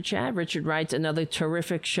super chat. Richard writes, another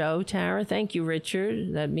terrific show, Tara. Thank you,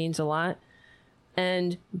 Richard. That means a lot.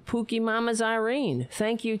 And Pookie Mama's Irene.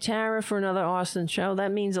 Thank you, Tara, for another awesome show.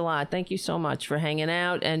 That means a lot. Thank you so much for hanging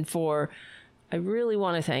out. And I really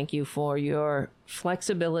want to thank you for your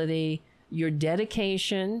flexibility, your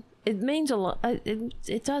dedication. It means a lot.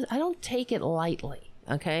 It does. I don't take it lightly,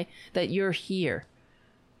 okay, that you're here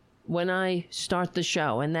when I start the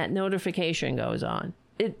show and that notification goes on.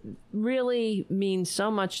 It really means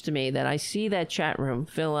so much to me that I see that chat room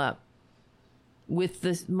fill up with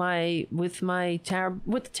the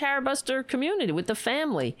Tara Buster community, with the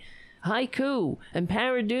family. Haiku and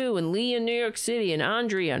Paradu and Lee in New York City and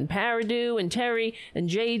Andrea and Paradu and Terry and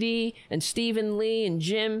JD and Stephen Lee and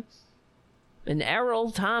Jim and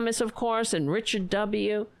Errol Thomas, of course, and Richard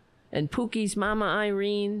W. and Pookie's Mama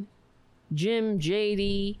Irene, Jim,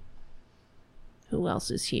 JD. Who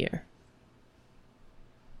else is here?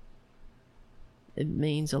 It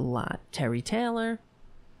means a lot. Terry Taylor.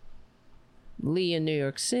 Lee in New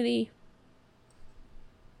York City.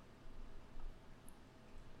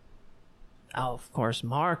 Oh, of course,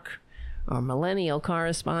 Mark, our millennial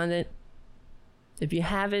correspondent. If you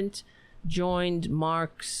haven't joined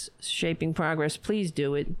Mark's Shaping Progress, please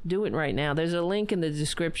do it. Do it right now. There's a link in the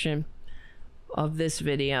description of this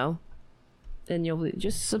video. And you'll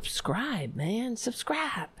just subscribe, man.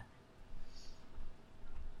 Subscribe.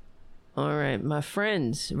 All right, my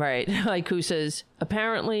friends. Right, Haiku says,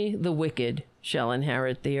 apparently the wicked shall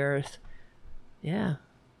inherit the earth. Yeah,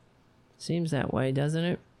 seems that way, doesn't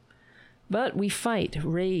it? But we fight,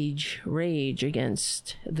 rage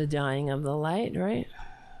against the dying of the light, right?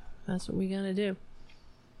 That's what we gotta do.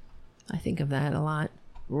 I think of that a lot.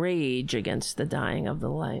 Rage against the dying of the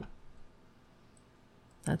light.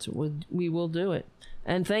 That's what we will do it.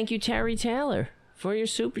 And thank you, Terry Taylor, for your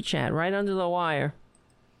super chat right under the wire.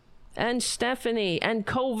 And Stephanie and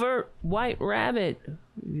Covert White Rabbit.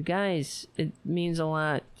 You guys, it means a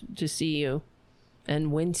lot to see you.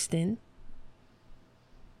 And Winston.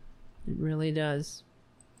 It really does.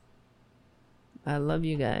 I love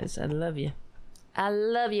you guys. I love you. I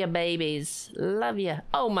love you, babies. Love you.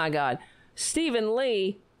 Oh my God. Stephen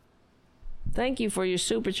Lee, thank you for your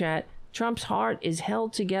super chat. Trump's heart is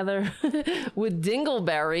held together with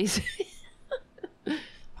dingleberries.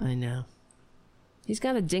 I know. He's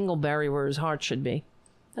got a dingleberry where his heart should be.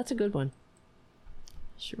 That's a good one.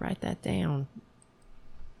 Should write that down.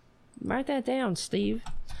 Write that down, Steve.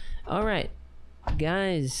 All right.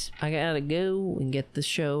 Guys, I gotta go and get the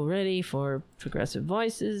show ready for Progressive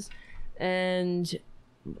Voices. And,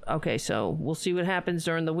 okay, so we'll see what happens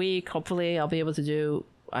during the week. Hopefully I'll be able to do...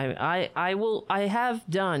 I have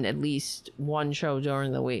done at least one show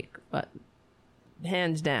during the week, but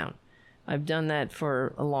hands down, I've done that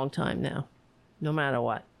for a long time now, no matter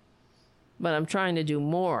what. But I'm trying to do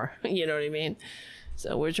more, you know what I mean?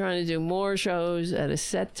 So we're trying to do more shows at a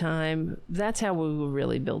set time. That's how we will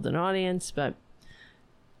really build an audience, but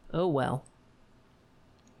oh well.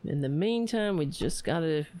 in the meantime, we just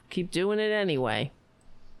gotta keep doing it anyway.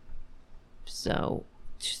 So,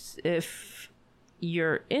 if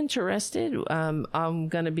you're interested, I'm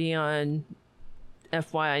gonna be on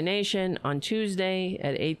FYI Nation on Tuesday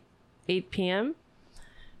at 8 p.m.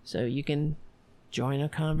 So you can join a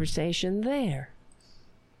conversation there.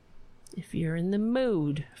 If you're in the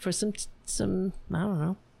mood for some I don't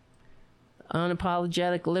know,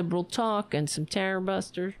 unapologetic liberal talk and some Tara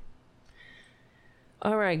Buster.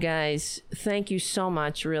 All right, guys. Thank you so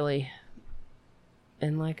much, really.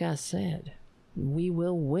 And like I said, we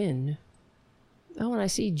will win. Oh, and I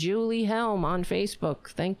see Julie Helm on Facebook.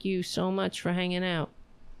 Thank you so much for hanging out.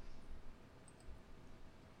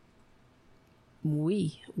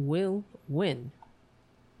 We will win.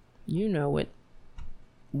 You know it.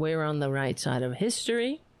 We're on the right side of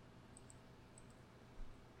history.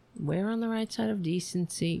 We're on the right side of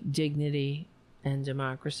decency, dignity, and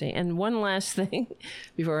democracy. And one last thing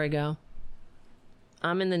before I go.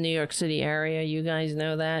 I'm in the New York City area. You guys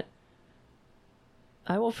know that.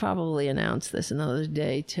 I will probably announce this another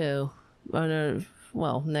day, too.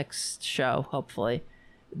 Next show, hopefully.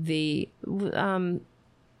 We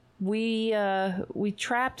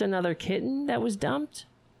trapped another kitten that was dumped.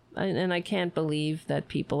 And I can't believe that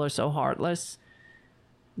people are so heartless.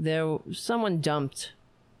 Someone dumped,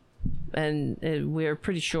 and we're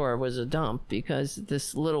pretty sure it was a dump because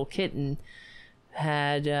this little kitten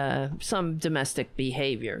had some domestic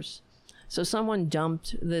behaviors. So someone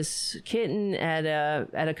dumped this kitten at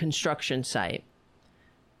a construction site,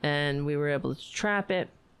 and we were able to trap it.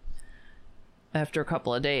 After a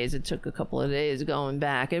couple of days, it took a couple of days going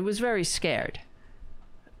back. It was very scared.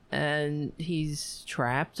 And he's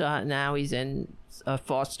trapped. Now he's in a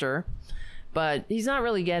foster. But he's not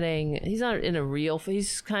in a real,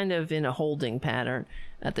 he's kind of in a holding pattern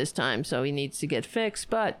at this time. So he needs to get fixed.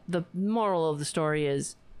 But the moral of the story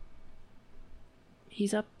is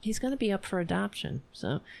he's going to be up for adoption.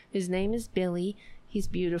 So his name is Billy. He's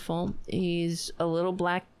beautiful. He's a little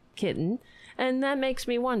black kitten. And that makes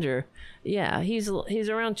me wonder. Yeah, he's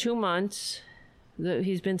around 2 months.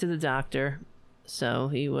 He's been to the doctor. So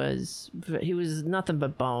he was nothing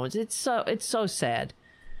but bones. It's so sad.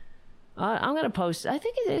 I'm gonna post. I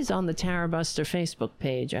think it is on the Tara Buster Facebook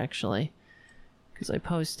page actually, because I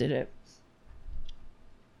posted it,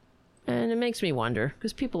 and it makes me wonder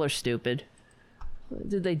because people are stupid.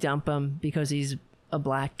 Did they dump him because he's a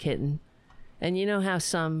black kitten? And you know how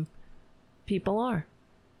some people are.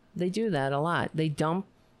 They do that a lot. They dump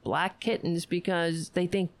black kittens because they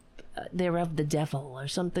think they're of the devil or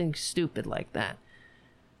something stupid like that.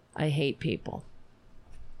 I hate people.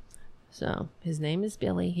 So his name is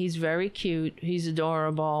Billy. He's very cute. He's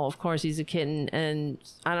adorable. Of course, he's a kitten, and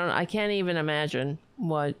I can't even imagine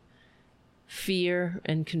what fear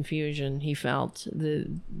and confusion he felt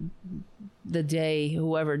the day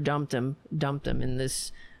whoever dumped him in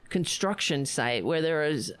this construction site where there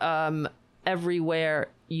is everywhere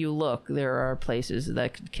you look, there are places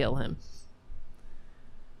that could kill him.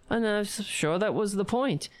 And I'm sure that was the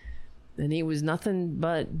point. And he was nothing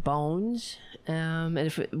but bones. And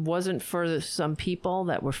if it wasn't for some people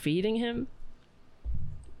that were feeding him,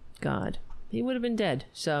 God, he would have been dead.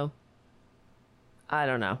 So, I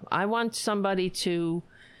don't know. I want somebody to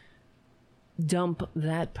dump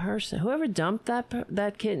that person. Whoever dumped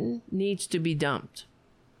that kitten needs to be dumped.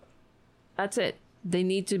 That's it. They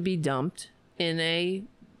need to be dumped in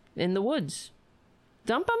the woods.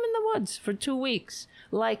 Dump them in the woods for 2 weeks,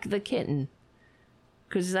 like the kitten.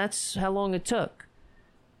 Because that's how long it took.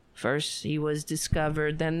 First, he was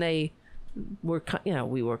discovered. Then they were,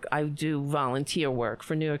 I do volunteer work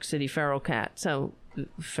for New York City Feral Cat. So,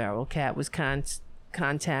 Feral Cat was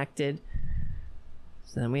contacted.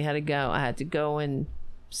 So then we had to go. I had to go and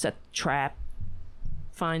set the trap.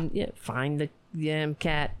 Find the damn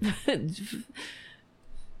cat.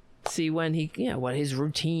 See when what his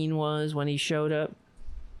routine was when he showed up.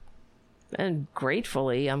 And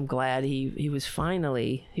gratefully, I'm glad he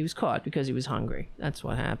was caught because he was hungry. That's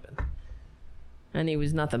what happened. And he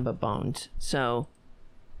was nothing but bones. So,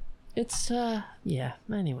 it's,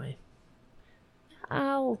 anyway.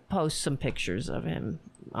 I'll post some pictures of him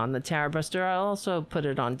on the Tara Buster. I'll also put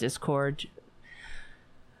it on Discord.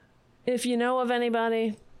 If you know of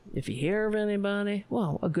anybody, if you hear of anybody,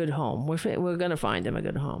 well, a good home. We're going to find him a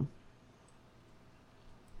good home.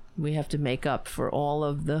 We have to make up for all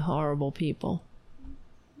of the horrible people.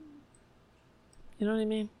 You know what I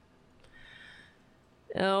mean?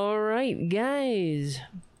 All right, guys.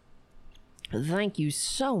 Thank you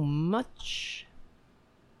so much.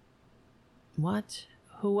 What?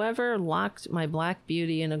 Whoever locked my Black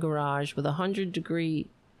Beauty in a garage with 100-degree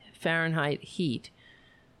Fahrenheit heat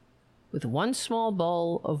with one small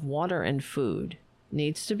bowl of water and food.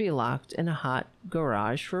 Needs to be locked in a hot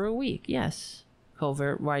garage for a week. Yes,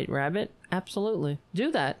 Covert White Rabbit, absolutely.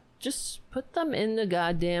 Do that. Just put them in the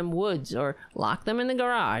goddamn woods or lock them in the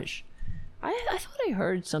garage. I thought I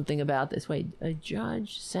heard something about this. Wait, a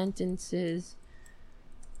judge sentences...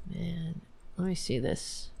 Man, let me see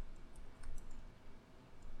this.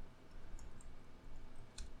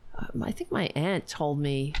 I think my aunt told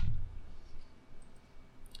me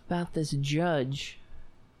about this judge.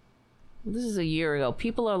 This is a year ago.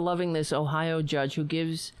 People are loving this Ohio judge who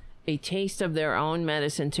gives a taste of their own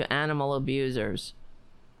medicine to animal abusers.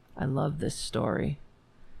 I love this story.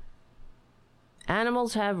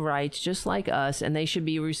 Animals have rights just like us, and they should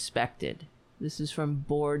be respected. This is from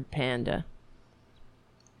Bored Panda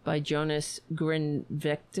by Jonas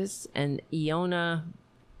Grinvictus and Iona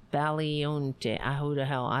Ballionte. Who the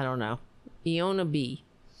hell? I don't know. Iona B.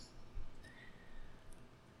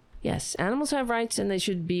 Yes, animals have rights and they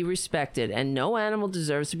should be respected, and no animal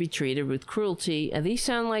deserves to be treated with cruelty. And these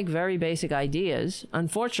sound like very basic ideas.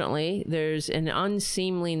 Unfortunately, there's an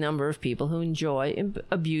unseemly number of people who enjoy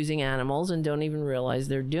abusing animals and don't even realize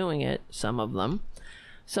they're doing it, some of them.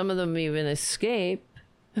 Some of them even escape.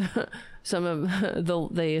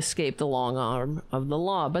 They escape the long arm of the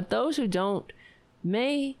law. But those who don't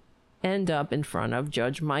may end up in front of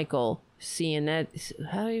Judge Michael Cianetti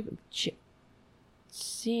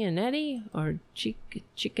or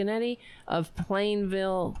Ciccinetti of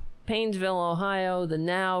Painesville, Ohio, the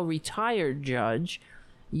now retired judge.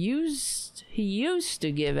 He used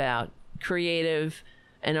to give out creative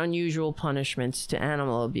and unusual punishments to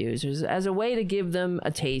animal abusers as a way to give them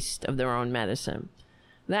a taste of their own medicine.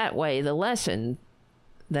 That way, the lesson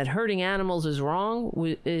that hurting animals is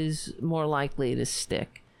wrong is more likely to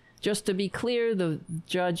stick. Just to be clear, the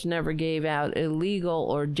judge never gave out illegal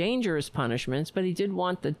or dangerous punishments, but he did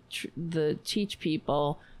want to teach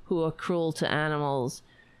people who are cruel to animals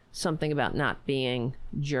something about not being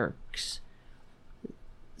jerks.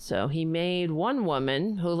 So he made one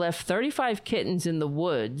woman who left 35 kittens in the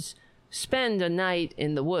woods spend a night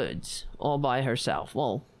in the woods all by herself.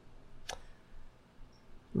 Well,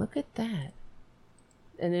 look at that.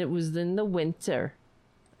 And it was in the winter.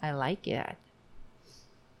 I like it.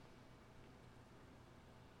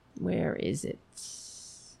 Where is it?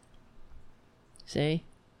 See?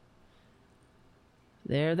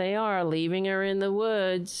 There they are, leaving her in the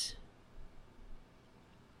woods.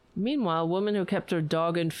 Meanwhile, a woman who kept her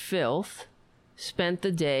dog in filth spent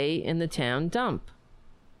the day in the town dump.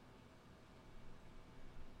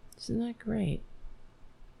 Isn't that great?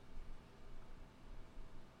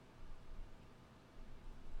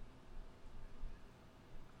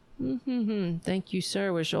 Thank you,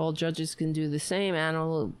 sir. Wish all judges can do the same.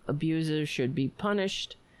 Animal abusers should be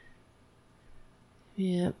punished.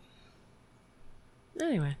 Yep.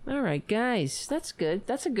 Anyway, all right, guys. That's good.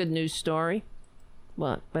 That's a good news story.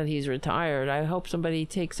 Well, but he's retired. I hope somebody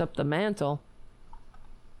takes up the mantle.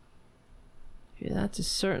 Yeah,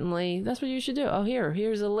 that's what you should do. Oh,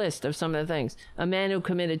 here's a list of some of the things. A man who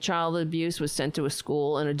committed child abuse was sent to a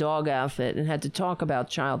school in a dog outfit and had to talk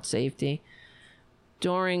about child safety.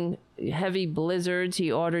 During heavy blizzards,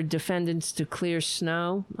 he ordered defendants to clear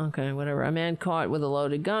snow. Okay, whatever. A man caught with a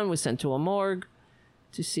loaded gun was sent to a morgue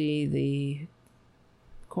to see the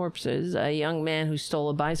corpses. A young man who stole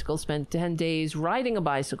a bicycle spent 10 days riding a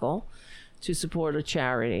bicycle to support a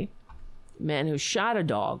charity. A man who shot a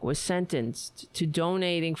dog was sentenced to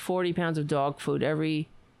donating 40 pounds of dog food every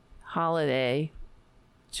holiday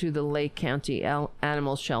to the Lake County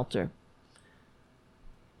Animal Shelter.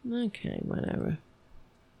 Okay, whatever.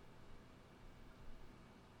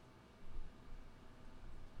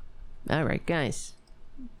 All right, guys.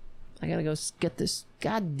 I gotta go get this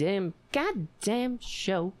goddamn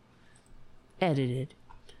show edited.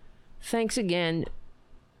 Thanks again.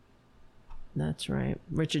 That's right.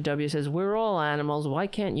 Richard W. says, we're all animals. Why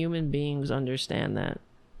can't human beings understand that?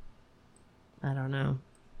 I don't know.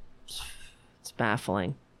 It's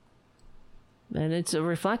baffling. And it's a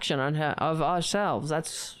reflection of ourselves.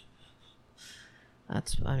 That's, I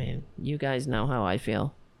mean, you guys know how I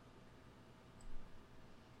feel.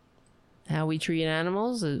 How we treat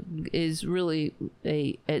animals is really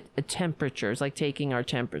a temperature. It's like taking our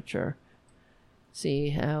temperature.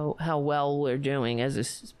 See how well we're doing as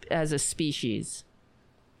a species.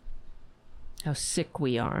 How sick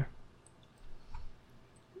we are.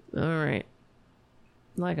 All right.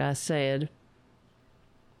 Like I said,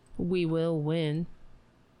 we will win.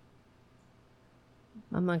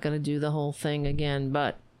 I'm not going to do the whole thing again,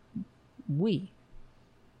 but we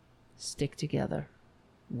stick together.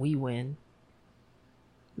 We win.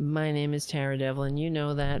 My name is Tara Devlin. You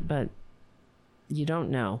know that, but You don't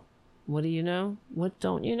know. What do you know? What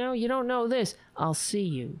don't you know? You don't know this. I'll see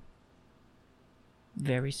you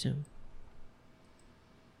very soon.